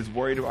is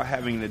worried about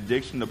having an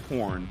addiction to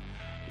porn,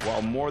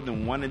 while more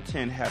than 1 in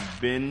 10 have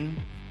been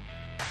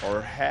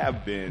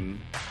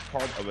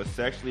part of a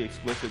sexually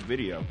explicit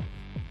video.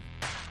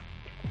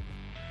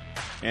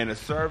 And a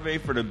survey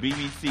for the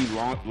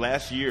BBC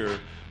last year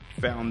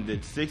found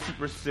that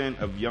 60%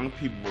 of young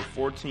people were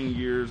 14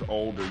 years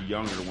old or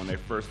younger when they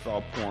first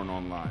saw porn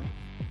online.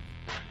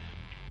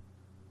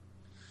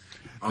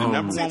 The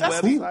number one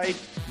website,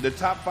 the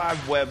top 5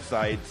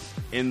 websites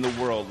in the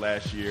world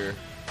last year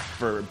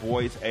for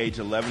boys age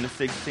 11 to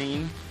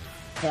 16,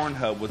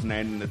 Pornhub was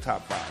named in the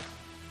top 5.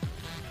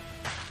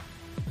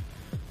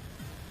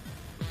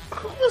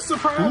 Who was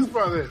surprised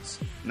by this?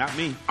 Not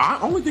me.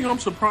 Only thing I'm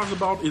surprised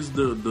about is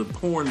the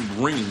porn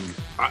ring.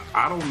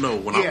 I don't know.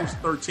 When I was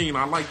 13,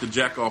 I liked to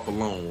jack off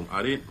alone.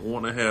 I didn't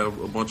want to have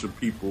a bunch of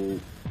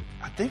people.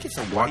 I think it's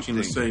a watching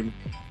white the same.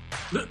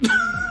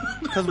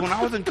 Because when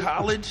I was in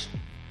college,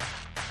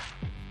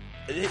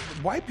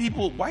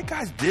 white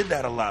guys did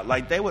that a lot.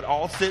 Like they would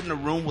all sit in a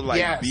room with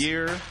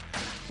beer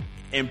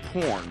and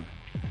porn,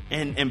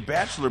 and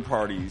bachelor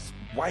parties.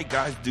 White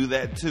guys do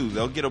that too.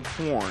 They'll get a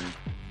porn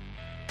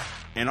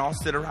and all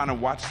sit around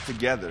and watch it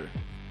together.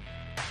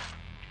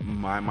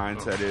 My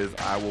mindset is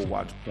I will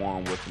watch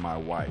porn with my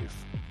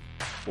wife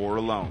or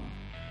alone.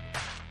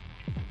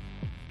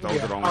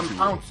 Those are the only 2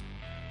 rules.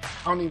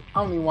 I don't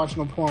even watch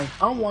no porn.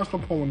 I don't watch no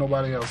porn with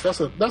nobody else. That's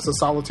a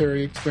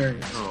solitary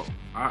experience. No,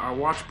 I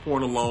watch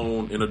porn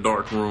alone in a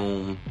dark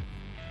room,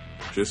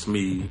 just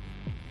me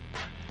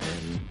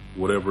and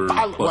whatever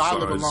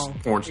plus size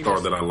porn star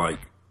that I like.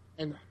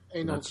 And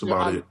that's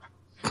about it.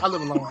 I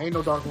live alone. Ain't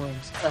no dark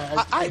rooms.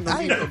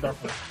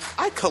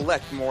 I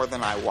collect more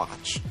than I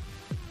watch.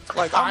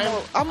 Like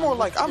I'm more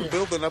like I'm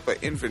building up an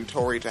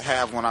inventory to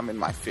have when I'm in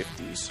my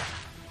 50s.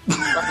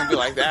 I can be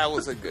like, that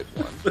was a good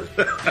one.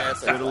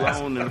 Sit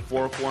alone in a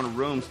 4-corner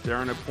room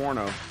staring at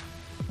porno.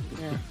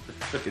 Yeah.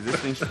 Is this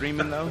thing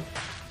streaming though?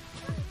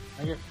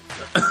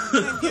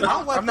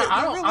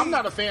 I'm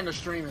not a fan of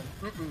streaming.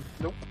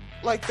 Nope.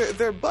 like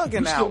they're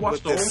bugging You still out watch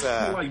with the this. old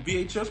school, like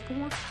VHS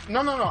porn?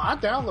 No. I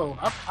download.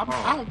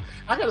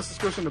 I got a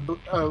subscription to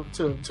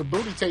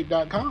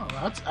bootytape.com.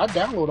 I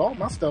download all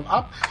my stuff.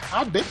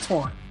 I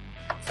BitTorrent.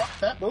 Fuck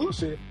that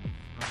bullshit.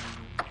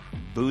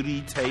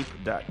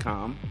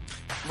 Bootytape.com.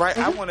 Right,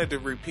 I wanted to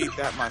repeat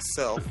that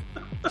myself.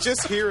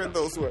 Just hearing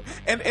those words,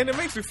 and it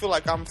makes me feel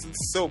like I'm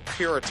so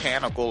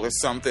puritanical or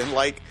something.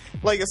 Like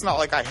it's not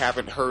like I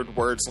haven't heard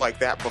words like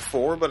that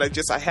before, but I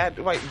had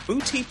like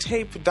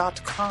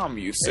bootytape.com.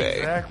 You say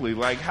exactly?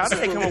 Like how did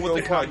they come up with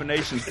the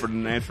combinations for the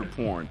names for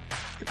porn?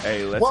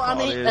 Hey, let's call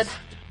this.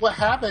 What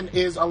happened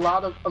is a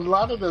lot of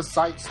the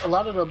sites, a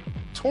lot of the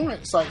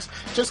torrent sites,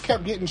 just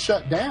kept getting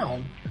shut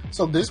down.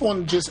 So this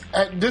one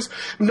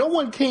no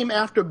one came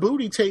after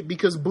Booty Tape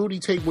because Booty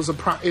Tape is a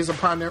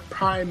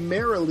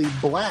primarily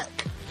black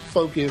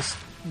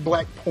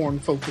porn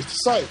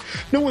focused site.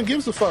 No one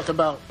gives a fuck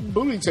about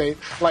Booty Tape.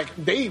 Like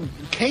they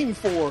came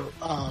for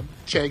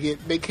Cheggit,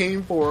 they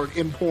came for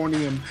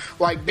Emporium,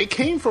 like they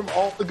came for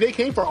all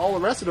the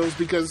rest of those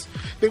because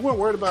they weren't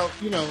worried about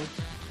they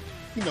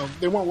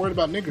weren't worried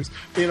about niggers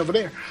being over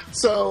there.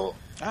 So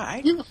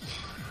I can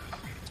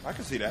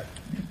see that.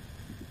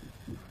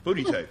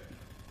 Booty Tape.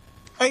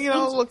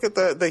 Look at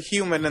the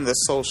human and the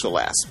social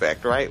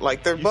aspect, right?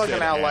 Like they're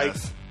bugging out like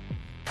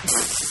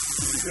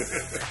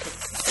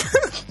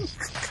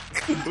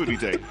Booty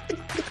Tape.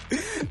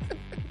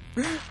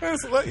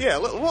 Let's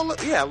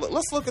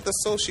look at the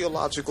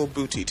sociological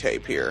booty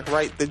tape here,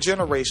 right? The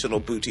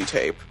generational booty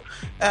tape.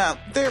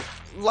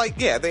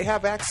 They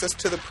have access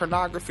to the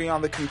pornography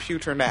on the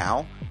computer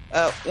now.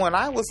 When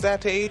I was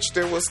that age,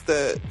 there was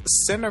the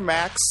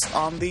Cinemax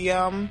on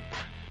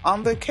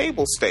the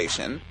cable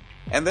station.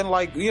 And then,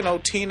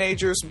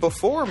 teenagers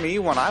before me,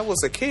 when I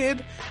was a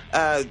kid,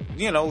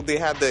 they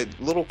had the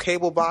little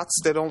cable box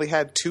that only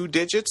had 2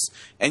 digits,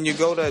 and you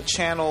go to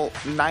channel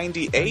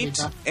 98,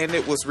 and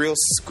it was real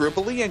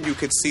scribbly, and you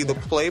could see the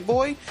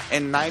Playboy,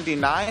 and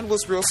 99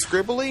 was real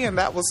scribbly, and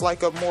that was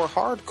like a more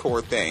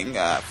hardcore thing.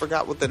 I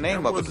forgot what the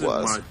name of it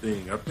was. My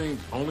thing. I think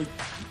only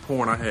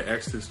porn I had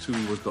access to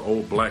was the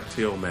old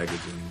Blacktail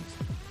magazines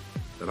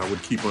that I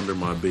would keep under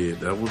my bed.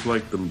 That was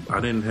like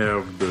I didn't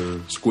have the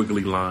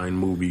squiggly line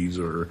movies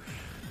or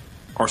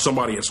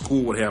somebody at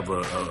school would have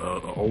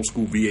a old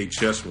school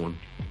VHS one.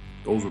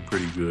 Those were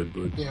pretty good,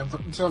 but yeah,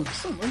 some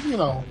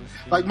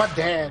like my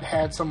dad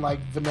had some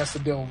like Vanessa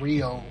Del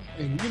Rio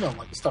and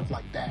like stuff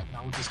like that. And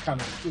I would just kind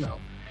of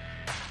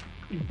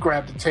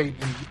grab the tape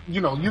and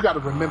you got to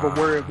remember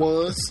where it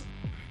was.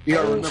 You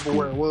gotta remember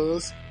where it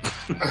was.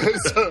 so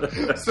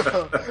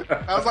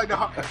I was like, the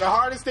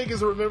hardest thing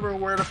is remembering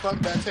where the fuck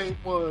that tape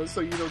was,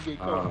 so you don't get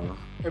caught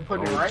and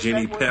put it right.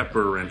 Jenny back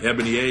Pepper and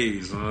Ebony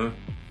A's, huh?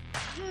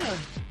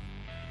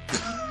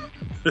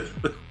 Yeah.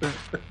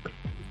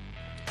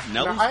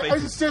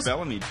 Nelly's facing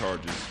felony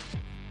charges.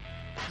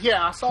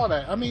 Yeah, I saw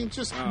that. I mean,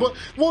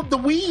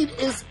 the weed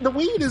is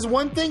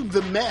one thing.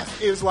 The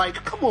meth is like,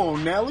 come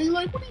on, Nelly,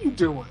 like, what are you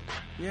doing?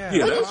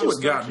 Yeah, that's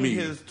what got me.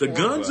 The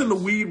guns and the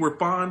weed were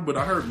fine, but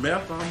I heard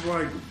meth. I was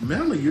like,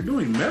 Nelly, you're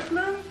doing meth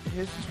now?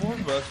 His tour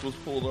bus was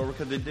pulled over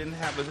because it didn't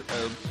have a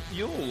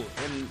fuel.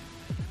 And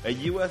a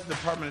U.S.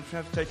 Department of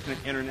Transportation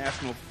and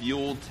International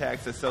Fuel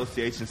Tax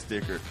Association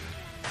sticker.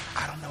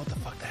 I don't know what the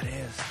fuck that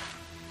is.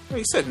 Wait,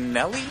 you said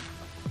Nelly?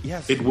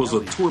 Yes. It was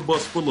a tour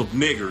bus full of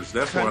niggers.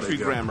 That's why they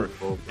got grammar.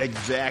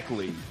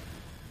 Exactly.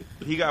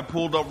 He got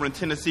pulled over in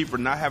Tennessee for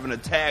not having a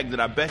tag that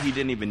I bet he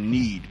didn't even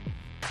need.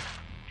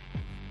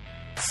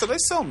 So they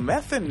sell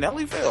meth in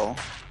Nellyville?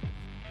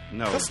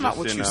 No, that's not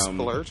what you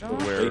splurge on.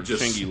 Where they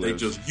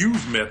just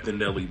use meth in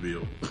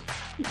Nellyville.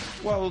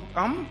 Well,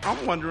 I'm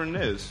wondering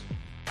this: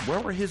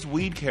 where were his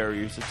weed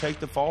carriers to take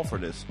the fall for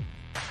this?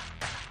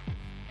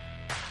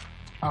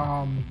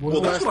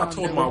 Well, that's what I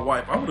told my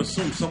wife. I would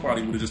assume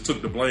somebody would have just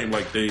took the blame,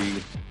 like they.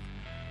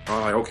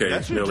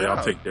 Okay, Nelly,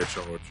 I'll take that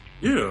charge.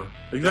 Yeah,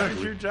 exactly.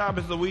 That's your job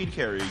as the weed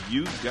carrier.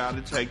 You got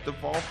to take the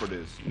fall for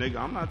this, nigga.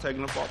 I'm not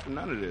taking the fall for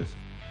none of this.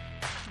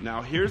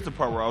 Now, here's the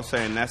part where I was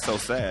saying that's so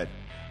sad.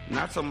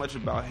 Not so much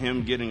about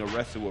him getting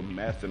arrested with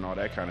meth and all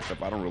that kind of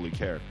stuff. I don't really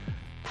care.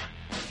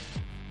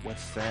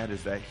 What's sad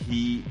is that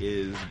he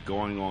is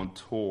going on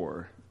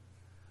tour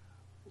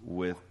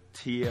with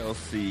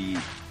TLC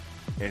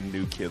and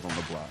New Kids on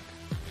the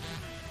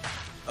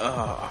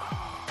Block.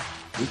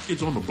 New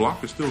Kids on the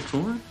Block is still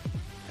touring?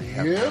 They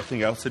have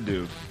nothing else to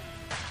do.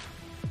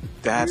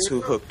 That's who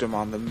hooked him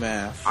on the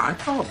meth. I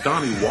thought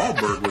Donnie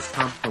Wahlberg was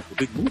kind of a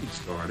big movie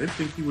star. I didn't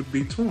think he would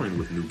be touring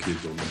with New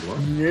Kids on the Block.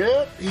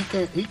 Yep,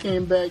 he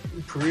came back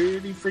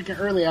pretty freaking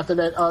early after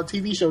that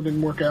TV show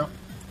didn't work out.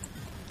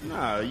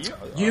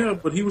 Yeah,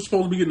 but he was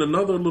supposed to be getting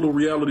another little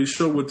reality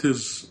show with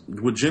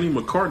Jenny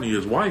McCartney,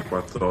 his wife, I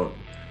thought.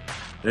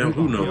 Damn,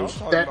 who knows?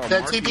 That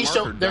TV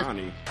show,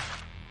 Donnie.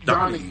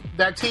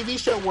 That TV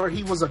show where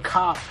he was a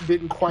cop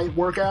didn't quite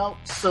work out.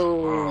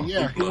 So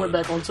he went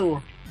back on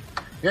tour.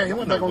 Yeah, he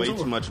went back on tour.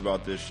 Way too much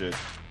about this shit.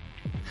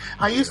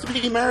 I used to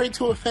be married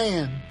to a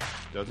fan.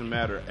 Doesn't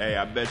matter. Hey,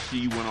 I bet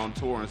she went on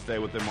tour and stayed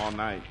with him all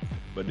night,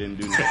 but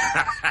didn't do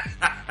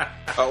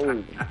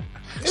nothing.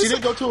 She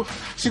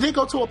did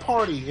go to a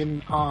party,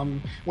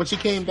 and when she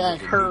came back,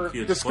 her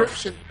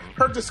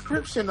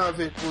description of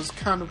it was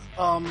kind of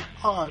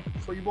odd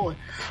for your boy.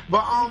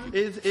 But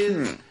is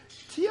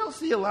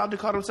TLC allowed to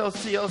call themselves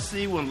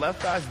TLC when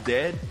Left Eye's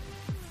dead?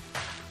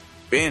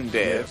 Been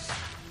dead. Yes.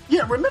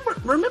 Yeah, remember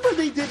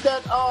they did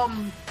that.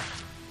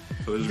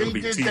 So this is gonna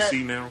be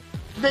TC now.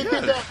 They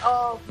did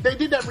that. They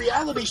did that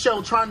reality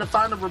show trying to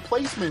find a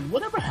replacement.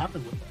 Whatever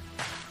happened with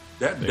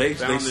that? They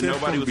found that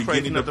nobody was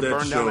crazy enough to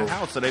burn down the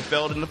house, so they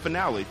failed in the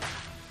finale.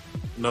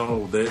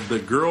 No,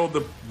 the girl,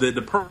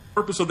 the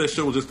purpose of that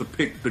show was just to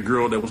pick the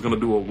girl that was going to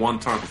do a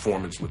one-time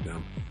performance with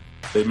them.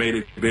 They made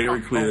it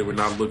very clear they were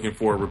not looking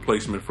for a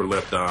replacement for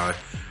Left Eye.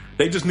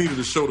 They just needed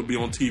the show to be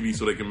on TV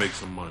so they can make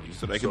some money.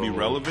 So they can be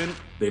relevant?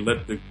 They let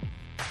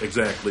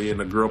exactly, and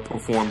the girl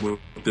performed with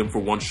them for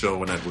one show,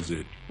 and that was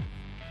it.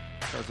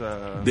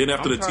 Then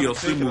after the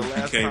TLC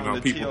movie came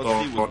out, people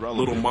thought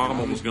Little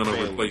Mama was going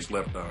to replace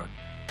Left Eye.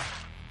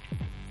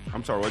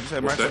 I'm sorry, what'd you say,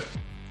 Michael?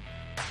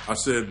 I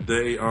said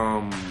they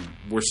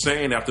were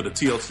saying after the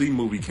TLC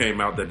movie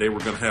came out that they were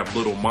going to have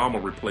Little Mama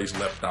replace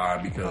Left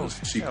Eye because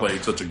she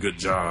played such a good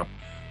job,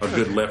 a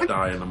good Left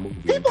Eye in the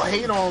movie. People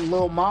hate on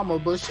Little Mama,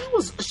 but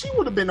she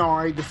would have been all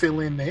right to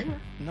fill in there.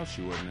 No,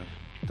 she wouldn't have.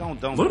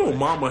 Don't. Little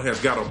Mama has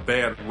got a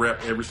bad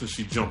rep ever since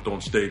she jumped on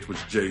stage with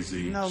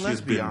Jay-Z. No,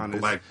 She's been honest.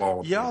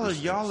 Blackballed. Y'all are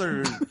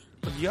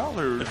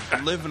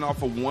living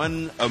off of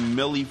a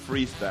milli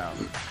freestyle.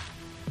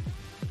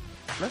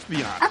 Let's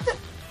be honest.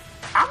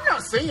 I'm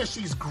not saying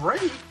she's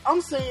great.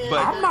 I'm saying,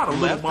 but I'm not a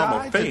Little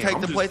Mama fan. To take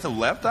the place of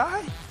Left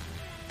Eye.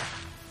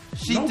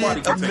 She did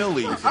a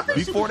milli.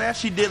 Before that,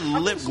 she did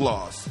lip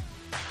gloss.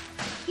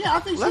 Yeah, I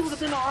think she would have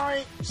been all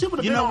right. She would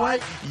have been all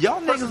right. You know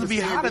what? Y'all niggas would be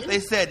hot if they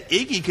said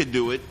Iggy could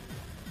do it.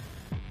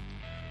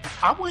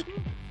 I wouldn't.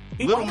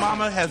 Little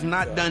Mama has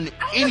not done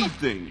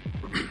anything.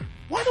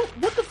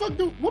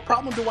 What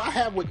problem do I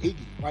have with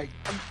Iggy? Like,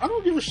 I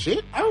don't give a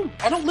shit.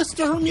 I don't listen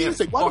to her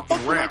music. Why the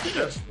fuck would I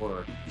care?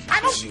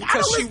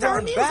 Because she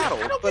won't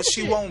battle. But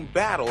she won't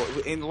battle.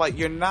 And like,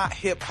 you're not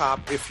hip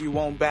hop if you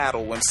won't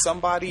battle. When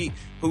somebody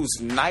who's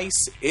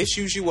nice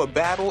issues you a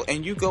battle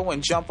and you go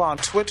and jump on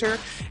Twitter,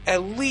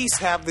 at least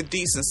have the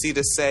decency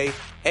to say,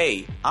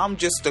 hey, I'm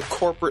just a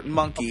corporate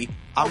monkey.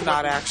 I'm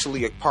not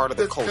actually a part of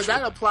the culture. Does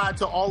that apply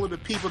to all of the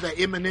people that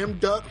Eminem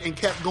ducked and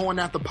kept going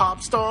after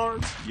pop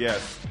stars?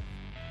 Yes.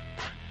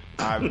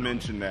 I've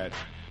mentioned that.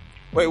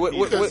 Wait,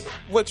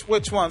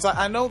 which ones?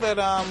 I know that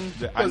I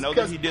know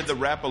that he did the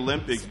Rap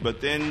Olympics, but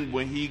then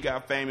when he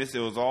got famous, it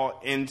was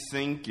all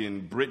NSYNC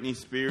and Britney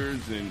Spears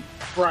and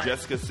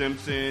Jessica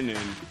Simpson and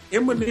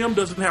Eminem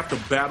doesn't have to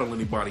battle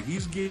anybody.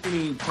 He's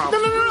getting probably.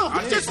 No.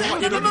 I just saw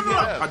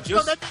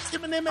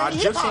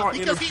an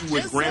interview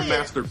with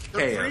Grandmaster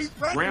Cass.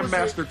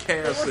 Grandmaster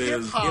Cass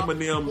says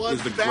Eminem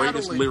is the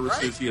greatest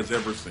lyricist he has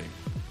ever seen.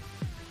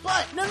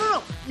 But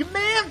no. Your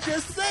man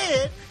just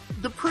said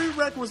the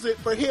prerequisite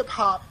for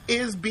hip-hop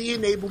is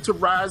being able to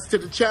rise to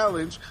the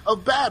challenge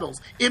of battles.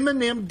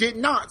 Eminem did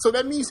not. So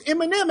that means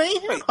Eminem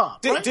ain't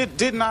hip-hop, right?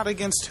 Did not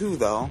against who,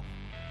 though?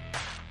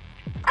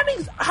 I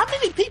mean, how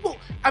many people...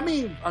 I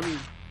mean...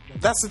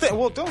 That's the thing.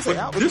 Well, don't say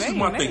that. This is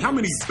my thing. How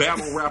many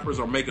battle rappers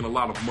are making a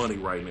lot of money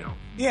right now?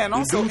 Yeah, and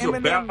also these dudes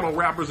are battle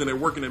rappers and they're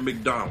working at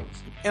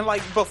McDonald's. And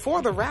like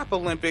before the Rap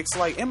Olympics,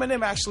 like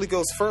Eminem actually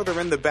goes further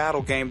in the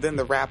battle game than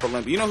the Rap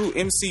Olympics. You know who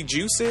MC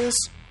Juice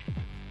is?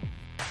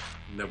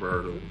 Never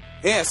heard of him.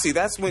 Yeah, see,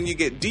 that's when you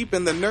get deep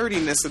in the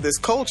nerdiness of this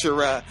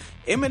culture.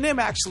 Eminem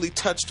actually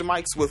touched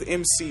mics with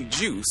MC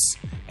Juice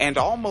and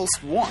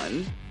almost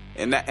won.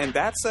 And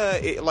that's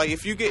like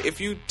if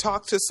you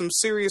talk to some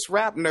serious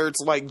rap nerds,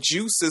 like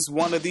Juice is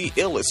one of the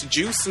illest.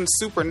 Juice and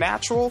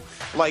Supernatural,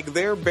 like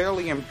they're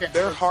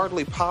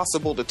hardly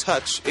possible to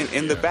touch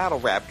in the battle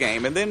rap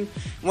game. And then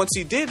once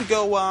he did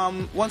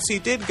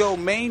go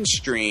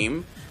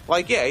mainstream,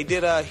 like he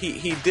did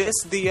he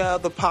dissed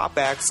the pop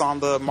acts on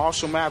the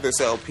Marshall Mathers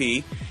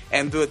LP.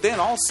 But then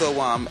also,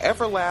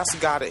 Everlast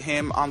got at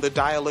him on the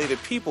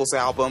Dilated Peoples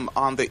album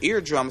on the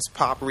Eardrums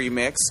Pop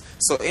remix.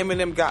 So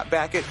Eminem got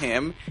back at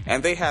him,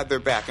 and they had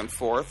their back and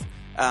forth.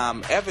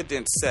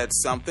 Evidence said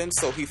something,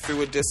 so he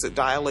threw a diss at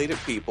Dilated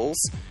Peoples.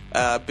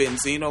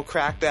 Benzino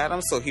cracked at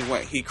him, so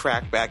he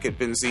cracked back at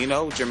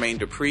Benzino. Jermaine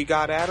Dupri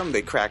got at him,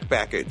 they cracked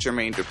back at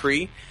Jermaine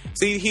Dupri.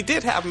 See, he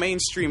did have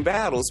mainstream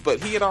battles,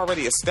 but he had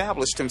already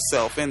established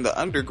himself in the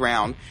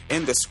underground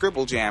in the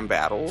Scribble Jam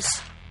battles.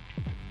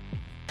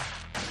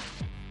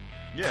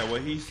 Yeah,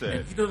 what he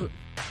said.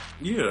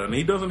 And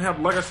he doesn't have,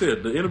 like I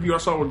said, the interview I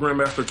saw with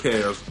Grandmaster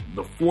Cass,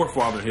 the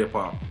forefather of hip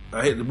hop,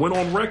 went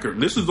on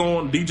record. This is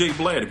on DJ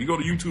Vlad. If you go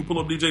to YouTube, pull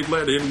up DJ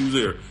Vlad, the interview's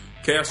there.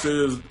 Cass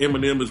says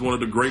Eminem is one of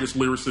the greatest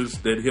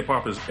lyricists that hip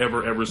hop has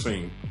ever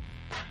seen.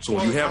 So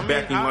when you have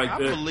backing like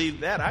that, I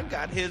believe that. I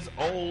got his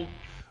old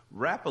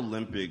Rap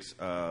Olympics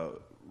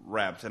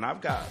raps, and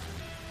I've got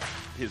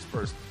his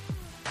first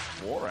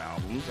 4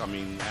 albums. I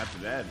mean, after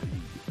that,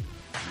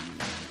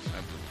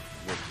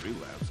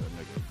 relapse, that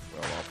nigga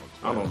fell off a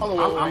cliff. I don't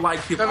know. I like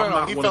hip hop. I'm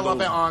not He one fell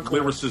of off at those Encore.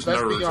 lyricist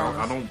Let's nerds. be honest.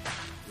 I don't.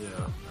 Yeah.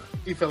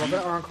 He fell off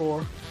at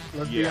Encore.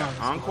 Let's be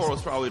honest. Encore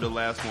was probably the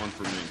last one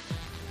for me.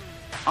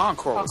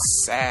 Encore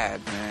was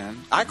sad, man.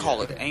 I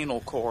call it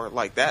anal core,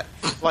 like that.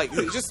 Like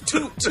just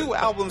two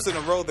albums in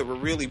a row that were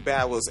really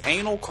bad was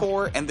Anal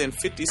Core, and then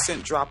 50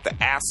 Cent dropped the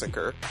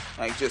Assacre.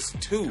 Like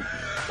just two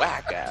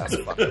whack ass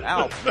fucking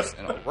albums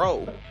in a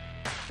row.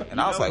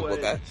 And I was like, well,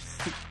 that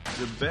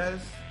the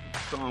best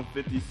song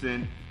 50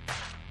 Cent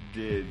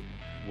did,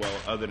 well,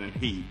 other than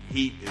Heat.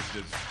 Heat is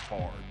just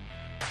hard.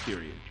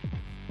 Period.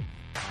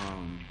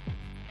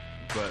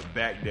 But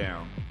Back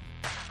Down,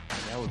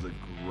 that was a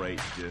great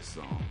diss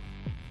song.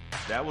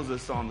 That was a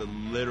song that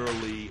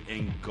literally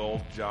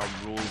engulfed Ja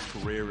Rule's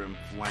career in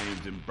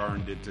flames and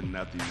burned it to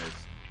nothingness.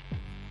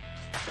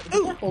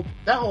 That whole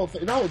Ja Rule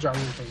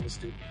thing was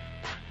stupid.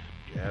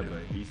 Yeah,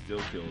 but he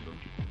still killed him.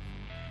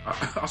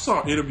 I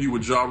saw an interview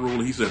with Ja Rule,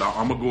 and he said,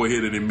 I'm going to go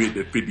ahead and admit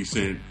that 50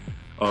 Cent,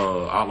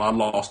 I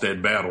lost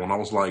that battle. And I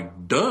was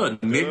like, duh,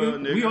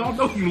 nigga. We all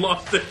know you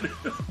lost that.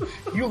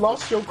 You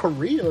lost your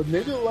career,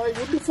 nigga. Like,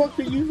 what the fuck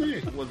do you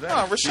think?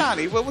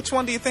 Rashani, well, which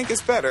one do you think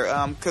is better?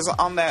 Because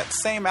on that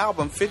same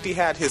album, 50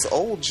 had his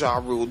old Ja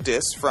Rule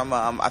diss from,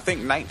 I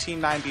think,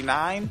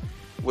 1999,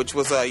 which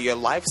was Your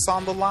Life's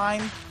on the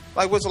Line.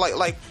 Like, which,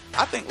 like,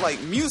 I think,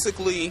 like,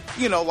 musically,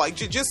 you know, like,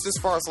 just as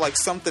far as, like,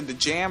 something to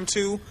jam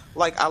to,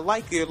 like, I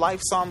like Your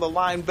Life's on the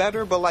Line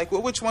better, but, like,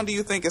 which one do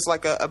you think is,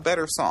 like, a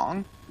better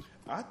song?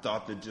 I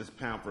thought that just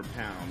pound for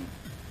pound,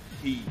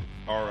 Heat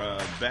or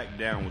Back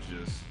Down was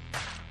just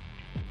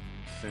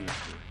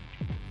sinister.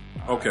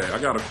 Okay, I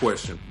got a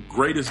question.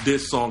 Greatest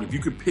diss song, if you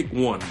could pick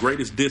one,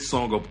 greatest diss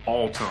song of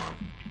all time.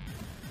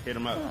 Hit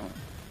 'em up.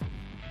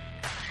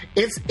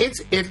 It's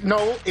Hit 'em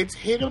up. It's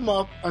Hit 'em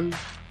up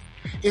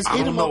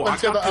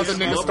until the other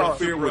niggas start.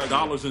 With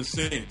dollars and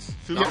cents.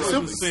 Dollars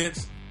and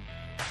cents.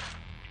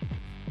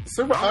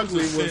 Super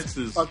Ugly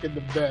was fucking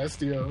the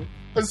best, yo.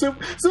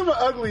 Super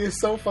Ugly is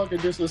so fucking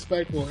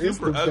disrespectful. It's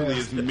Super the Ugly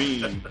best. is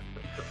mean.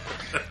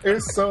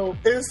 It's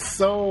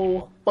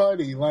so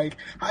funny. Like,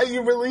 how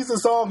you release a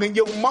song and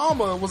your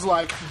mama was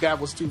like, that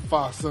was too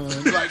far, son.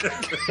 Like, you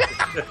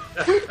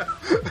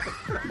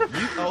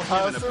owe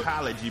him an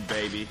apology,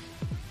 baby.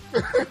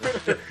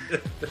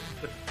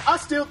 I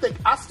still think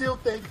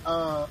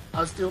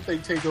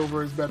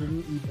Takeover is better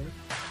than Ether.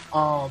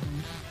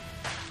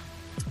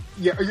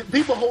 Yeah,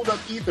 people hold up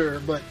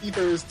Ether, but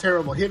Ether is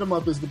terrible. Hit 'em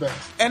up is the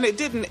best. And it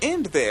didn't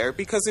end there,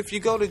 because if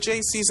you go to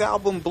JC's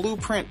album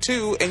Blueprint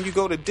 2 and you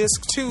go to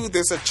disc 2,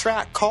 there's a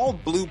track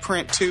called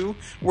Blueprint 2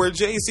 where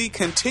Jay-Z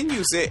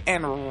continues it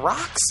and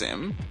rocks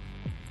him.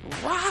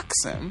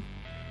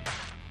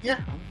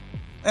 Yeah.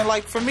 And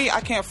like, for me, I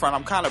can't front.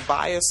 I'm kind of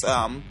biased.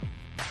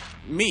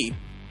 Me.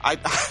 I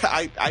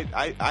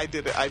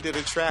did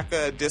a track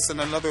dissing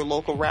another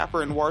local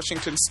rapper in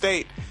Washington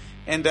State.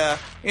 And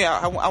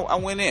I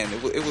went in.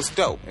 It was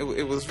dope.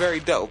 It was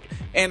very dope.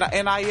 And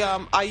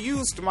I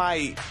used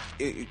my.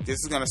 This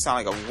is gonna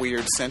sound like a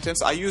weird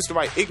sentence. I used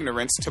my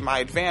ignorance to my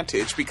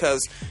advantage,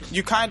 because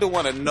you kind of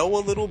want to know a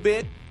little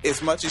bit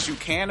as much as you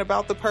can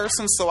about the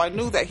person. So I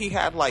knew that he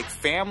had like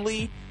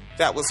family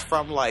that was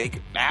from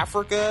like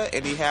Africa,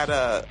 and he had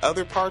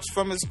other parts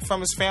from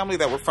his family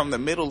that were from the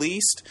Middle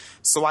East.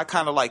 So I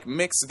kind of like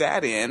mixed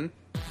that in.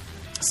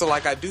 So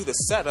like I do the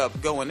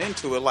setup going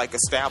into it, like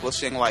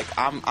establishing like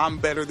I'm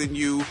better than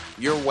you,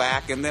 you're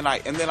whack, and then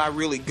I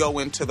really go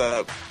into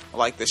the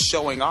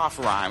showing off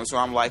rhymes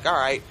where I'm like, all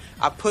right,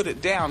 I put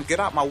it down, get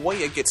out my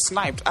way or get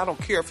sniped. I don't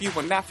care if you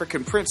an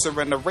African prince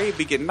or an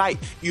Arabian knight.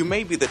 You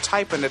may be the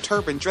type in a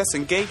turban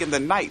dressing gay in the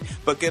night,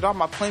 but get on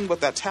my plane with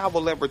that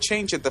towel and we're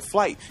changing the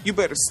flight. You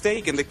better stay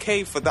in the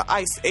cave for the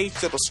ice age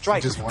that'll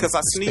strike, because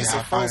I sneeze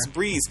a false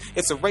breeze.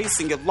 It's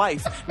erasing your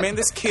life. Man,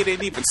 this kid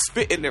ain't even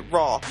spitting it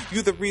raw.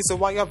 You the reason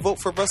why I vote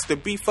for us to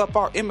beef up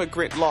our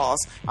immigrant laws.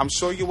 I'm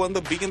sure you want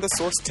to be in the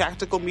source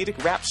tactical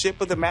comedic rap ship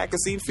of the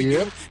magazine for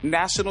you.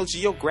 National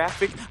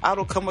Geographic. I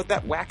don't come with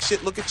that whack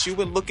shit. Look at you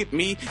and look at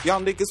me. Y'all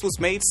niggas was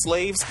made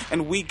slaves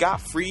and we got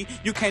free.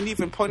 You can't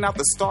even point out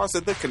the stars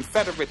of the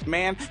Confederate,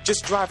 man.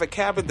 Just drive a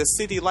cab in the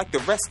city like the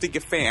rest of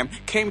your fam.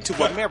 Came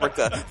to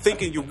America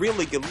thinking you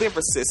really a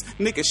lyricist.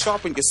 Nigga,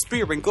 sharpen your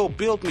spear and go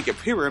build me a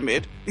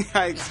pyramid.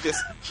 I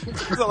just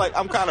feel like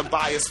I'm kind of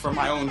biased for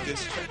my own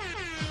district.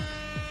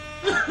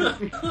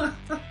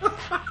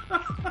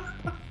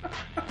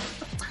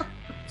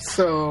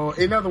 So,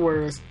 in other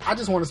words, I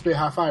just want to spit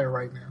hot fire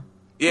right now.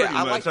 Yeah,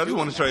 I just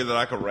want to show you that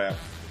I can rap.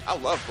 I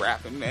love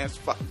rapping, man. It's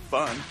fucking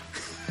fun.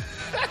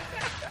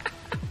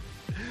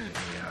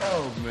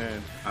 Oh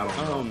man, I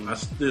don't know. I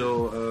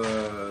still.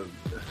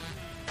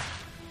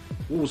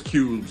 What was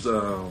Cube's?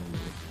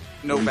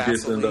 No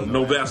Vaseline.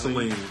 No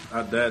Vaseline.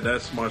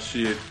 That's my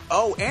shit.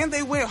 Oh, and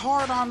they went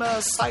hard on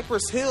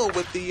Cypress Hill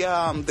with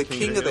the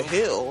King of the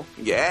Hill.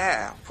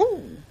 Yeah.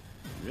 Whew.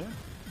 Yeah.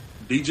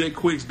 DJ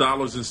Quick's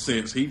Dollars and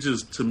Cents. He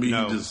just, to me,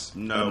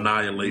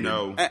 annihilated.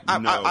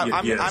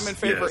 I'm in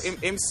favor of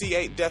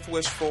MC8 Death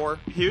Wish 4.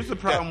 Here's the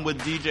problem with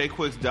DJ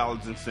Quick's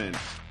Dollars and Cents.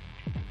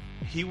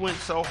 He went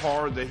so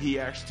hard that he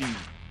actually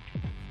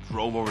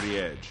drove over the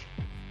edge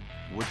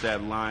with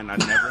that line. I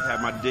never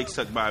had my dick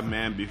sucked by a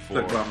man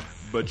before.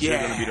 but you're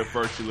going to be the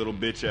first, you little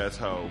bitch ass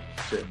hoe.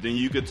 Then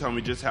you could tell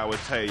me just how it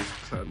tastes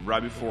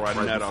right before I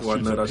nut. I'll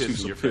shoot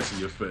some piss in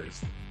your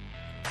face.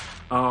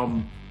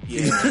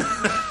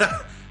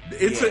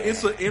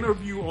 It's an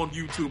interview on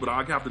YouTube, but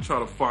I have to try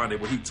to find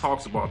it where he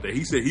talks about that.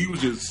 He said he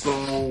was just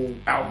so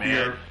out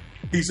there.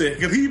 He said,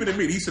 because he even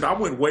admitted, he said, I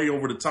went way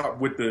over the top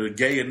with the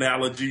gay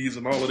analogies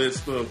and all of that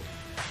stuff.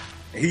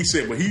 And he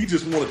said, but he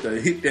just wanted to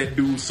hit that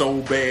dude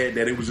so bad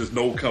that it was just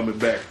no coming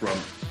back from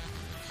it.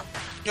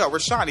 Yo,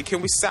 Rashani,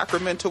 can we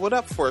Sacramento it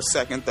up for a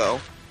second,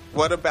 though?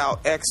 What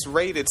about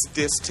X-Rated's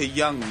diss to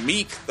Young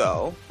Meek,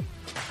 though?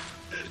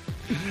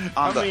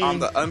 On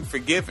the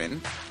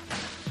Unforgiven.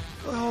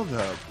 Hold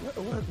up.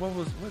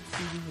 What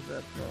CD was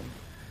that from?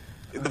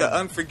 The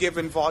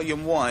Unforgiven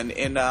Volume 1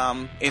 in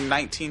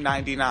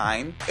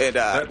 1999.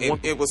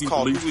 It was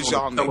called Who's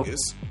Y'all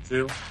Niggas?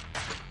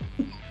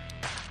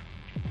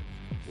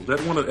 Was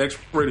that one of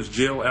X-Rated's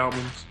jail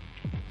albums?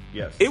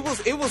 Yes. It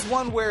was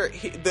one where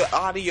the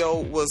audio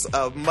was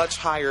of much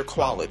higher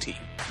quality.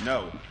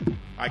 No,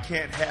 I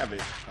can't have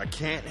it.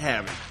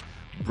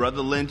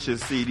 Brother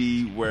Lynch's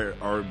CD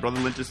or Brother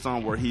Lynch's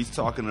song where he's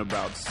talking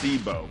about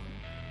SIBO.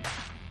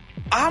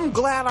 I'm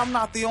glad I'm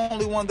not the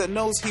only one that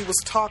knows he was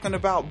talking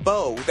about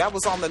Bo. That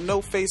was on the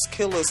No Face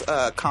Killers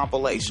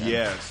compilation.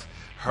 Yes.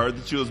 Heard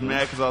that you was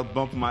mad because I was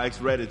bumping my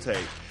X-Rated tape.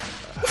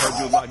 Heard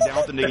you was locked down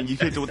with the nigga and you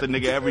kicked it with the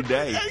nigga every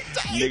day.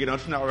 Nigga,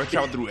 don't you know I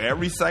travel through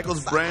every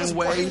cycle's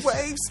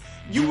brainwaves?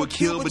 You would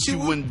kill, but you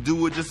wouldn't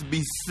do it just to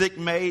be sick,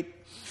 mate.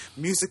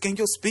 Music in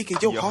your speaker,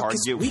 your heart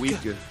gets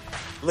weaker.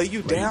 Lay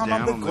you down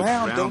on the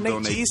ground,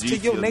 donate G's to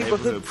your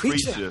neighborhood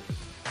preacher.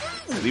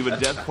 Leave a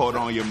death quote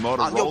on your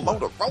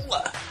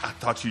Motorola. I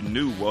thought you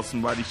knew. Well,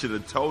 somebody should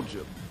have told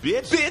you.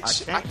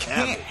 Bitch, I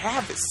can't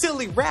have it.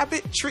 Silly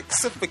rabbit,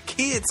 tricks are for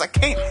kids. I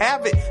can't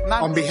have it.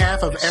 On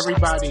behalf of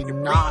everybody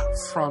not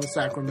from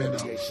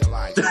Sacramento. Yeah,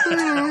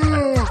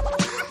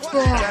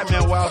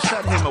 man, well,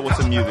 shut him up with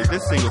some music.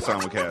 This single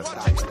simulcast.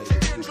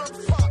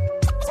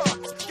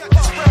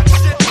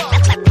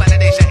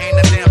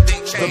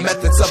 The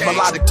methods of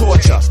melodic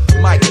torture,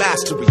 mic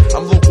mastery,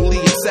 I'm locally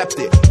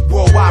accepted,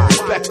 worldwide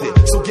respected.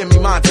 So give me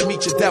mine to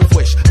meet your death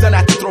wish. Then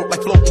at the throat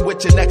like floating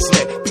with your neck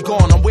slit. Be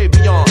gone, I'm way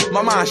beyond.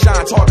 My mind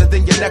shines harder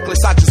than your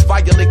necklace. I just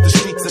violate the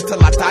streets until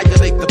I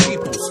dilate the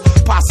peoples.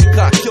 Posse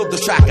cut, kill the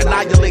track,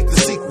 annihilate the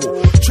sequel.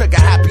 Trigger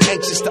happy,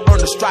 anxious to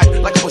earn a strike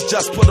like it was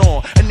just put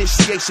on.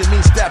 Initiation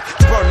means death.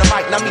 Burn the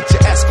mic, now meet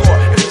your escort.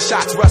 If the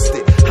shot's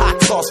rusted,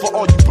 hot sauce for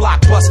all you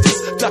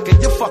blockbusters.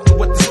 Ducking, you're fucking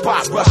with the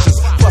spot rushers.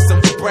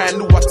 Busting for brand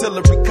new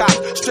artillery cop.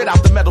 Straight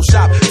out the metal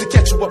shop to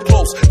catch you up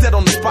close. Dead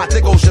on the spot,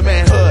 there goes your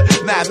manhood.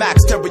 Mad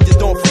Max, carry your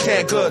door for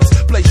canned goods.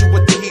 Blaze you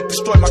with the heat,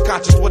 destroy my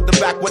conscience with the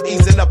backward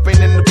easing up ain't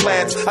in the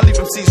plans. I leave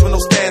them seas with no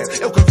stands.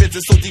 Ill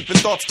convincing so deep in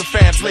thoughts the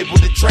fans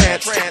labeled it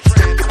trance.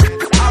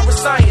 Ira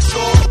Science,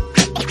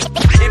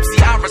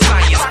 MC Ira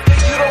Science.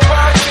 You don't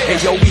mind it. Hey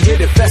yo, we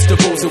hit it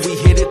festivals and we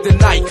hit it the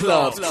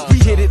nightclubs. We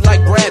hit it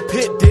like Brad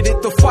Pitt did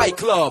it the Fight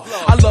Club.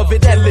 I love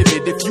it and live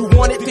it. If you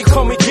want it, then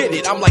come and get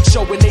it. I'm like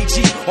showing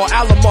AG or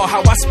Alomar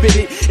how I spit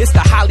it. It's the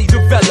highly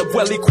developed,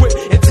 well-equipped,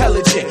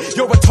 intelligent.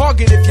 You're a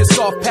target if you're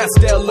soft,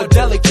 pastel, or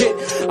delicate.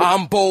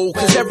 I'm bold,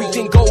 cause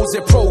everything goes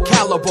at pro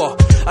caliber.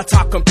 A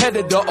top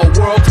competitor, a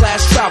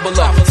world-class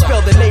traveler.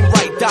 Spell the name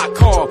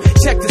right.com.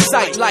 Check the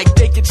site like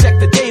they can check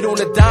the date on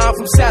a dime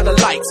from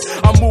satellites.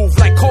 I move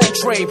like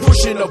Coltrane,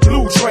 pushing a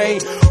blue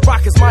train.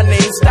 Rock is my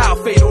name, style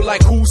fatal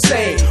like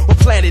Hussein. We're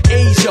planet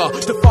Asia,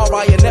 the far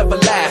right and never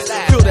last.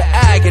 Feel the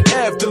ag and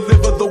Ev,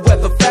 deliver the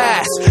weather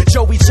fast.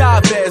 Joey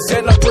Chavez,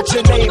 and I put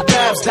your name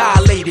Babs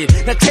dilated.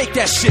 Now take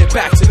that shit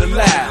back to the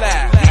lab.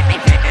 Man,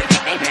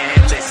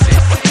 listen.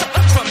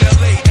 From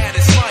LA at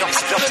its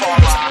finest, the far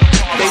right.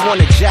 They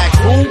wanna jack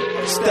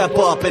who? Step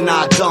up and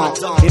I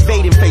don't.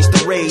 Invade and face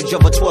the rage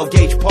of a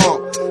 12-gauge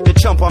pump. The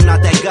chump, I'm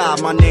not that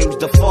guy, my name's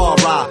the far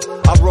right.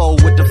 I roll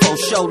with the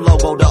faux show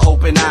logo, the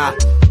open eye.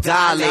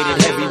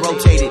 Dilated, heavy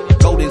rotated,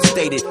 golden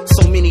stated.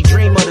 So many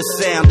dream of the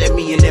sound that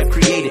me and F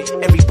created.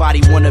 Everybody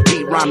wanna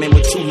beat rhyming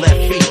with 2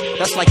 left feet.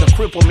 That's like a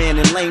cripple man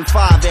in lane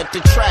 5 at the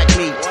track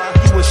meet.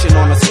 You wishing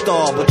on a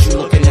star, but you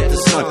looking at the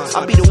sun.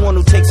 I be the one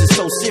who takes it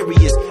so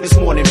serious, it's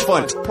more than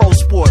fun. Pro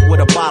sport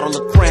with a bottle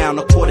of Crown,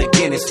 a quart of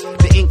Guinness.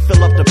 The ink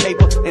fill up the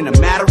paper in a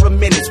matter of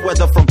minutes.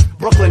 Whether from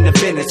Brooklyn to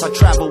Venice, I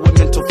travel with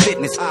mental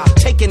fitness.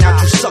 Taking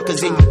out you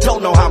suckers and you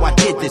don't know how I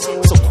did this.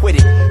 So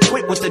quit it,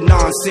 quit with the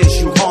nonsense,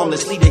 you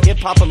harmless. Leave the hip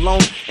hop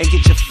alone and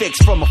get your fix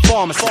from a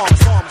pharmacist.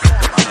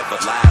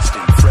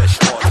 Everlasting, fresh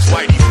waters.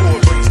 Whitey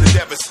Ford brings the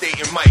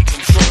devastating mic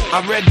control.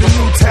 I read the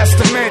New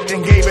Testament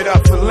and gave it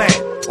up for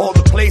Lent. All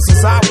the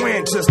places I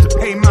went just to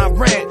pay my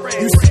rent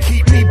used to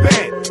keep me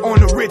bent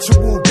on the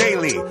ritual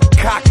daily.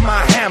 Cock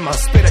my hammer,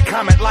 spit a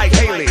comment like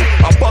Haley.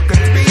 A buck of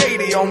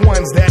 380 on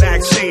ones that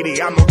act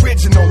shady. I'm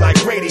original like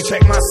Grady,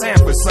 check my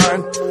sample,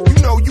 son. You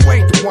know you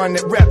ain't the one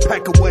that rep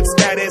Peckerwood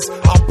status.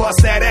 I'll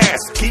bust that ass,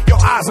 keep your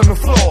eyes on the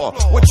floor.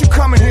 What you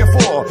coming here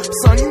for?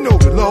 Son, you know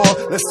the law.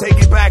 Let's take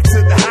it back to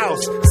the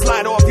house.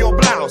 Slide off your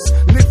blouse,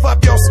 lift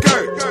up your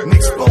skirt, and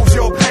expose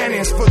your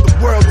panties for the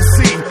world to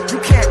see. You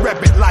can't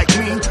rep it like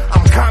me,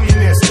 I'm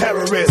communist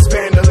terrorist.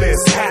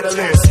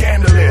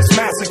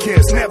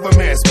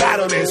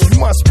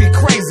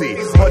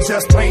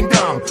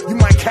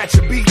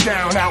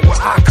 down out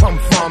where I come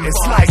from.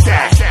 It's like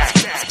that.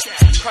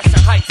 Crush the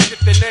heights, get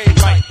the name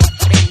right.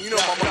 And you know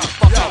my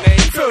motherfucking name.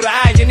 Feel the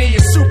agony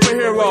of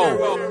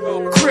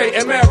superhero.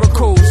 Creating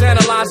miracles,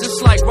 analyze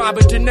this like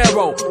Robert De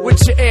Niro. With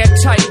your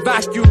airtight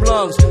vacuum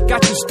lungs.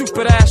 Got your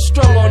stupid ass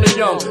strung on the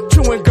young.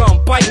 Chewing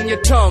gum, biting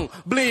your tongue,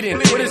 bleeding.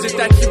 What is it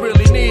that you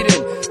really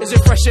needing? Is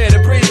it fresh air to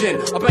breathe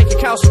in? Or bank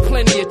accounts with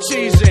plenty of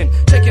cheese in?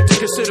 Take into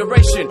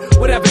consideration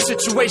whatever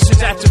situations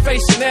that you're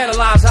facing.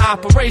 Analyze the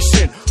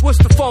operation. What's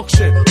the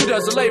function? Who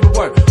does the labor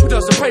work? Who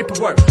does the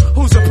paperwork?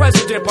 Who's the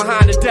president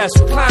behind the desk?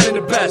 Reclining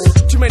the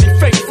best. Too many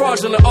fake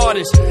fraudulent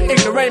artists,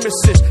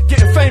 ignoramuses,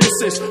 getting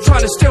famouses,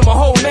 trying to steal my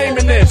whole name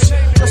in this.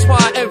 That's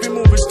why every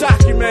move is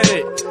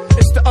documented.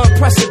 It's the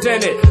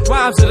unprecedented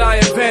rhymes that I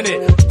invented.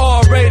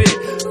 R-rated,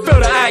 feel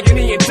the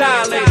agony and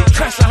dilated.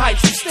 Crash the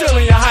heights, you still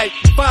in your height,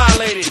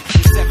 violated.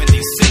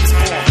 76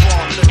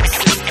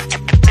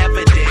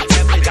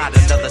 evidence, got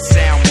another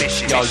sound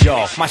mission.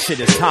 Yo, my shit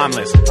is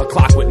timeless. A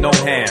clock with no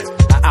hands,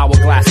 an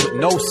hourglass with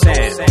no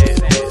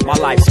sand. My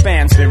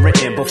lifespan's been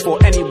written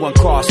before anyone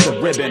crossed the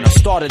ribbon or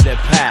started their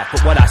path.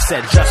 But what I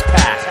said just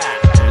passed.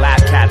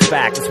 Laugh cats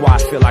back, that's why I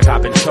feel like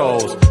I've been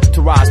chose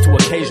to rise to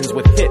occasions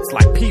with hits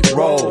like Pete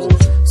Rose.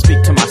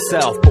 Speak to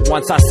myself, but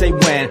once I say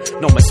when,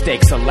 no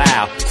mistakes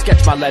allowed.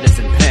 Sketch my letters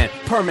in pen,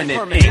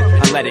 permanent ink.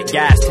 Unleaded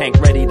gas tank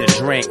ready to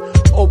drink.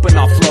 Open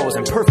our flows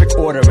in perfect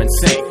order and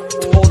sync.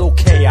 Total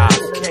chaos,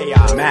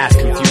 mass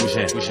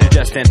confusion. We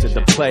just entered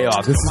the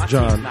playoffs. This is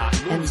John.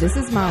 And this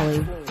is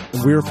Molly.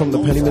 And we're from the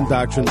Pennyman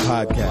Doctrine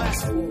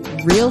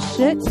Podcast. Real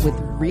shit with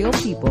real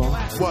people.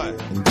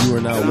 What? And you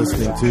are now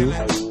listening to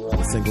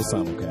the Single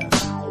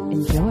Simulcast.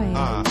 Enjoy.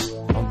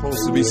 I'm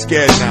supposed to be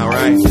scared now,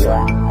 right?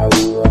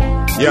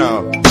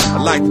 Yo,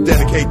 I'd like to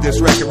dedicate this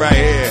record right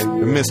here to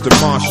Mr.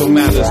 Marshall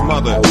Mathers'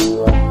 mother.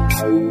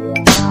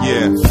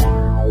 Yeah.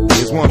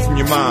 Here's one from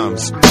your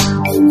moms.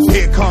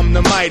 Here come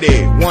the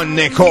mighty, one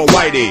they call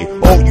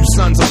Whitey. All you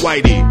sons of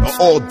Whitey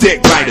are all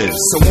dick riders.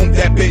 So won't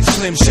that bitch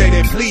Slim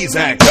Shady please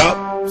act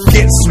up?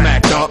 Get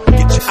smacked up,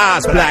 get your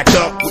eyes blacked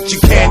up. With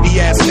your candy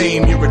ass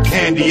name, you're a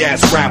candy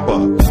ass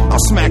rapper. I'll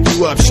smack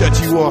you up,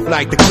 shut you off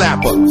like the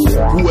clapper.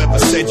 Whoever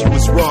said you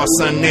was raw,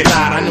 son, they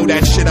lied. I know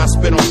that shit I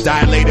spit on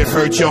dilated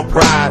hurt your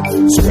pride.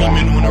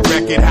 Screaming on a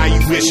record how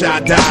you wish I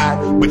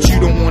died. But you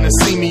don't wanna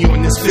see me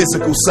on this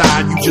physical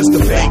side. You just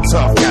a fake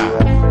tough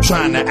guy.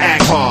 Trying to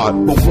act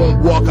hard, but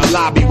won't walk a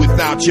lobby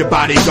without your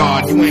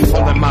bodyguard. You ain't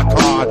pulling my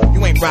card,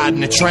 you ain't riding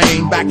the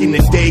train. Back in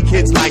the day,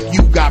 kids like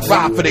you got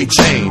robbed for they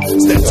chain.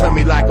 Step to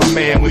me like a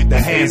man with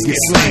the hands get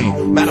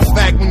slain. Matter of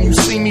fact, when you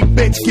see me,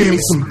 bitch, give me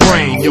some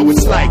brain. Yo,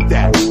 it's like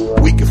that.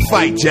 We can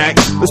fight, Jack.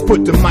 Let's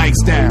put the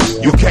mics down.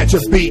 You'll catch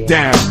a beat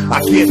down.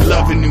 I get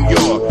love in New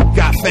York,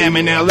 got fam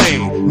in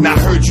LA. Now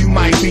heard you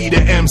might be the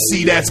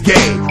MC that's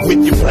gay.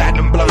 With your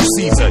platinum blonde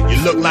Caesar,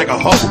 you look like a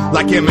hoe.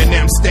 Like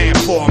Eminem stand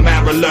for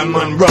Marilyn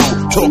Monroe.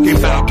 Talking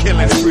about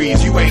killing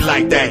sprees, you ain't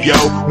like that,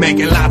 yo.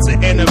 Making lots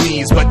of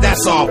enemies, but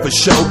that's all for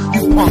show.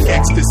 You punk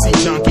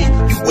ecstasy junkie,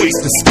 you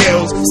waste the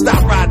skills.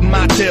 Stop riding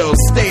my tails,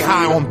 stay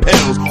high on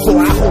pills. Boy,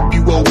 I hope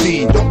you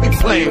OD, don't be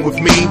playing with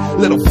me.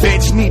 Little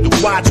bitch, need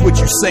to watch what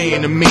you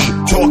saying to me.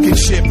 Talking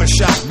shit for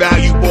shock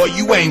value, boy,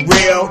 you ain't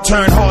real.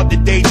 Turn hard the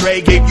day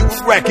Dre gave you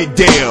a record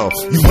deal.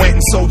 You went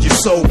and sold your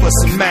soul for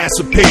some mass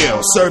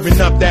appeal.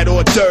 Serving up that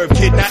hors d'oeuvre,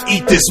 kid, now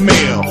eat this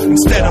meal.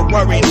 Instead of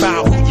worrying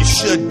about who you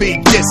should be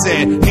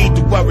dissing, need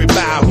to worry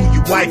about who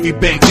your wifey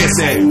been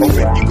kissing. Or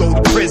if you go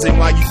to prison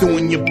while you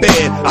doing your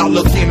bed, I'll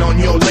look in on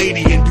your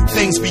lady and do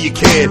things for your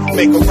kid.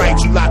 Make her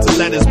write you lots of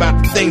letters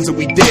about the things that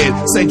we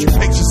did. Send you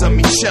pictures of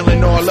me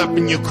chilling all up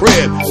in your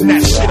crib. And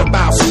that shit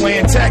about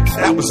swearing tech,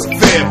 that was a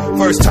fib.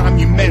 First time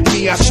you met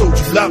me, I showed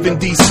you love in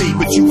DC,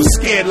 but you was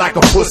scared like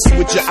a pussy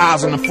with your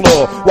eyes on the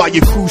floor. While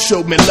your crew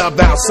showed me love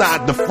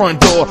outside the front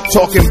door.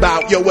 Talking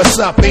about, yo, what's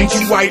up, ain't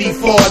you Whitey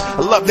Ford?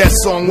 I love that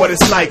song, What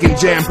It's Like, and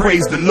jam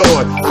Praise the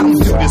Lord. I don't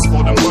do this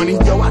for the money,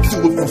 yo, I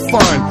do it for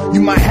fun.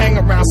 You might hang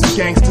around some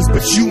gangsters,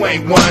 but you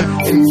ain't one.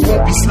 And you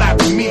won't be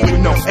slapping me with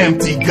no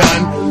empty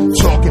gun.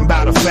 Talking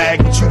about a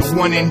fag, but you the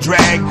one in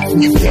drag.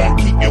 And you can't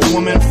keep your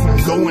woman from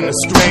going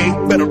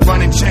astray. Better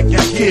run and check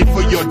your kid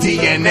for your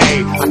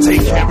DNA. I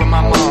take care of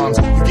my moms,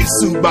 you get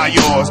sued by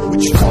yours.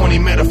 With your corny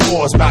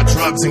metaphors about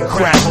drugs and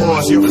crap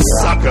whores. You're a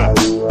sucker.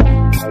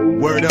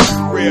 Word up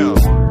for real.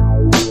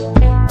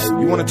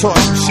 You wanna talk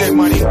some shit,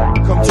 money?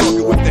 Come talk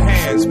it with the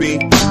hands, B.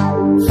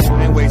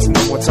 I ain't wasting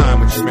no more time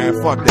with you, man.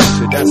 Fuck that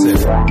shit, that's it.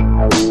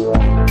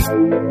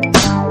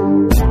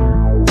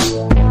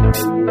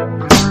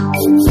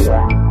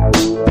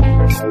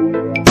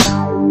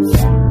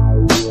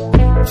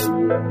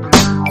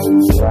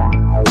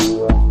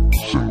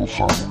 Single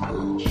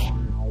Simulcast.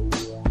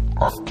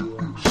 I do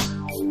this.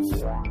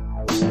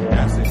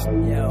 That's it.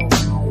 Yo,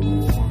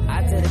 I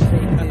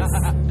dedicate this.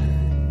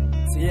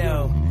 Yo,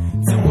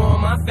 to all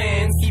my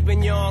fans,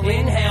 keeping y'all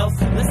in health.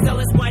 Let's tell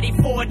this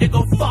Whitey Ford to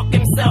go fuck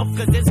himself.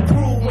 Cause it's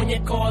cruel when you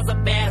cause a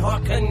bad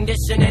heart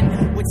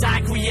conditioning, which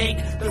I create,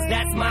 cause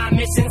that's my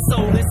mission.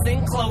 So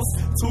listen close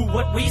to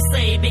what we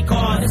say,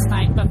 because this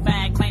type of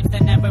fag claims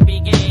to never be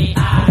gay.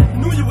 I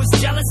knew you was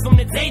jealous from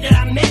the day that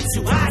I met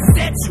you. I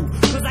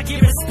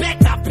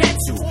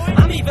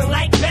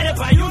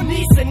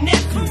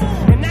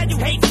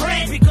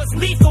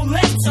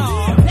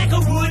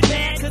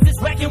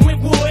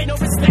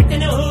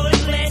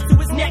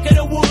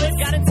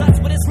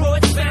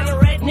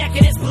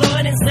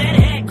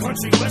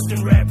country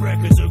western rap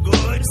records are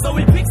good. So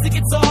he picks the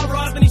guitar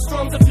up and he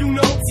strums a few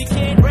notes. He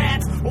can't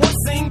rap or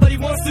sing, but he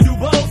wants to do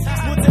both.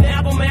 Puts an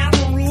album out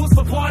and rules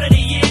for part of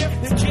the year.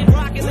 This Kid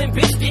Rock and Limp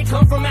Bizkit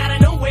come from out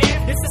of nowhere.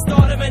 It's the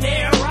start of an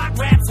era. Rock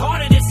rap's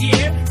harder this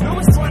year. No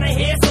one's trying to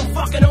hear some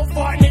fucking old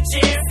fart in a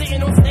chair.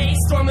 Sitting on stage,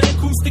 strumming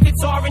acoustic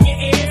guitar in your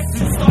ears.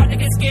 You start to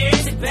get scared,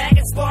 sit back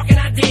and spark an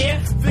idea.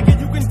 Figure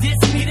you can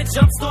diss me to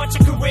jumpstart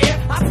your career.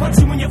 I punch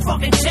you in your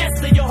fucking chest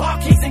till your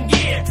heart kicks in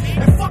gear.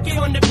 And fuck your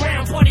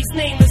underground party's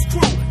nameless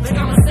crew. Like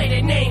I'ma say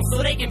their names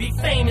so they can be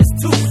famous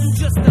too. You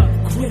just a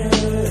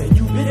quitter,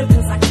 you bitter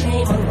cause I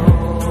came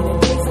along.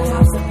 It's a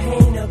house of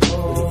pain up.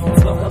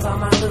 Talk about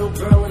my little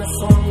girl in a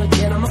song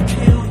again, I'ma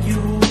kill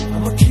you.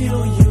 I'ma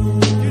kill you.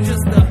 You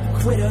just a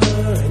quitter,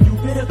 and you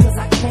bitter cause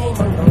I came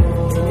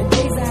along. And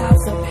there's a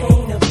house of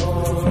pain up.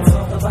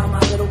 Talk about my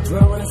little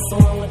girl in a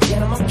song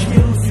again, I'ma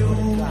kill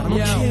you. I'ma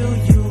kill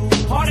you.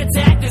 Heart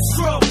attack and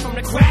stroke, from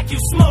the crack you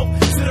smoke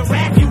to the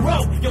rap you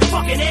wrote. Your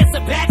fucking answer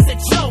back's a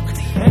joke.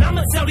 And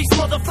I'ma tell these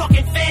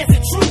motherfucking fans the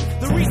truth.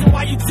 The reason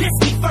why you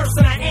dissed me first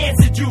and I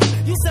answered you.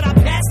 You said I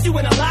passed you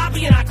in the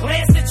lobby and I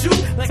glanced at you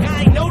like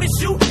I ain't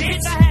noticed you.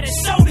 Bitch, I had a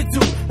show to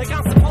do. Like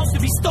I'm supposed to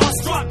be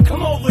starstruck,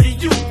 come over to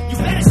you. You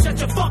better shut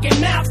your fucking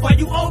mouth while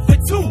you 0 for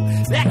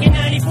 2. Back in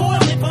 94,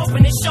 Lip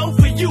opened the show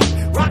for you.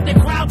 Rocked the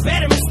crowd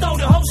better and stole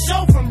the whole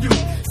show from you.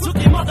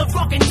 Took your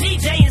motherfucking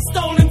DJ and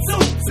stole him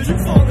too. So you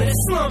fall in a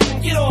slump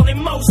and get all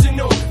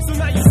emotional. So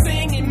now you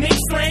sing in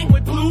mixed slang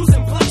with blues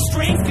and pluck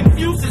strings.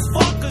 Confused as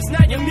fuck cause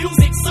now your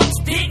music sucks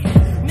dick.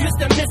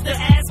 Mr.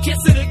 Ass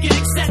Kisser to get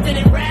accepted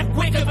and rap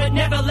quicker but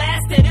never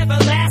lasted.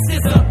 Everlast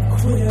is a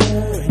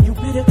quitter. And you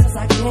bitter cause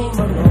I came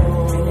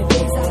along. And it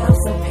makes a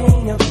house of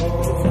pain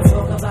upon.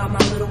 Talk about my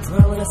little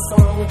girl in a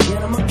song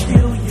again, I'ma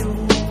kill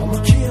you.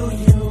 I'ma kill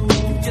you.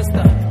 You just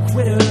a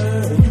quitter.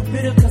 And you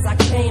bitter cause I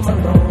came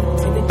along.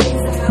 And it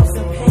makes a house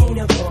of pain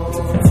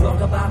upon.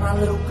 Talk about my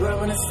little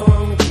girl in a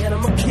song again,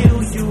 I'ma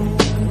kill you.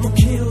 I'ma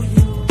kill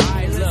you.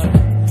 Alright, look.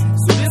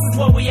 So this is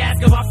what we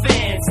ask of our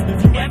fans.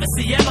 If you ever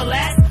see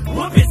Everlast,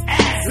 whoop his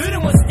ass. Hit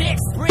him with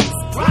sticks, bricks,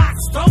 rocks,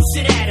 throw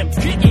shit at him.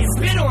 Kick it,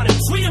 spit on him,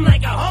 treat him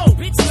like a hoe,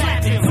 bitch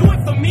slap him. Do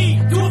it for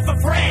me, do it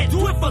for Fred,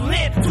 do it for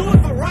Lip, do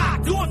it for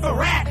Rock, do it for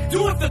Rap,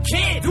 do it for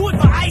Kid, do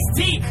it for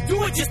Ice-T,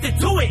 do it just to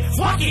do it.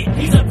 Fuck it,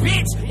 he's a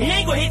bitch, he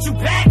ain't gonna hit you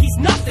back, he's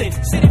nothing.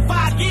 Shit, in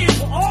 5 years,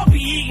 we'll all be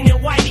eating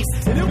at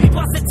Whitey's. And he'll be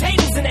busting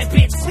tables in that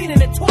bitch, cleaning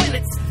the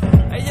toilets.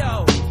 Hey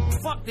yo,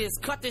 fuck this,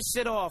 cut this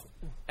shit off.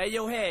 Hey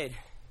yo, Head.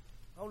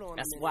 Hold on.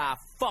 That's why I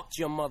fucked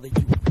your mother,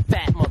 you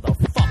fat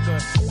motherfucker.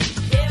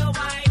 Ill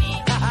Whitey.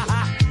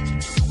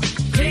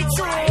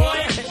 Detroit.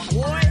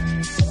 What?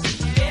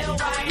 Ill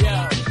Whitey.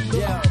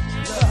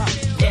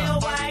 Ill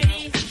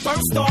Whitey.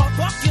 First off,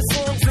 fuck your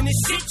songs and the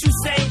shit you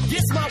say.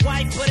 This my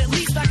wife, but at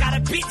least I got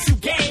a bitch you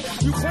gay.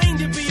 You claim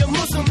to be a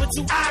Muslim, but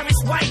you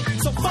Irish white.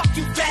 So fuck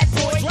you, fat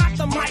boy. Drop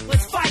the mic,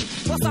 let's fight.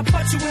 Plus I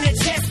punch you in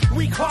the chest.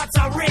 Weak hearts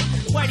I rip.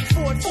 Whitey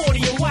Ford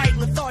 40 and white,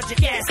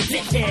 lethargic ass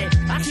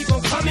dickhead. I keep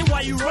on coming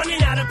while you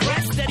running out of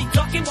breath. Steady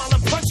ducking while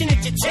I'm punching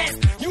at your chest.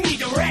 You need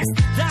to rest.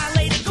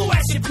 Dilated, go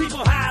ask your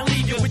people how I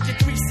leave you with your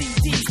 3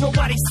 CDs.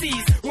 Nobody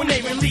sees when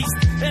they release.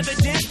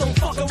 Evidence, don't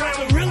fuck around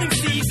with real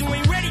MCs who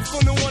ain't ready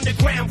for no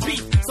underground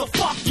beef. So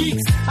fuck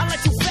geeks. I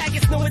let you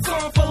faggots know it's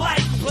on for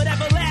life.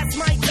 Whatever last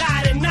might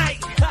die tonight.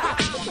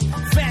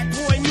 Fat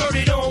boy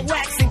murdered on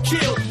wax and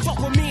kill. Fuck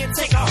with me and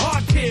take a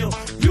hard pill.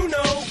 You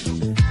know,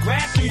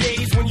 grab 3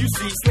 days when you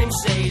see Slim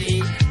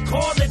Shady.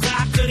 Call the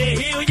doctor to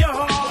heal your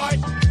heart.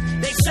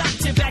 They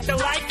shot you back to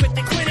life at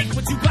the clinic,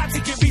 but you got to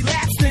get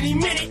relapsed any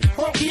minute.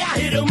 Honky, I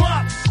hit him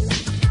up.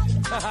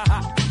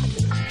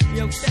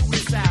 Yo, check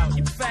this out.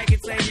 You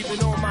faggots ain't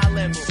even on my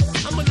level.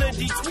 I'ma let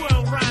these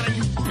twirl around and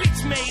you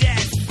bitch made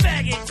ass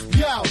faggot.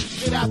 Yo,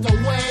 get out the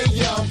way,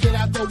 yo. Get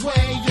out the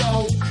way,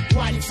 yo.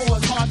 Whitey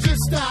Ford's hard to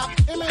stop.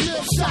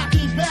 Eminem shot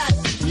he back.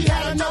 He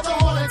had another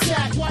heart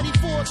attack. Whitey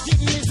Ford's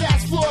getting his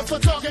ass floored for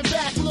talking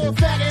back. Little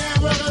faggot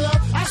hamburger.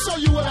 I show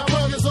you what our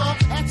burgers are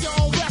at your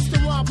own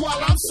restaurant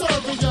while I'm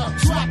serving you.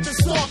 Drop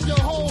this off your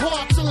whole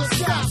heart till it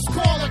stops.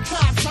 Call the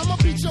cops. I'ma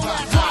beat your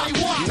ass while he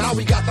walks. Now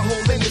we got the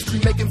whole industry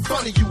making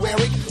fun of you,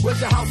 Eric. Where's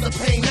your house of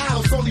pain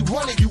now? It's only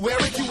one of you,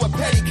 Eric. You a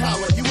petty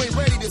coward. You ain't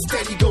ready to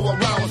steady go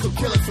around with some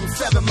killers from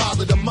 7 Mile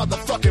to the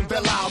motherfucking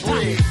Belle Isle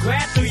Bridge.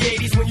 Grab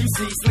 380s when you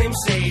see Slim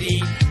Shady.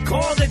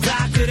 Call the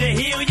doctor to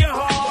heal your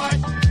heart.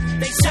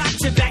 They shot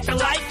you back to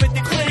life at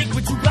the clinic,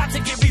 but you about to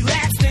get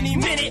relapsed any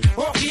minute.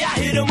 Honky, I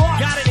hit him off.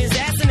 Got in his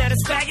ass and that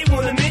his faggot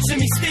wanna mention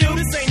me still.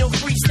 This ain't no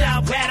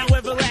freestyle battle.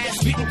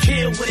 Everlast getting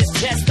killed with his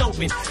chest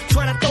open.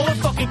 Trying to throw a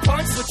fucking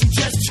punch, but you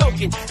just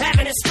choking.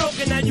 Having a stroke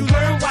and now you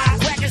learn why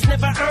crackers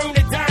never earned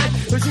a dime.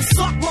 Cause you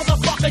suck,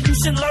 motherfucker, you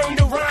should learn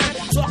to rhyme.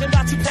 Talking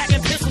about you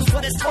packing pistols,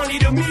 but it's funny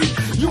to me.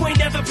 You ain't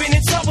never been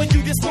in trouble,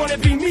 you just wanna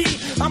be me.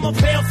 I'm a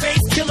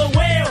pale-faced killer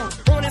whale.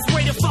 On his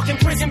way to fucking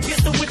prison,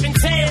 pistol whipping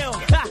tail.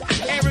 Ha,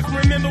 Eric,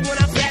 remember when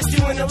I passed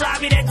you in the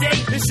lobby that day?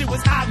 This shit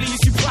was obvious,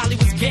 you probably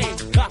was gay.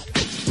 Ha,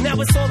 now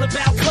it's all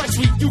about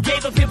country. You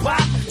gave up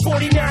hip-hop,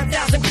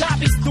 49,000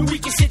 copies, the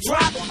weakest shit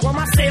dropped. While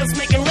my sales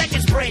making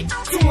records break.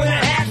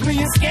 2.5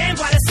 million scammed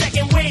by the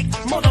second week.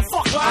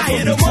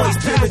 hit 'em up.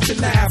 Pivot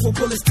to laugh, or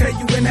bullets tear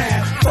you in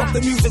half. Fuck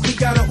the music, we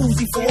got a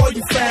Uzi for all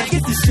you fat.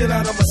 Get this shit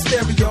out of my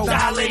stereo.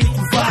 Dilate,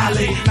 you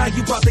violate. Now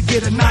you about to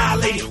get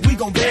annihilated. We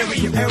gon' bury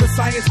you.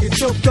 Parasites get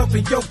choked up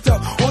and yoked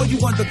up. All you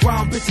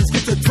underground bitches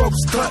get your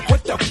throats cut.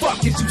 What the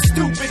fuck is you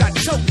stupid? I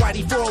choke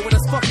Whitey Boy with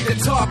a fucking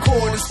guitar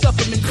cord and stuff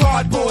him in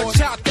cardboard.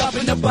 Chopped up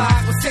in the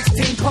box with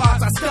 16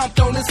 parts. I stumped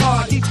on his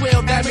heart.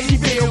 D12 that made me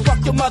feel.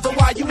 Fuck your mother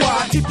while you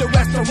are. Keep the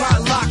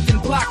restaurant locked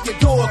and block your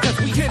door. Cause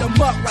we hit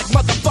 'em up like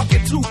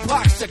motherfucking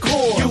Tupac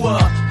Shakur. You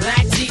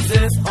Black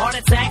Jesus, heart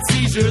attack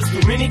seizures.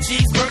 Too many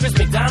cheeseburgers,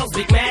 McDonald's,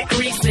 Big Mac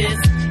greases.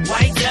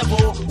 White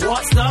devil,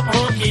 washed up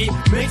hunky.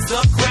 Mixed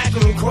up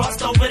cracker and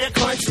crossed over the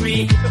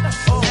country.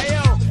 Hey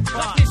yo,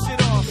 fuck this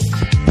shit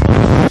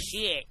off.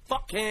 Shit,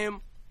 fuck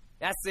him.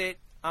 That's it.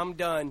 I'm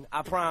done.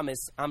 I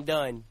promise. I'm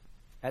done.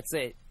 That's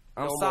it.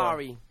 I'm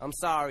sorry. I'm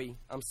sorry.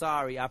 I'm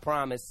sorry. I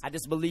promise. I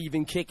just believe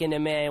in kicking a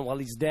man while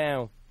he's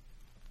down.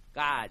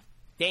 God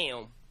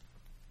damn.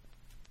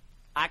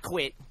 I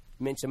quit.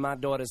 Mention my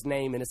daughter's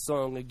name in the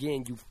song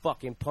again, you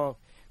fucking punk.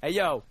 Hey,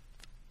 yo.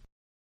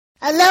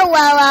 Hello,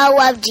 Wow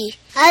Wubji.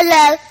 I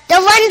love the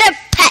Wonder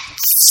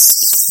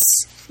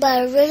Pets. But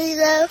I really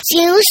love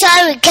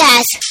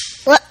Simulcast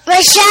with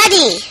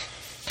Rashadi.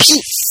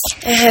 Peace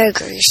and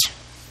burgers.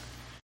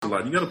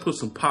 You gotta put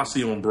some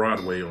Posse on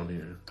Broadway on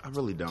here. I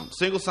really don't.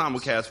 Single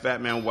simulcast, Fat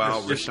Man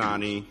Wild,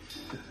 Rashani,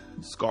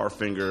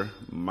 Scarfinger,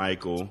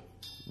 Michael,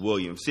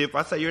 William. See, if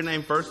I say your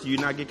name first, do you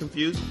not get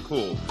confused?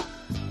 Cool.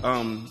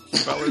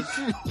 Fellas,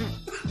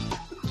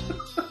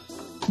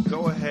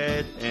 go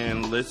ahead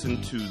and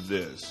listen to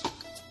this.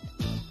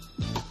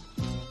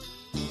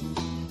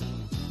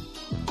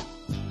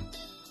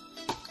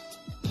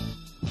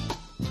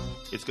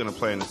 It's gonna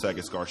play in a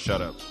second, Scar.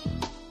 Shut up.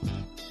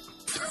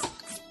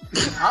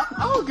 I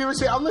don't give a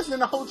shit. I'm listening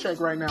to Whole Check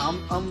right now.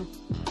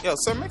 Yo,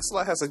 Sir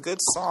Mix-a-Lot has a good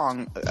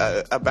song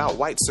about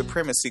white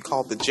supremacy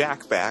called "The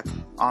Jack Back"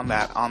 on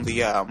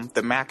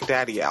the Mac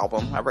Daddy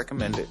album. I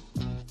recommend it.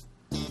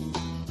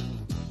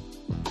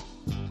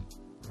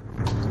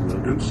 Will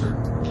do, sir.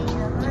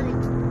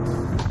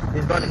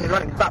 He's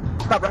running. Stop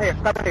right here.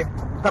 Stop right here.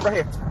 Stop right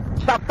here.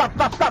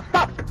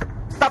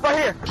 Stop right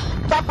here.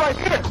 Stop right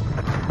here.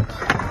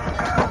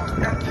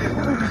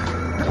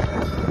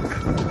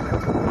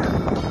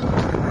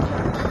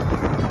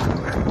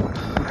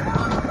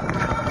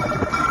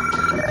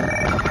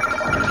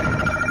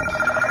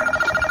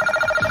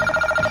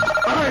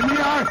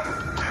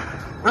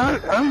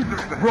 I need to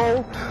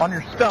roll on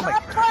your stomach.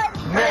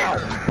 Now.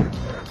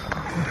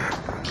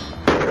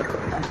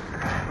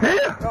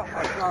 Here.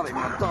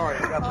 I'm sorry.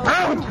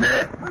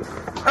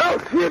 Oh,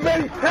 shit,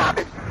 man, he's shot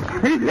me.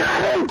 He's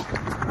got him.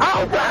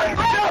 Oh, God, he's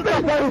shot me.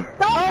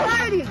 Stop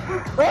fighting.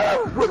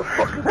 Where the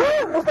fuck is he?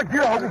 What's the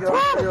gear?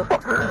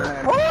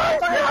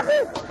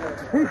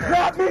 He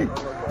shot me.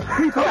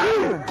 He shot me.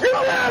 You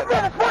mad,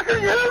 motherfucker,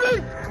 you hear me?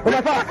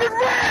 I'm fucking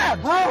mad,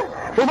 huh?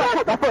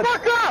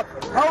 Fuck up.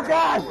 Oh,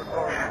 God.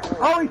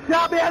 Oh, he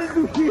shot me. I didn't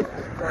do shit.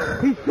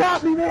 He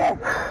shot me, man.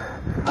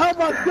 Oh,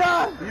 my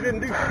God. You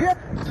didn't do shit?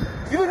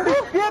 You didn't do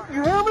shit?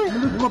 You hear me? You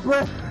lose my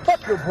breath?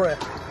 Fuck your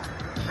breath.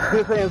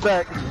 His hands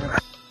back.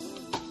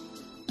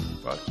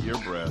 Fuck your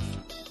breath.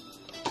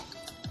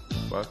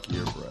 Fuck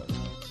your breath.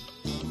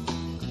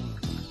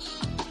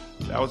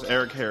 That was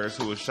Eric Harris,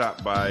 who was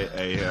shot by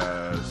a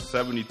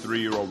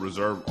 73-year-old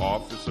reserve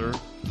officer,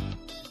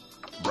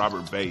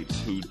 Robert Bates,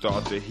 who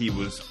thought that he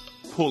was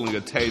pulling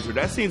a taser.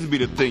 That seems to be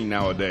the thing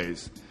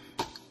nowadays.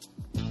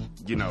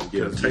 You know,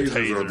 because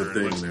tasers are the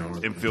thing now.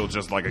 It feels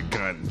just like a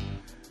gun.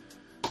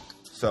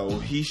 So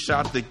he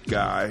shot the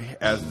guy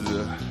as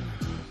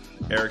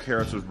Eric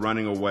Harris was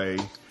running away.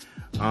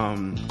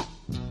 And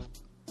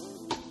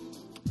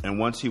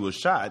once he was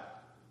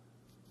shot,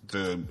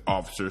 the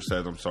officer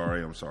said, I'm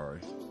sorry.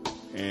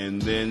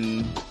 And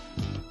then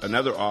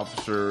another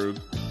officer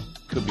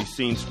could be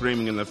seen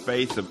screaming in the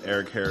face of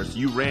Eric Harris,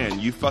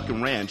 you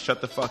fucking ran, shut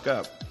the fuck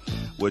up.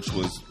 Which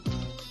was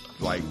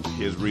like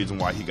his reason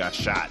why he got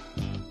shot.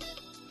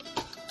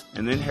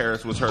 And then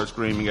Harris was heard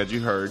screaming, as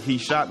you heard, he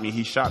shot me,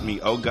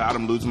 oh God,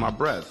 I'm losing my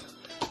breath.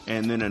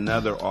 And then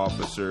another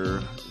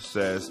officer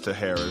says to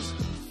Harris,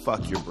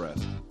 fuck your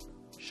breath,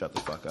 shut the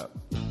fuck up.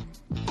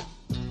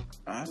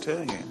 I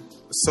tell you.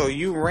 So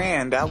you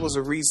ran, that was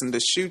a reason to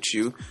shoot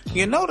you.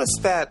 You notice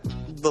that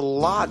the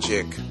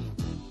logic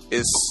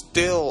is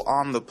still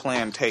on the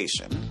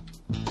plantation.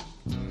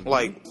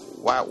 Like,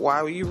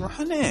 why were you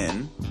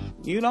running?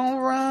 You don't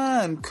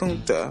run,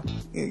 Kunta.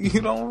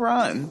 You don't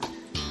run.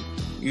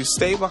 You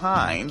stay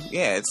behind.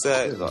 Yeah, it's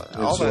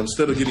so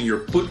instead of getting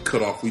your foot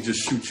cut off, we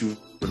just shoot you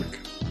in the back.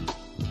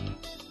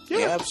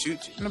 Yeah,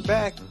 shoot you in the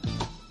back.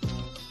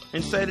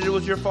 And say that it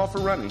was your fault for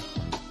running.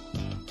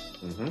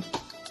 Mm-hmm.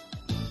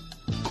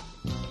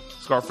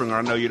 Scarfinger,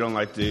 I know you don't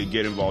like to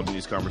get involved in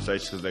these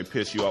conversations because they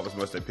piss you off as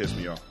much as they piss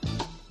me off.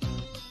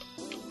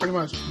 Pretty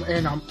much.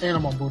 And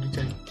I'm on booty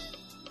tape.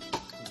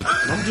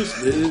 I'm just.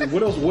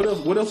 What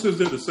else is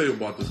there to say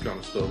about this kind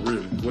of stuff?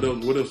 Really, what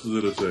else is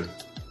there to say?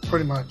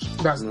 Pretty much.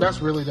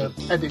 That's really at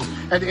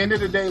the end of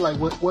the day. Like,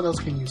 what else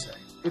can you say?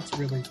 it's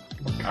really.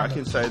 I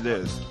can say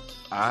this: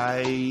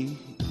 I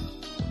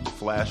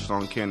flashed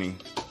on Kenny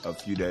a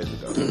few days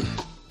ago,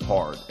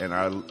 hard, and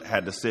I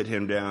had to sit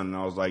him down, and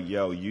I was like,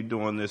 "Yo, you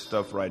doing this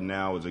stuff right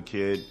now as a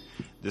kid?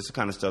 This is the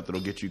kind of stuff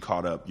that'll get you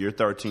caught up. You're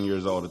 13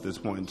 years old at this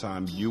point in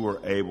time. You were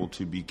able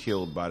to be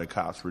killed by the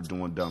cops for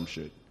doing dumb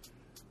shit."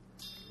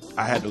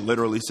 I had to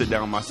literally sit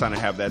down with my son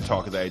and have that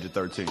talk at the age of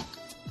 13.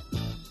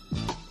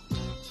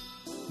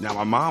 Now,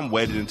 my mom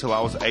waited until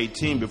I was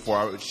 18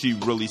 before she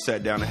really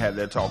sat down and had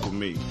that talk with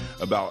me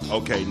about,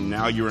 okay,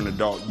 now you're an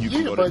adult, you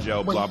can go to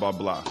jail, blah, blah,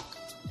 blah.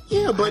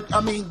 Yeah, but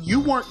I mean, you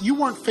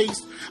weren't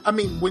faced. I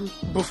mean,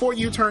 before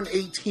you turned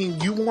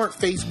 18, you weren't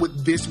faced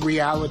with this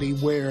reality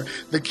where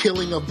the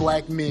killing of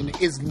black men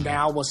is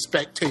now a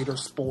spectator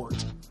sport.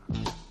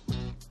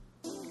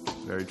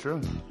 Very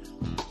true.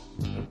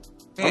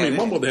 I mean,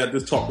 my mother had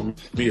this talk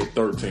with me at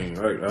 13.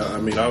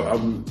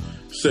 I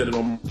said it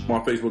on my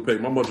Facebook page.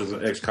 My mother's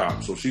an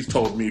ex-cop, so she's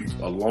told me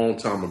a long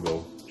time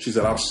ago. She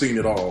said, "I've seen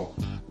it all."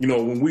 You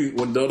know,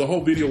 when the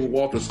whole video with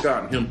Walter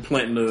Scott and him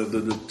planting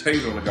the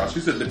taser on the guy,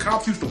 she said the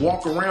cops used to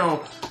walk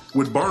around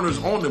with burners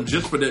on them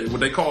just for what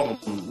they call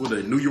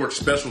them, New York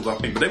specials, I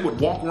think. But they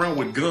would walk around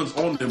with guns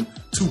on them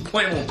to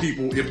plant on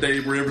people if they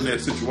were ever in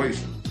that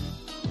situation.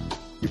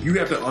 If you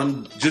have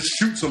to just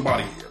shoot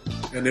somebody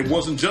and it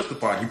wasn't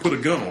justified, you put a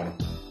gun on them.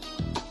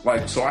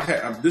 Like, so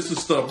this is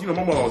stuff, my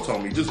mother always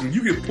told me, just when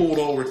you get pulled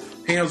over,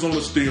 hands on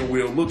the steering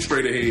wheel, look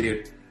straight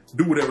ahead,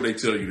 do whatever they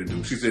tell you to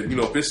do. She said,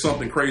 if it's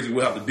something crazy,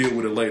 we'll have to deal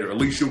with it later. At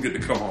least you'll get to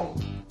come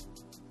home.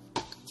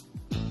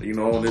 And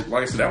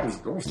like I said, that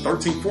was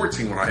 13,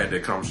 14 when I had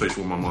that conversation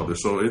with my mother.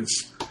 So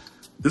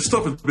this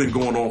stuff has been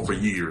going on for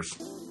years.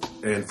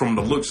 And from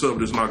the looks of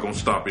it, it's not going to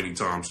stop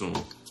anytime soon.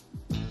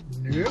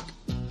 Yep.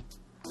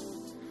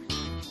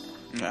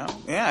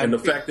 Yeah. And the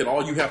fact that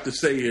all you have to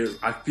say is,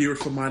 I fear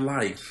for my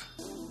life.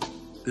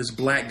 This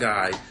black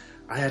guy,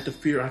 I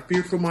fear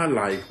for my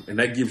life, and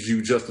that gives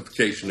you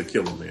justification to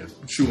kill him, man.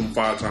 Shoot him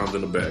 5 times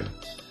in the back.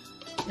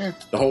 Yeah.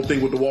 The whole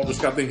thing with the Walter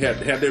Scott thing, had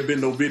there been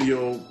no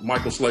video,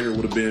 Michael Slater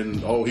would have been,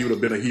 he would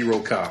have been a hero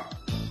cop.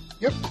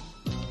 Yep.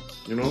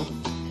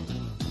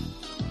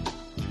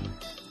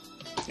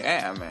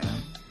 Yeah, man.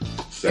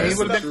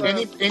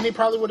 And he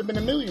probably would have been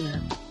a millionaire.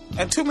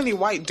 And too many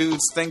white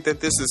dudes think that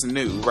this is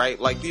new, right?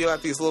 Like, you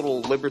have these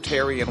little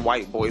libertarian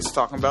white boys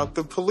talking about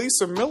the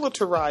police are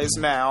militarized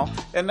now,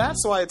 and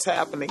that's why it's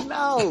happening.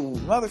 No,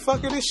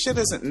 motherfucker, this shit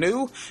isn't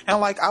new.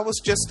 And, like, I was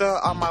just,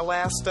 on my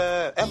last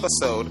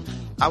episode,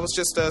 I was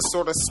just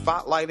sort of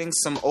spotlighting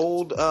some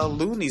old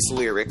Loonies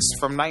lyrics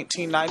from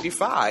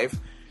 1995,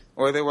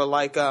 where they were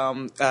like,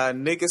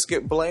 niggas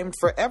get blamed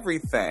for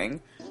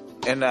everything.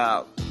 And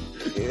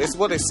it's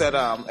what they said,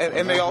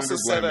 and they also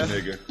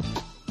said...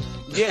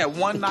 Yeah,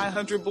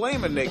 1-900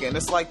 blame a nigga, and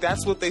it's like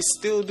that's what they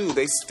still do.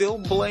 They still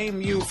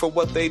blame you for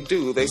what they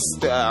do. They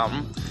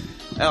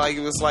like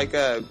it was like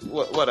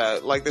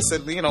like they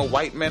said,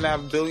 white men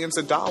have billions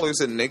of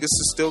dollars and niggas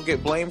still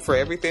get blamed for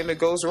everything that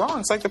goes wrong.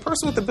 It's like the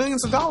person with the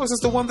billions of dollars is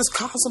the one that's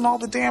causing all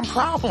the damn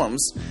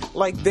problems.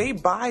 Like they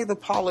buy the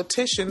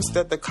politicians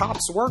that the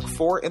cops work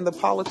for, and the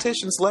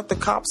politicians let the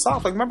cops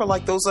off. Like remember,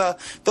 like those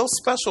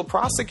special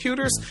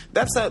prosecutors.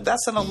 That's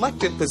an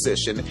elected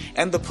position,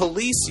 and the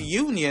police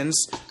unions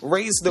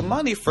raise the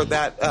money for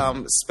that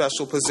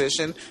special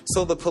position.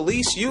 So the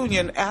police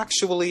union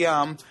actually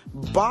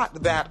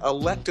bought that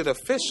elected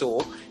official,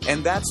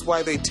 and that's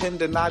why they tend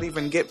to not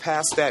even get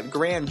past that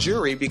grand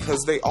jury,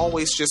 because they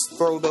always just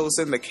throw those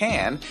in the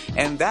can,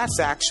 and that's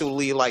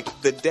actually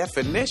like the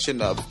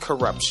definition of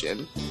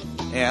corruption.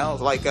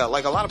 Like a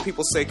lot of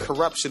people say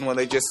corruption when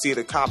they just see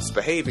the cops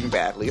behaving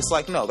badly. It's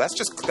like, no, that's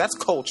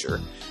culture.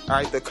 All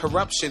right, the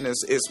corruption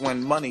is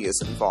when money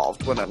is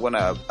involved, when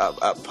a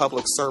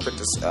public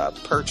servant is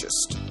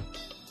purchased.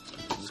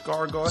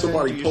 Scar, go ahead.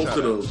 Somebody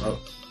posted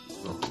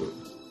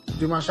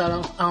do my shout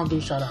out? I don't do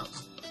shout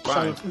outs.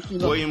 Fine.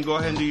 William, go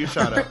ahead and do your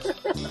shout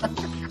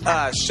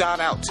out. Shout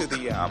out to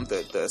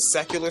the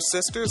secular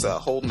sisters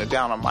holding it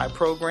down on my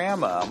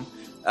program.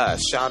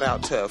 Shout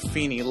out to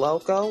Feeny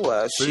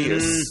Loco.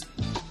 She's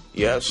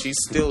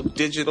still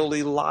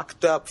digitally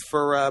locked up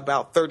for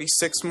about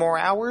 36 more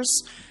hours.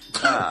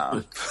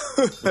 Shout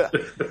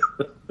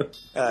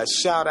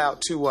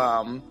out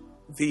to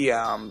the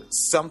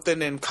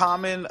Something in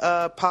Common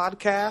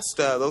podcast.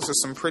 Those are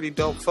some pretty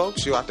dope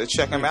folks. You have to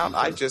check them out.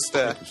 I just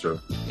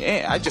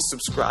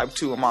subscribed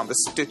to them on the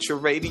Stitcher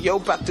Radio.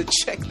 About to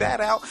check that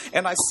out.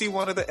 And I see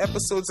one of the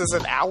episodes is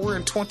an hour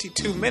and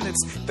 22 minutes.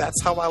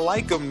 That's how I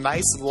like them.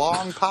 Nice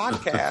long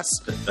podcast.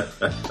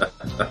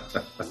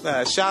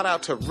 Shout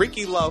out to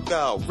Ricky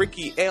Loco,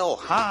 Ricky L.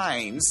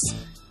 Hines.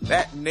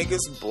 That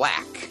nigga's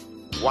black.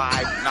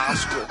 Wide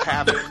nostril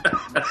having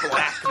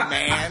black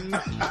man.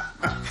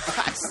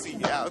 I see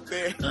you out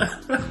there.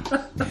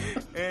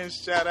 And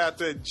shout out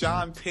to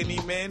John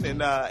Pennyman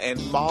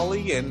and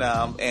Molly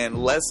and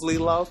Leslie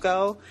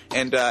Loco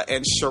and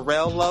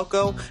Sherelle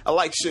Loco. I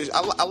like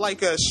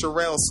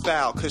Sherelle's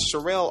style, because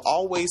Sherelle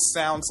always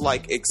sounds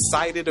like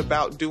excited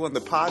about doing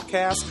the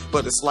podcast,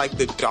 but it's like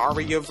the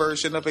Daria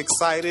version of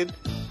excited.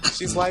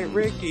 She's like,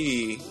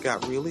 Ricky,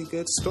 got really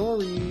good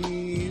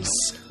stories.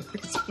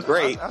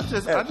 Great. I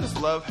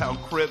just love how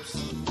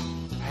Crips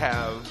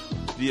have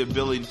the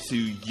ability to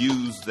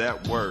use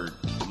that word,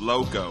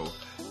 loco.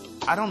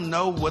 I don't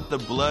know what the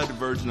blood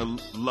version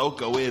of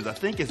loco is. I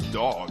think it's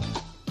dog.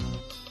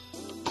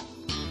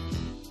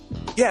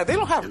 Yeah, they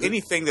don't have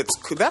anything that's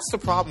cool. That's the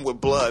problem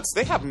with Bloods.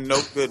 They have no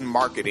good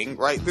marketing,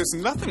 right? There's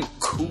nothing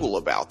cool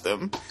about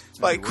them.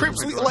 Like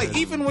Crips, like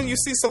even when you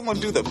see someone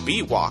do the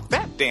bee walk,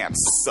 that dance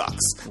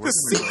sucks.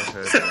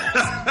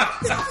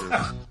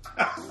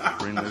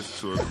 Bring this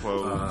to a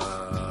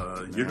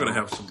close. You're gonna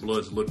have some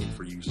Bloods looking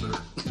for you, sir.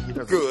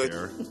 Good.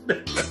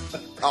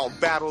 I'll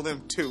battle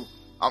them too.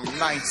 I'm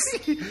nice.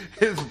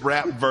 His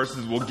rap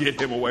verses will get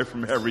him away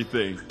from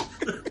everything.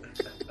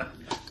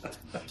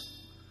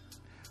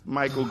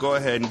 Michael, go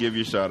ahead and give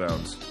your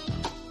shout-outs.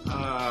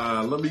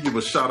 Let me give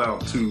a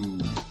shout-out to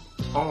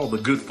all the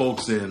good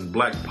folks in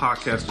Black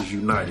Podcasters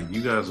United.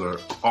 You guys are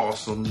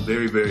awesome.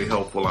 Very, very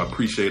helpful. I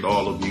appreciate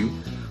all of you.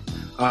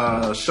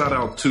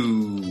 Shout-out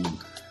to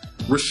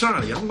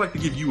Rashani. I'd like to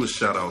give you a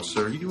shout-out,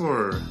 sir. You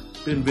are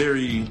been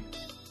very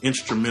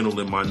instrumental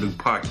in my new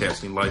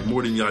podcasting life,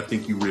 more than I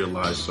think you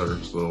realize, sir.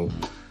 So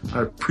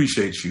I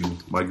appreciate you,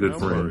 my good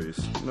friend.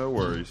 No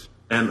worries.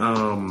 And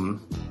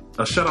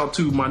a shout out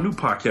to my new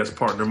podcast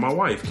partner, my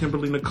wife,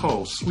 Kimberly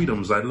Nicole.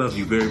 Sweetums, I love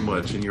you very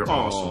much, and you're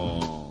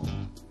awesome.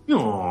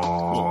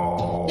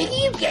 Aww.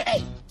 You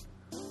gay?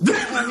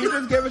 He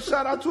just gave a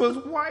shout out to his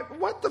wife.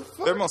 What the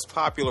fuck? Their most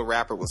popular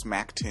rapper was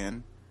Mac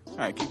 10. All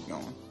right, keep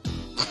going.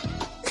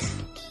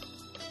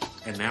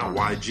 And now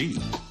YG.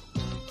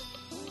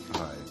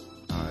 All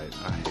right,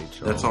 I hate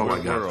y'all. That's all I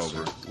got.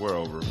 We're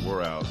over.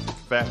 We're out.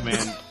 Fat Man,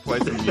 play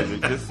some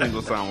music. This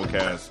single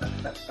simulcast.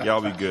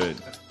 Y'all be good.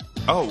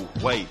 Oh,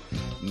 wait.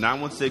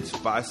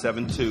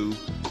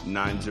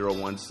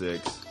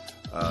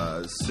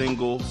 916-572-9016.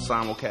 Single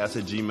simulcast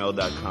at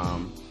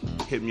gmail.com.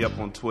 Hit me up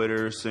on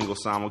Twitter, single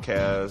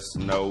simulcast,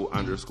 no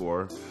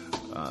underscore.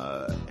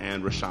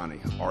 And Rashani,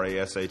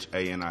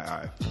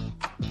 Rashanii.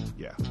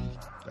 Yeah,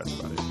 that's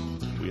about it.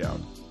 We out.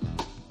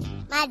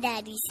 My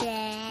daddy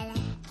said,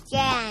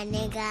 yeah,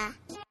 nigga.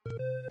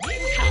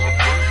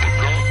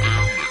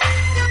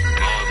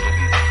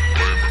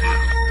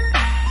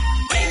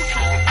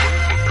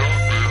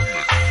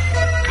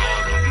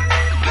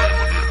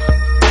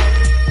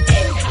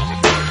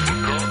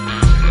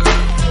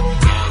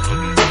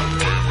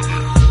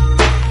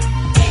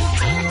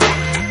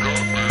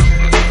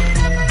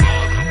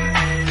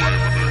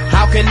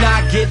 Can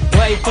I get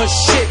blamed for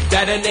shit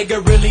that a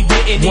nigga really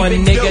didn't One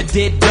even nigga do?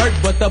 Did dirt,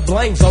 but the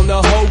blame's on the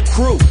whole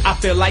crew. I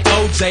feel like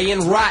OJ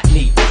and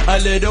Rodney, a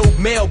little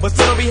male, but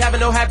still don't be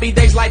having no happy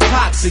days like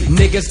Potsy.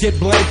 Niggas get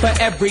blamed for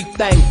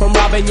everything, from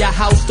robbing your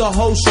house to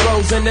host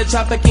rows and the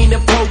trafficking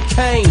of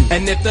cocaine.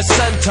 And if the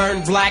sun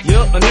turned black,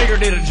 a nigger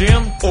did a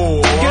gym,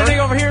 or get a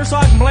nigga over here so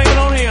I can blame it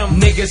on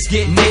him. Niggas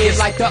get niggas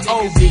like the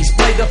oldies.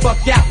 Play the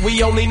fuck out,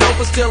 we only know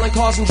for stealing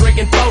cars and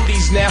drinking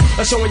 40s now,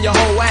 or showing your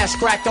whole ass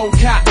cracked on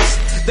cops.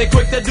 They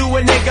quick to do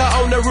a nigga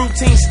on the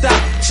routine stop.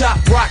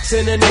 Chop rocks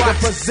in a nigga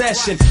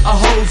possession, a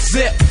whole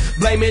zip.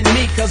 Blaming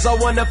me cause I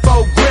want a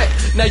full grip.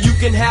 Now you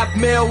can have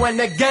mail and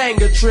a gang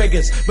of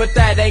triggers, but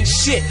that ain't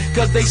shit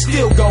cause they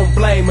still gon'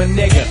 blame a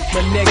nigga.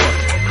 My nigga.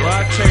 Well,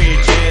 I tell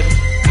you, Jed,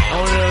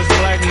 one of those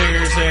black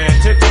niggers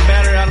took the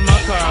battery out of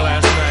my car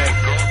last night.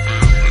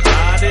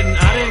 I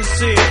didn't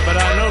see it, but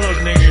I know those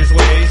niggers'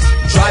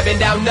 ways. Driving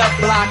down the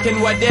block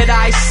and what did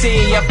I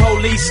see? A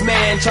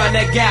policeman trying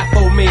to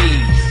gaffle me.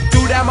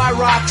 Threw down my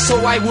rock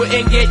so I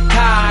wouldn't get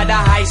caught. A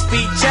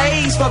high-speed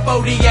chase for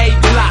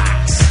 48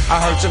 blocks. I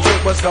heard some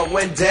shit was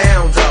going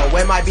down, though.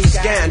 It might be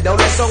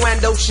scandalous, so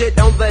handle shit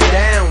on the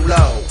down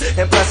low.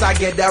 And plus I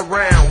get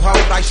around,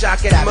 hold like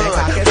shock and mud.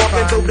 Walking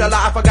through the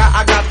lot, I forgot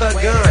I got the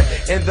gun.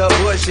 In the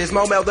bushes,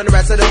 more male than the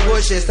rest of the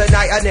bushes.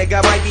 Tonight a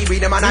nigga might be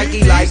reading my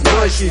Nike like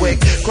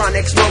Bushwick.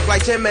 Chronic smoke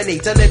like chimney,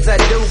 till it's a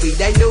doobie.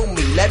 They knew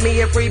me, let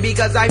me in free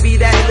because I be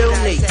that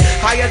loony.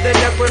 Higher than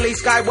the friendly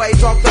skyway,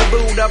 talk the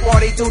Buddha.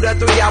 Party 2 to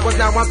 3 hours,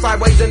 now I'm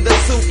sideways in the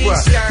Supra.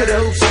 To the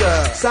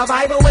hoopster,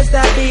 survival is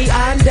the be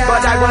under.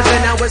 But I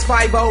wasn't, now it's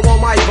 5-0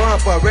 on my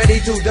bumper, ready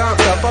to dump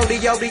the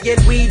 40 and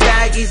weed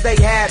baggies, they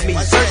had me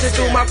searching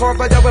through my car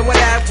for dope, and what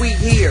have we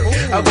here?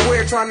 A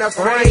queer trying to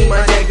frame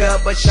a nigga,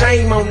 but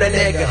shame on the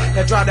nigga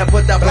that try to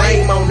put the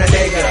blame on the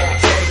nigga.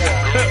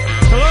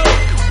 Hello?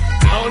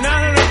 Oh, no,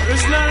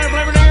 it's not a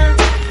blabber nigger.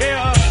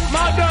 Yeah,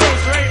 my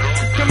dog's right.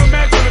 Coming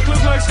back from the Ku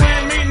Klux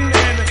Klan meeting,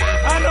 and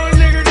I know a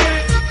nigger did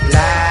it.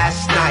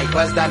 Last night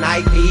was the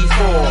night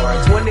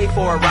before.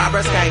 24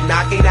 robbers came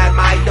knocking at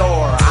my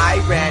door. I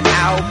ran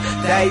out,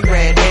 they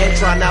ran in,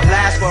 trying to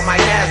blast for my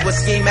ass with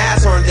ski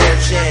masks on their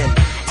chin.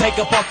 Take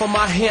up off of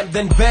my hemp,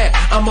 then bet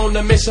I'm on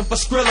a mission for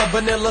Skrilla,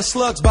 vanilla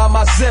slugs by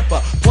my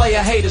zipper.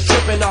 Player haters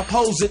tripping off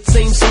hoes, it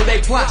seems, so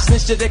they plot.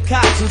 Snitch to the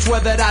cops and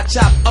swear that I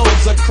chop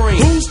O's of cream.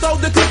 Who stole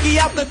the cookie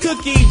out the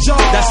cookie jar?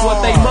 That's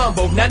what they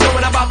mumble, not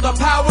knowing about the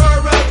power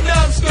of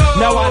numbskull.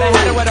 Now I done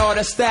had it with all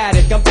the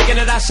static. I'm thinking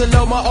that I should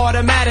load my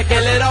automatic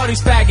and let all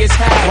these faggots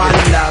have it.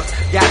 One love,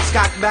 got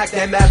cocked back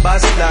and that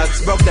bust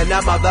nuts. Broke the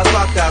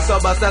motherfucker, so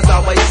busters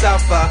always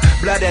suffer.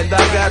 Blood in the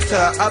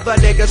gutter, other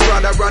niggas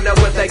tryna run up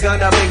with their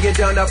gun up and get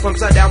done up from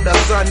sundown to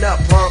sun up,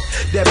 punk.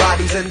 Their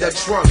bodies in the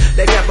trunk,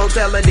 they kept on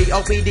telling the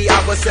OPD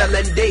I was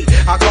selling D.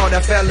 I called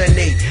a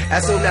felony.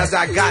 As soon as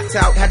I got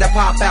out, had to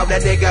pop out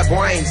that nigga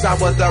brains. I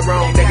was the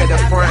wrong nigga to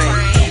frame.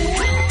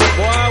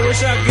 Boy, I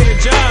wish I could get a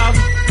job.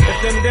 If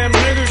them damn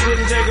niggas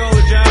wouldn't take all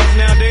the jobs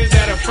nowadays,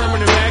 that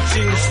affirmative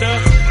action and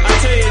stuff. I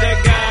tell you, that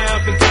guy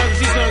up in Texas,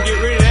 he's gonna get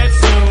rid of that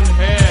soon.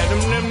 Yeah,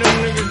 them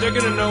niggas, they're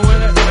gonna know where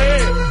that.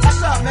 Hey,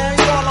 what's up, man?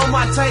 You all on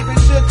my tape and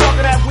shit,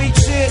 talking that weak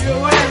shit.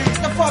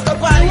 Get the fuck up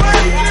out of here.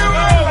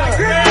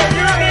 Yeah,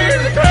 you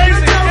niggas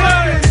crazy.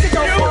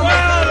 You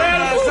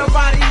wild,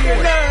 somebody here.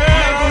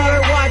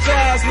 Nigga, watch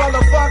ass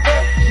motherfucker.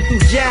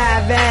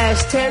 Jive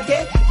ass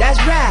turkey. That's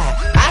right.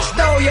 I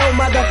stole your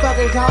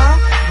motherfucking car,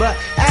 but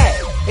hey,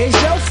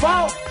 it's your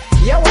fault.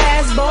 Your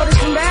ass bought it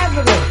from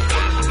Africa,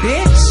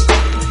 bitch.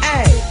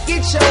 Hey,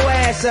 get your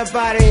ass up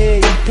out of here,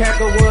 you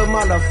Peckerwood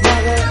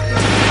motherfucker.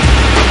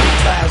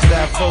 Blast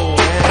that fool,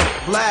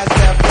 man. Blast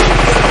that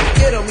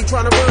fool. Get him. He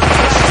trying to run.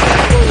 Blast that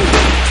fool.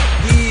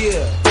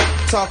 Yeah.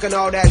 Talking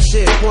all that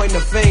shit, pointing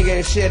the finger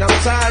and shit. I'm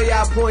tired of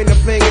y'all pointing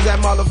the fingers at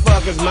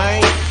motherfuckers,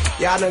 man.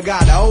 Y'all done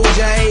got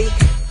OJ,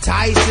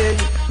 Tyson,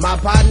 my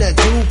partner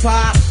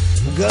Tupac,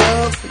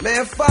 Gov.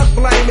 Man, fuck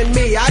blaming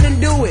me. I didn't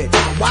do it.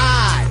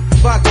 Why?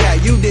 Fuck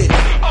that. You did it.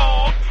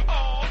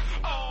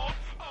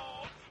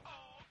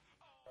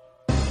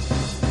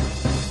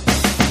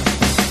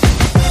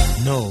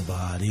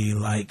 Nobody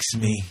likes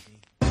me.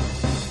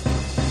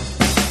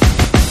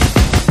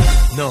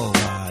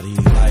 Nobody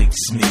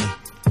likes me.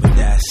 But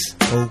that's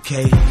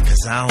okay,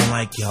 cause I don't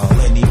like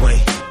y'all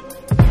anyway.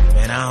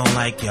 Man, I don't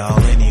like y'all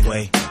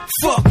anyway.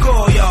 Fuck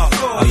all y'all.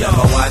 Oh yeah,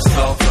 my watch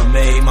talk for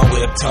me, my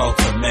whip talk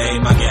for me,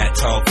 my gat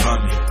talk for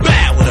me.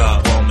 Blah, what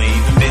up on me?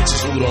 Even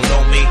bitches who don't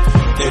know me,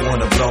 they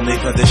wanna blow me,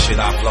 cause this shit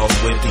I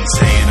floss with be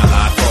saying a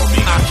lot for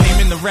me. I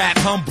came in the rap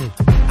humble,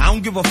 I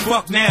don't give a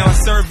fuck now. I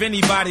serve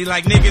anybody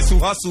like niggas who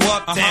hustle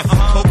up. Damn,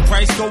 coke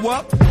price go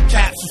up,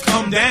 capsules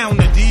come down.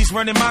 The D's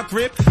running my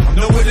grip, I'm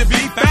nowhere to be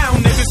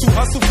found. Niggas who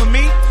hustle for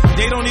me,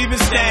 they don't even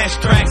stash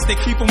tracks, they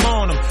keep them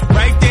on them,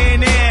 right there in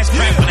their ass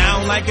crack. When I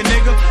don't like a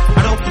nigga,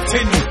 I don't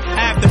continue.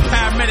 Have the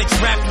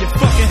paramedics wrapping your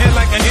fucking head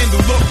like a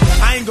handle. Look,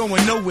 I ain't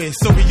going nowhere,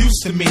 so be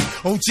used to me.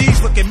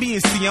 OGs look at me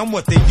and see I'm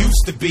what they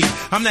used to be.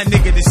 I'm that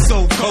nigga that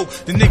sold coke,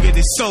 the nigga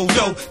that sold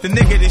dope, the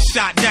nigga that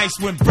shot dice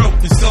when broke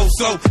and so.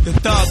 The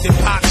thug that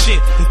pop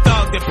shit, the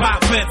thug that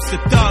pop lips, the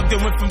thug that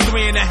went from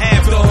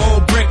 3.5 to a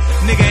whole brick.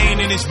 Nigga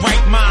ain't in his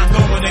right mind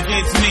going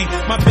against me.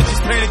 My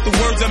bitches panic the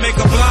words I make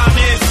a blind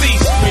man see.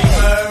 Scream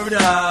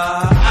murder,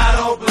 I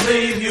don't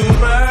believe you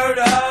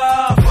murder.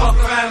 Fuck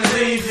around and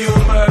leave you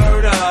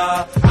murder.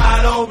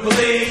 I don't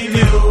believe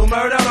you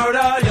murder,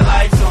 your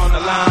life's on the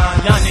line.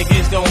 Y'all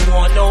niggas don't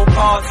want no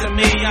parts of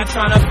me. I'm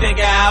trying to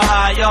figure out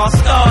how y'all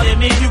started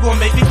me. You gon'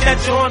 make me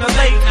catch you on a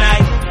late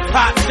night.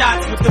 Pop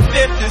shots with the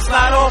fifth and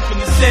slide off in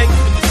the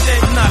sixth.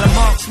 I'm not a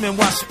marksman,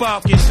 watch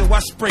spark it, so I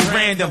spray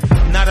random.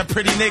 I'm not a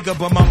pretty nigga,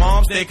 but my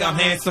mom think I'm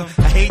handsome.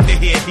 I hate to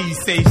hear he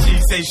say, she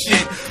say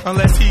shit,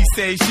 unless he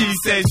say, she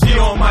say, she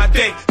on my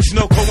dick. It's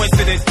no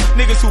coincidence.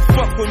 Niggas who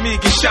fuck with me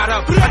get shot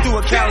up. I do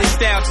a Cali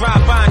style,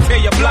 drive by and tear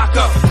your block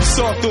up. You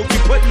saw through, you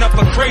putting up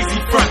a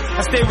crazy front.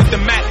 I stay with the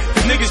Mac,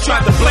 the niggas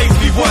tried to blaze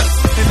me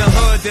once. In the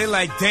hood, they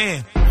like,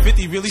 damn,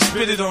 50 really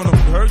spit it on them.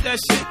 You heard that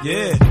shit?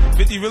 Yeah,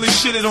 50 really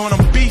shitted on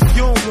them. Beef,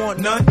 you don't want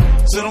none,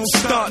 so don't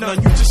start none.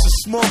 You just a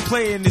small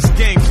player in this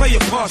game. Play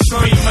your part,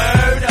 son.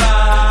 Murder,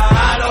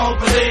 I don't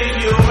believe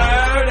you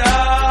murder.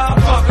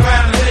 Fuck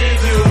around and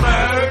leave you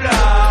murder.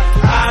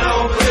 I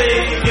don't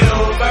believe you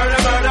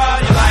murder,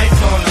 your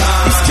life's on the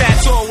line. These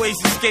cats always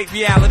escape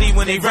reality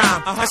when they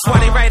rhyme. That's why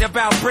they write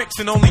about bricks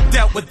and only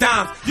dealt with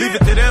dimes. Leave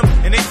it to them,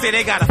 and they say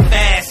they got a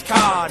fast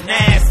car,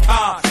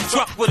 NASCAR,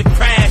 truck with a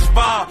crash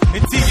bar,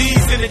 and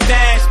TVs in the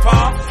dash,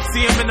 Paul.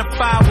 See him in the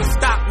fire with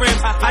stock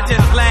rims. I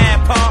just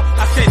laugh, Paul.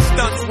 I catch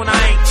stunts when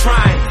I ain't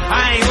trying.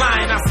 I ain't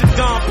lying. I sit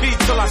down,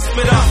 P till I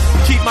spit up.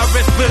 Keep my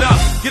wrist split up.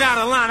 Get out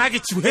of line, I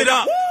get you hit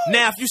up.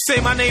 Now if you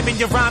say my name in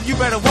your rhyme, you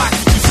better watch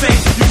what you say.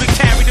 You get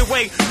carried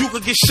away, you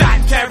could get shot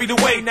and carried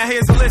away. Now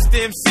here's a list of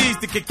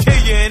MCs that could kill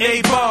you in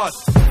 8 bars.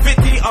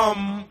 50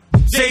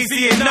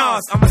 Jay-Z and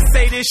Nas. I'ma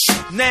say this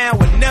shit now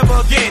and never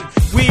again.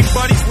 We ain't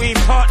buddies, we ain't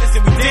partners,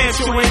 and we damn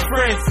sure ain't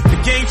friends.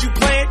 The games you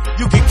playing,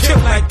 you get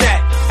killed like that.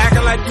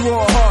 Acting like you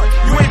all hard,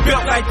 you ain't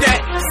built like that.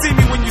 See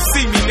me when you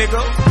see me,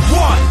 nigga.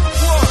 What?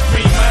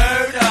 Scream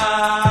murder,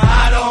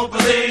 I don't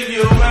believe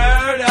you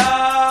murder.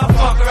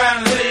 Fuck around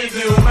and leave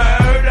you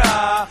murder.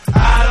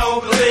 I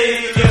don't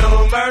believe you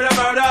murder,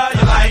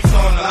 your life's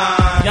on the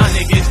line. Y'all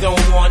niggas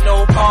don't want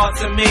no parts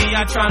to me.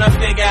 I'm trying to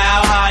figure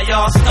out how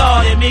y'all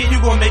started me.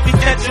 You gon' make me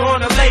catch you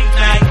on a late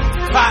night.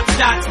 Pop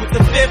shots with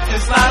the fifth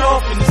and slide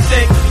off in the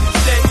sixth.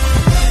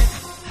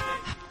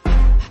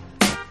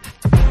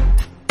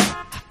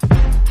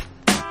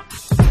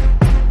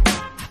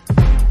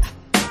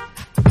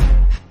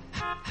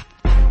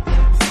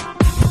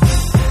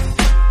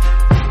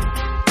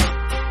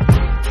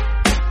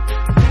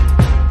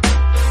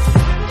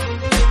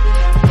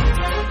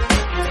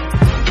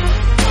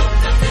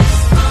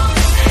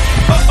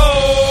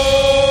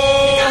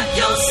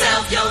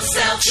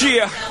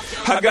 Yeah,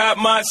 I got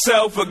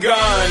myself a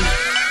gun.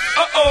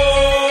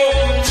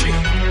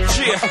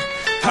 Yeah,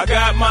 I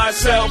got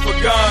myself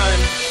a gun.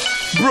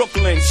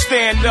 Brooklyn,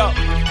 stand up.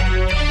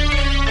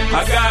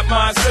 I got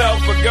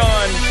myself a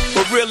gun,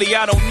 but really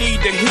I don't need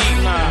the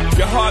heat.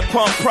 Your heart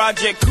pump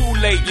project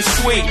Kool-Aid, you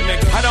sweet.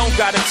 I don't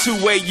got a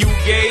two-way you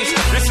gauge.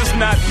 This is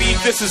not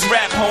beef, this is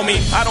rap, homie.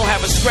 I don't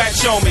have a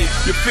scratch on me.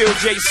 You feel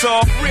J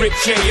soft, Rick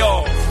J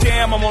off.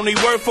 Damn, I'm only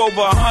worth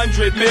over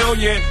 100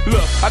 million.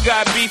 Look, I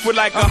got beef with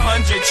like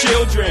 100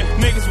 children.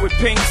 Niggas with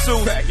pink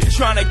suits,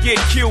 trying to get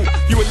cute.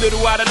 You a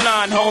little out of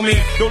line,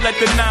 homie. Don't let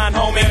the nine,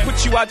 homie,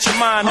 put you out your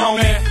mind,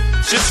 homie.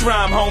 Just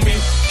rhyme, homie.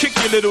 Kick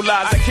your little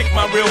lies, I kick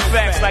my real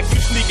facts. Like you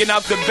sneaking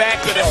out the back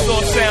of the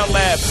Source Sound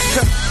Lab.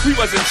 We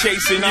wasn't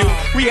chasing you,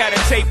 we had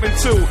a taping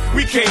too.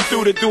 We came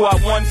through to do our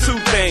 1-2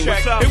 thing.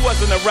 It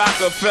wasn't a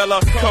Rockefeller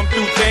come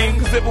through thing.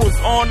 Cause if it was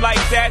on like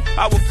that,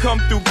 I would come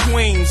through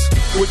Queens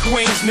with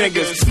Queens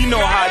niggas. You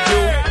know how I do.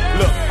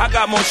 Look, I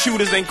got more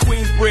shooters in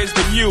Queensbridge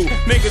than you.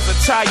 Niggas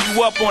will tie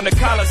you up on the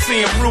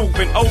Coliseum roof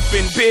and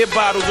open beer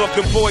bottles off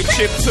the boy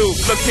Chip too.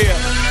 Look here,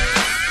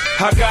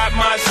 I got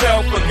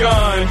myself a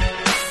gun.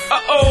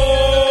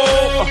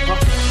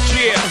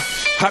 Yeah,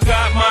 I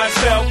got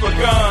myself a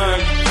gun.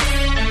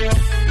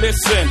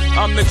 Listen,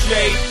 I'm the J,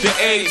 the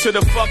A to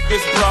the fuck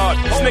this broad.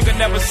 This nigga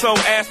never sold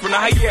aspirin,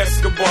 I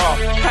Escobar.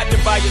 Had to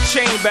buy your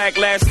chain back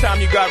last time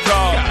you got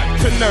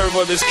robbed. The nerve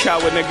of this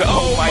coward nigga,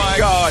 oh my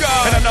god.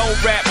 And I know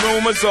rap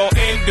rumors or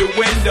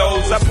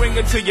innuendos. I bring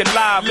it to you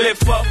live,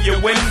 lift up your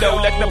window.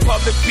 Let the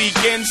public peek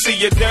in, see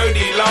your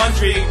dirty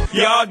laundry.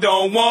 Y'all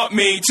don't want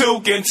me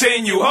to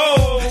continue,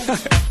 ho.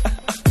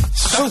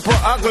 Super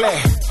ugly,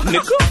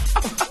 nigga.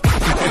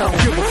 I don't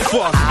give a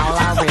fuck. All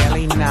I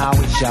really know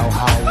is your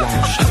hoe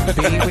wants to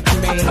be with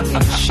me,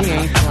 and she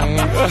ain't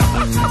playing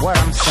what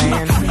I'm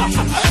saying.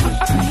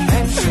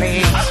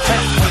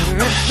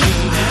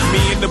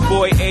 Me and the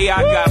boy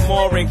AI got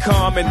more in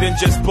common than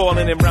just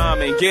ballin' and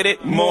rhyming. Get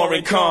it? More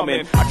in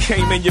common. I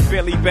came in your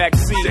Bentley back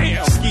seat,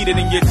 skeeted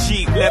in your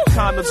Jeep, left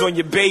condoms on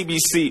your baby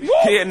seat.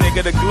 Here,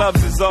 nigga, the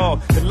gloves is all,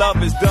 the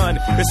love is done.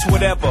 It's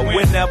whatever,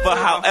 whenever,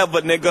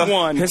 however, nigga.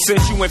 And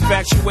since you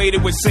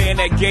infatuated with saying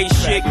that gay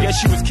shit,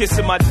 guess you was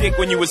kissing my dick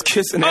when you was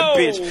kissing that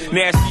bitch.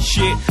 Nasty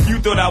shit. You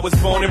thought I was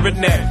boning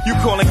Renette. You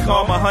calling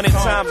Karma 100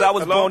 times, I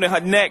was boning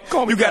her neck.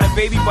 You got a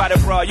baby by the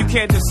bra, you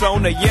can't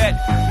disown her yet.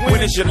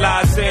 When is your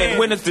lies end?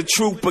 When is the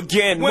truth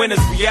begin? When is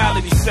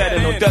reality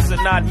setting? Or does it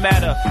not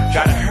matter?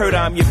 Gotta hurt,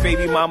 I'm your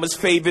baby mama's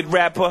favorite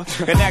rapper.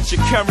 And ask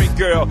your current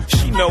girl,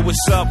 she know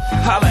what's up.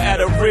 Holla at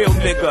a real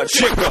nigga,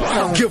 chicker. I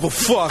don't give a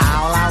fuck.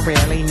 All I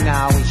really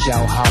know is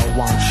your hoe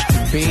wants to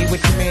be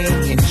with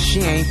me, and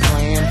she ain't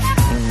playing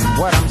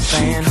what I'm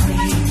saying.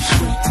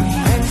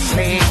 Let's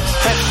see,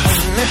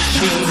 let's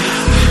see.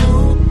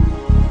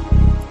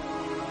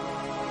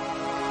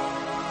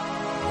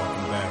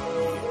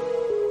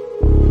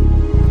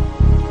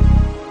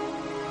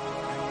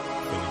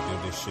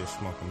 Shit,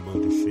 smoking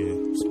Buddha shit.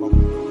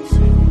 Smoking Buddha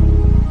shit. If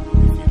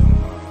you don't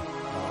mind.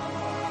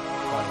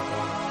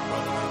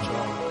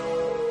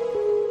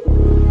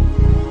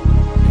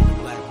 Nigga,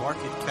 black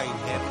market can't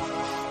have it.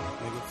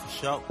 Nigga, for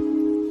sure.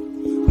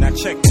 Now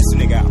check this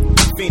nigga out.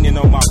 Fiending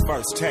on my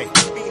first take.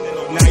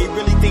 Now you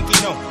really think he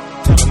know me?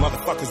 Tell the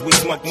motherfuckers we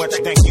smoke much,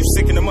 thank you.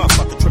 Sick in the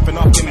motherfucker, tripping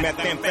off them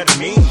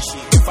methamphetamine.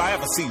 If I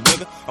ever see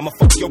nigga, I'ma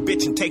fuck your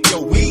bitch and take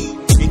your weed.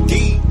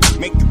 Indeed,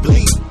 make you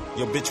bleed.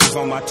 Your bitch was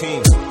on my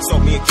team,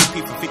 sold me a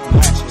QP for 50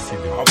 lashes.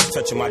 Always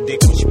touching my dick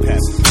when she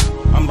passes.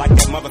 I'm like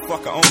that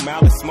motherfucker on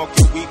malice,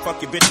 smoking weed,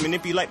 fuck your bitch,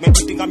 manipulate, make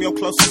you think I'm your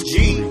closest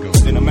G.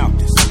 Then I'm out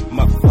this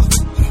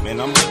motherfucker. Man,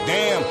 I'm like,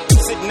 damn,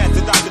 sitting at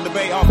the Dr.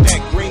 Debate off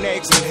that green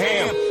eggs and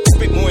ham.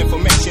 Spit more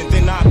information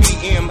than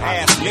IBM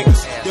ass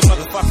niggas. Them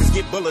motherfuckers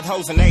get bullet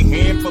holes in their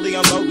hand, fully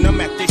unloading.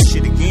 I'm at this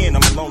shit again.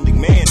 I'm a lonely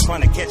man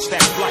trying to catch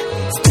that flight.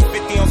 Spit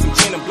 50 on some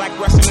gin and black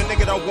Russian. A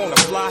nigga don't wanna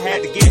fly,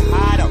 had to get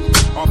high up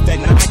off that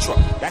nitro.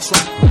 That's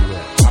right.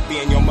 I'll be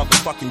in your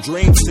motherfucking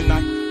dreams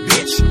tonight,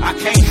 bitch. I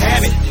can't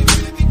have it.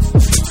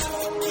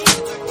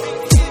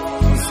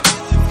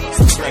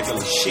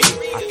 Regular shit.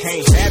 I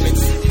can't have it.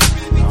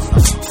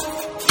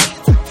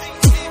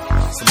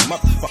 Some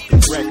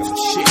motherfucking regular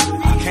shit.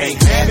 I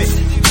can't have it.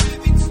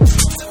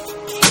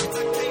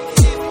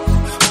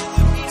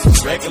 Some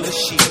regular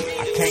shit.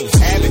 I can't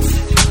have it.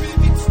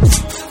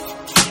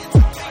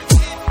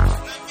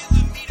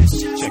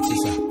 Check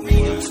this out.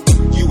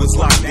 You was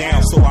locked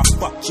down, so I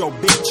fucked your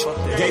bitch.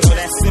 Gave her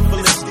that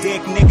syphilis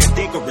dick, nigga,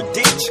 dig her a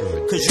ditch.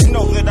 Cause you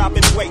know that I've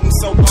been waiting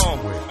so long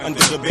under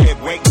the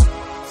bed waiting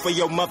for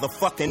your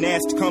motherfucking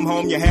ass to come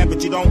home. Your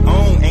habit you don't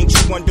own. Ain't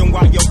you wondering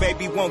why your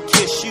baby won't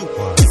kiss you?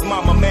 Is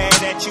mama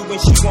mad at you when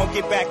she won't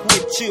get back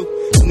with you?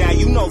 Now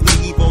you know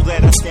the evil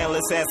that a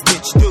scandalous ass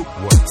bitch do.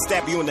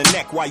 Stab you in the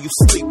neck while you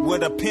sleep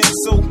with a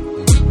pencil.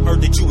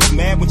 Heard that you was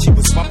mad when she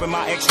was bumping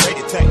my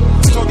X-rated tape.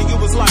 Told her you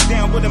was locked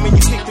down with him and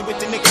you kicked it with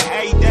the nigga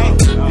A-Day.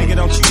 Nigga,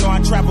 don't you know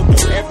I travel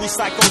through every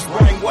psycho's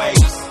brain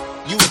waves?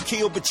 You would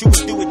kill, but you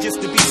would do it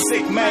just to be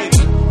sick, maybe.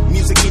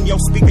 Music in your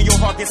speaker, your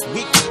heart gets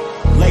weak.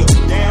 Lay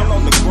you down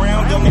on the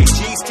ground, donate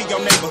G's to your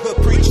neighborhood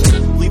preacher.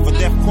 Leave a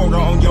death quota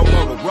on your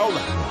Motorola.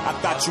 I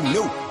thought you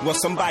knew, well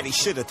somebody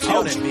should have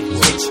told you.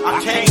 Bitch,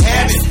 I can't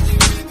have it.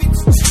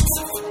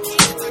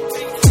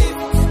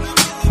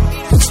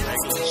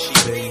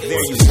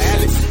 There you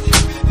have it.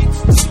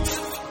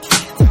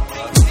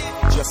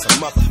 Just some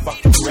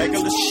motherfucking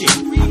regular shit.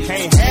 I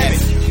can't have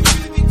it.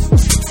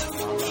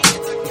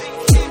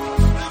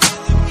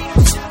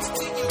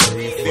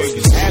 There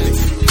you have it.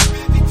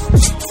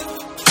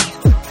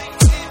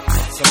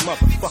 Some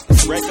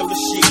motherfucking regular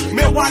shit.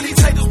 Man, why these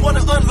haters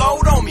wanna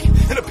unload on me?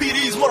 And the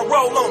PDs wanna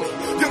roll on me.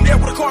 Them there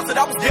with the cars that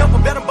I was down for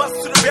better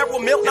busting to the barrel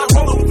milk. Now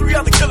rolling with 3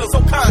 other killers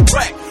on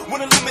contract.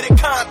 With unlimited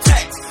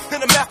contacts.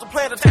 And the master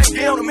plan to take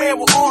down a man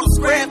with all the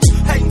scraps.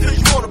 Hating till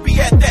you wanna be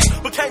at that,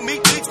 but can't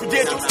meet these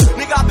credentials.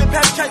 Nigga, I've been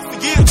past chase for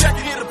years,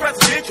 checking in the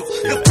presidential.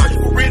 It's purchase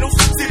for rentals,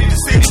 city to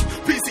city,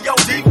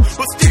 PCOD.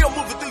 But still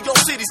moving through your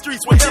city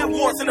streets with hell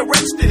wars and the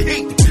registered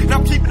heat. And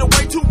I'm keeping it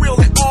way too real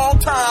at all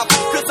times.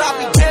 Cause I'll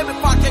be damned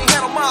if I can't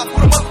handle mine. Put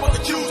a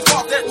motherfucker choose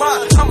off that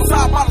line. I'm a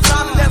side by the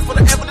side, and that's for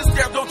the evidence,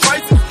 there's no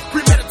traces.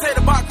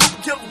 Premeditated by a group of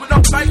killers with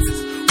no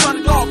faces.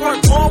 Running off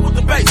first born with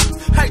the bases.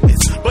 Hate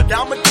this, but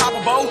I'm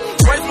unstoppable.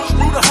 Raise my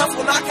screw to hustle,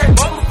 and I can't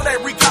bubble for that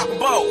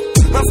recoppable.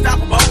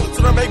 Unstoppable,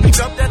 so they make me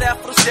dump that ass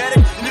for the static.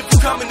 And if you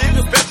coming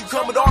niggas, bet you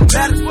coming all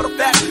batters for the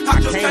fact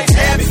I just can't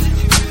have it.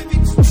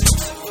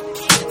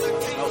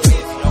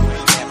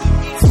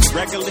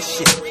 Regular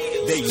shit,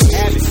 there you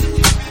have it.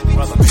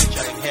 Brother, bitch, I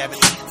ain't have it.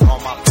 All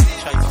my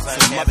chasers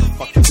ain't have it.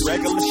 Motherfucking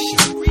regular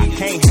shit, I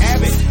can't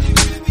have it.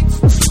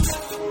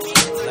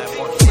 Black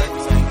Market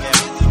Records ain't have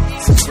it.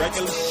 Some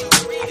regular shit,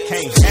 I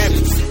can't have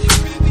it.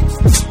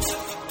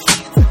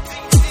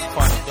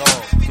 Final dog,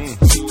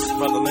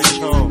 Brother Lynch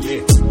home,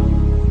 yeah.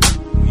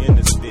 We in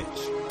this bitch.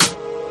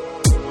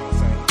 You know what I'm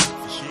saying?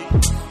 For shit.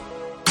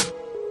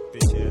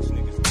 Bitch ass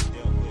niggas we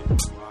dealt with.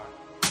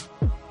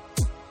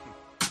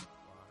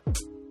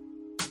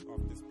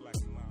 Off this Black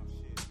and Mild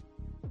shit.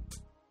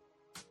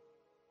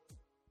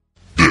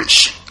 This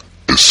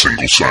is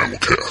Single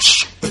Simulcast.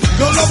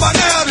 Don't know by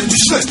now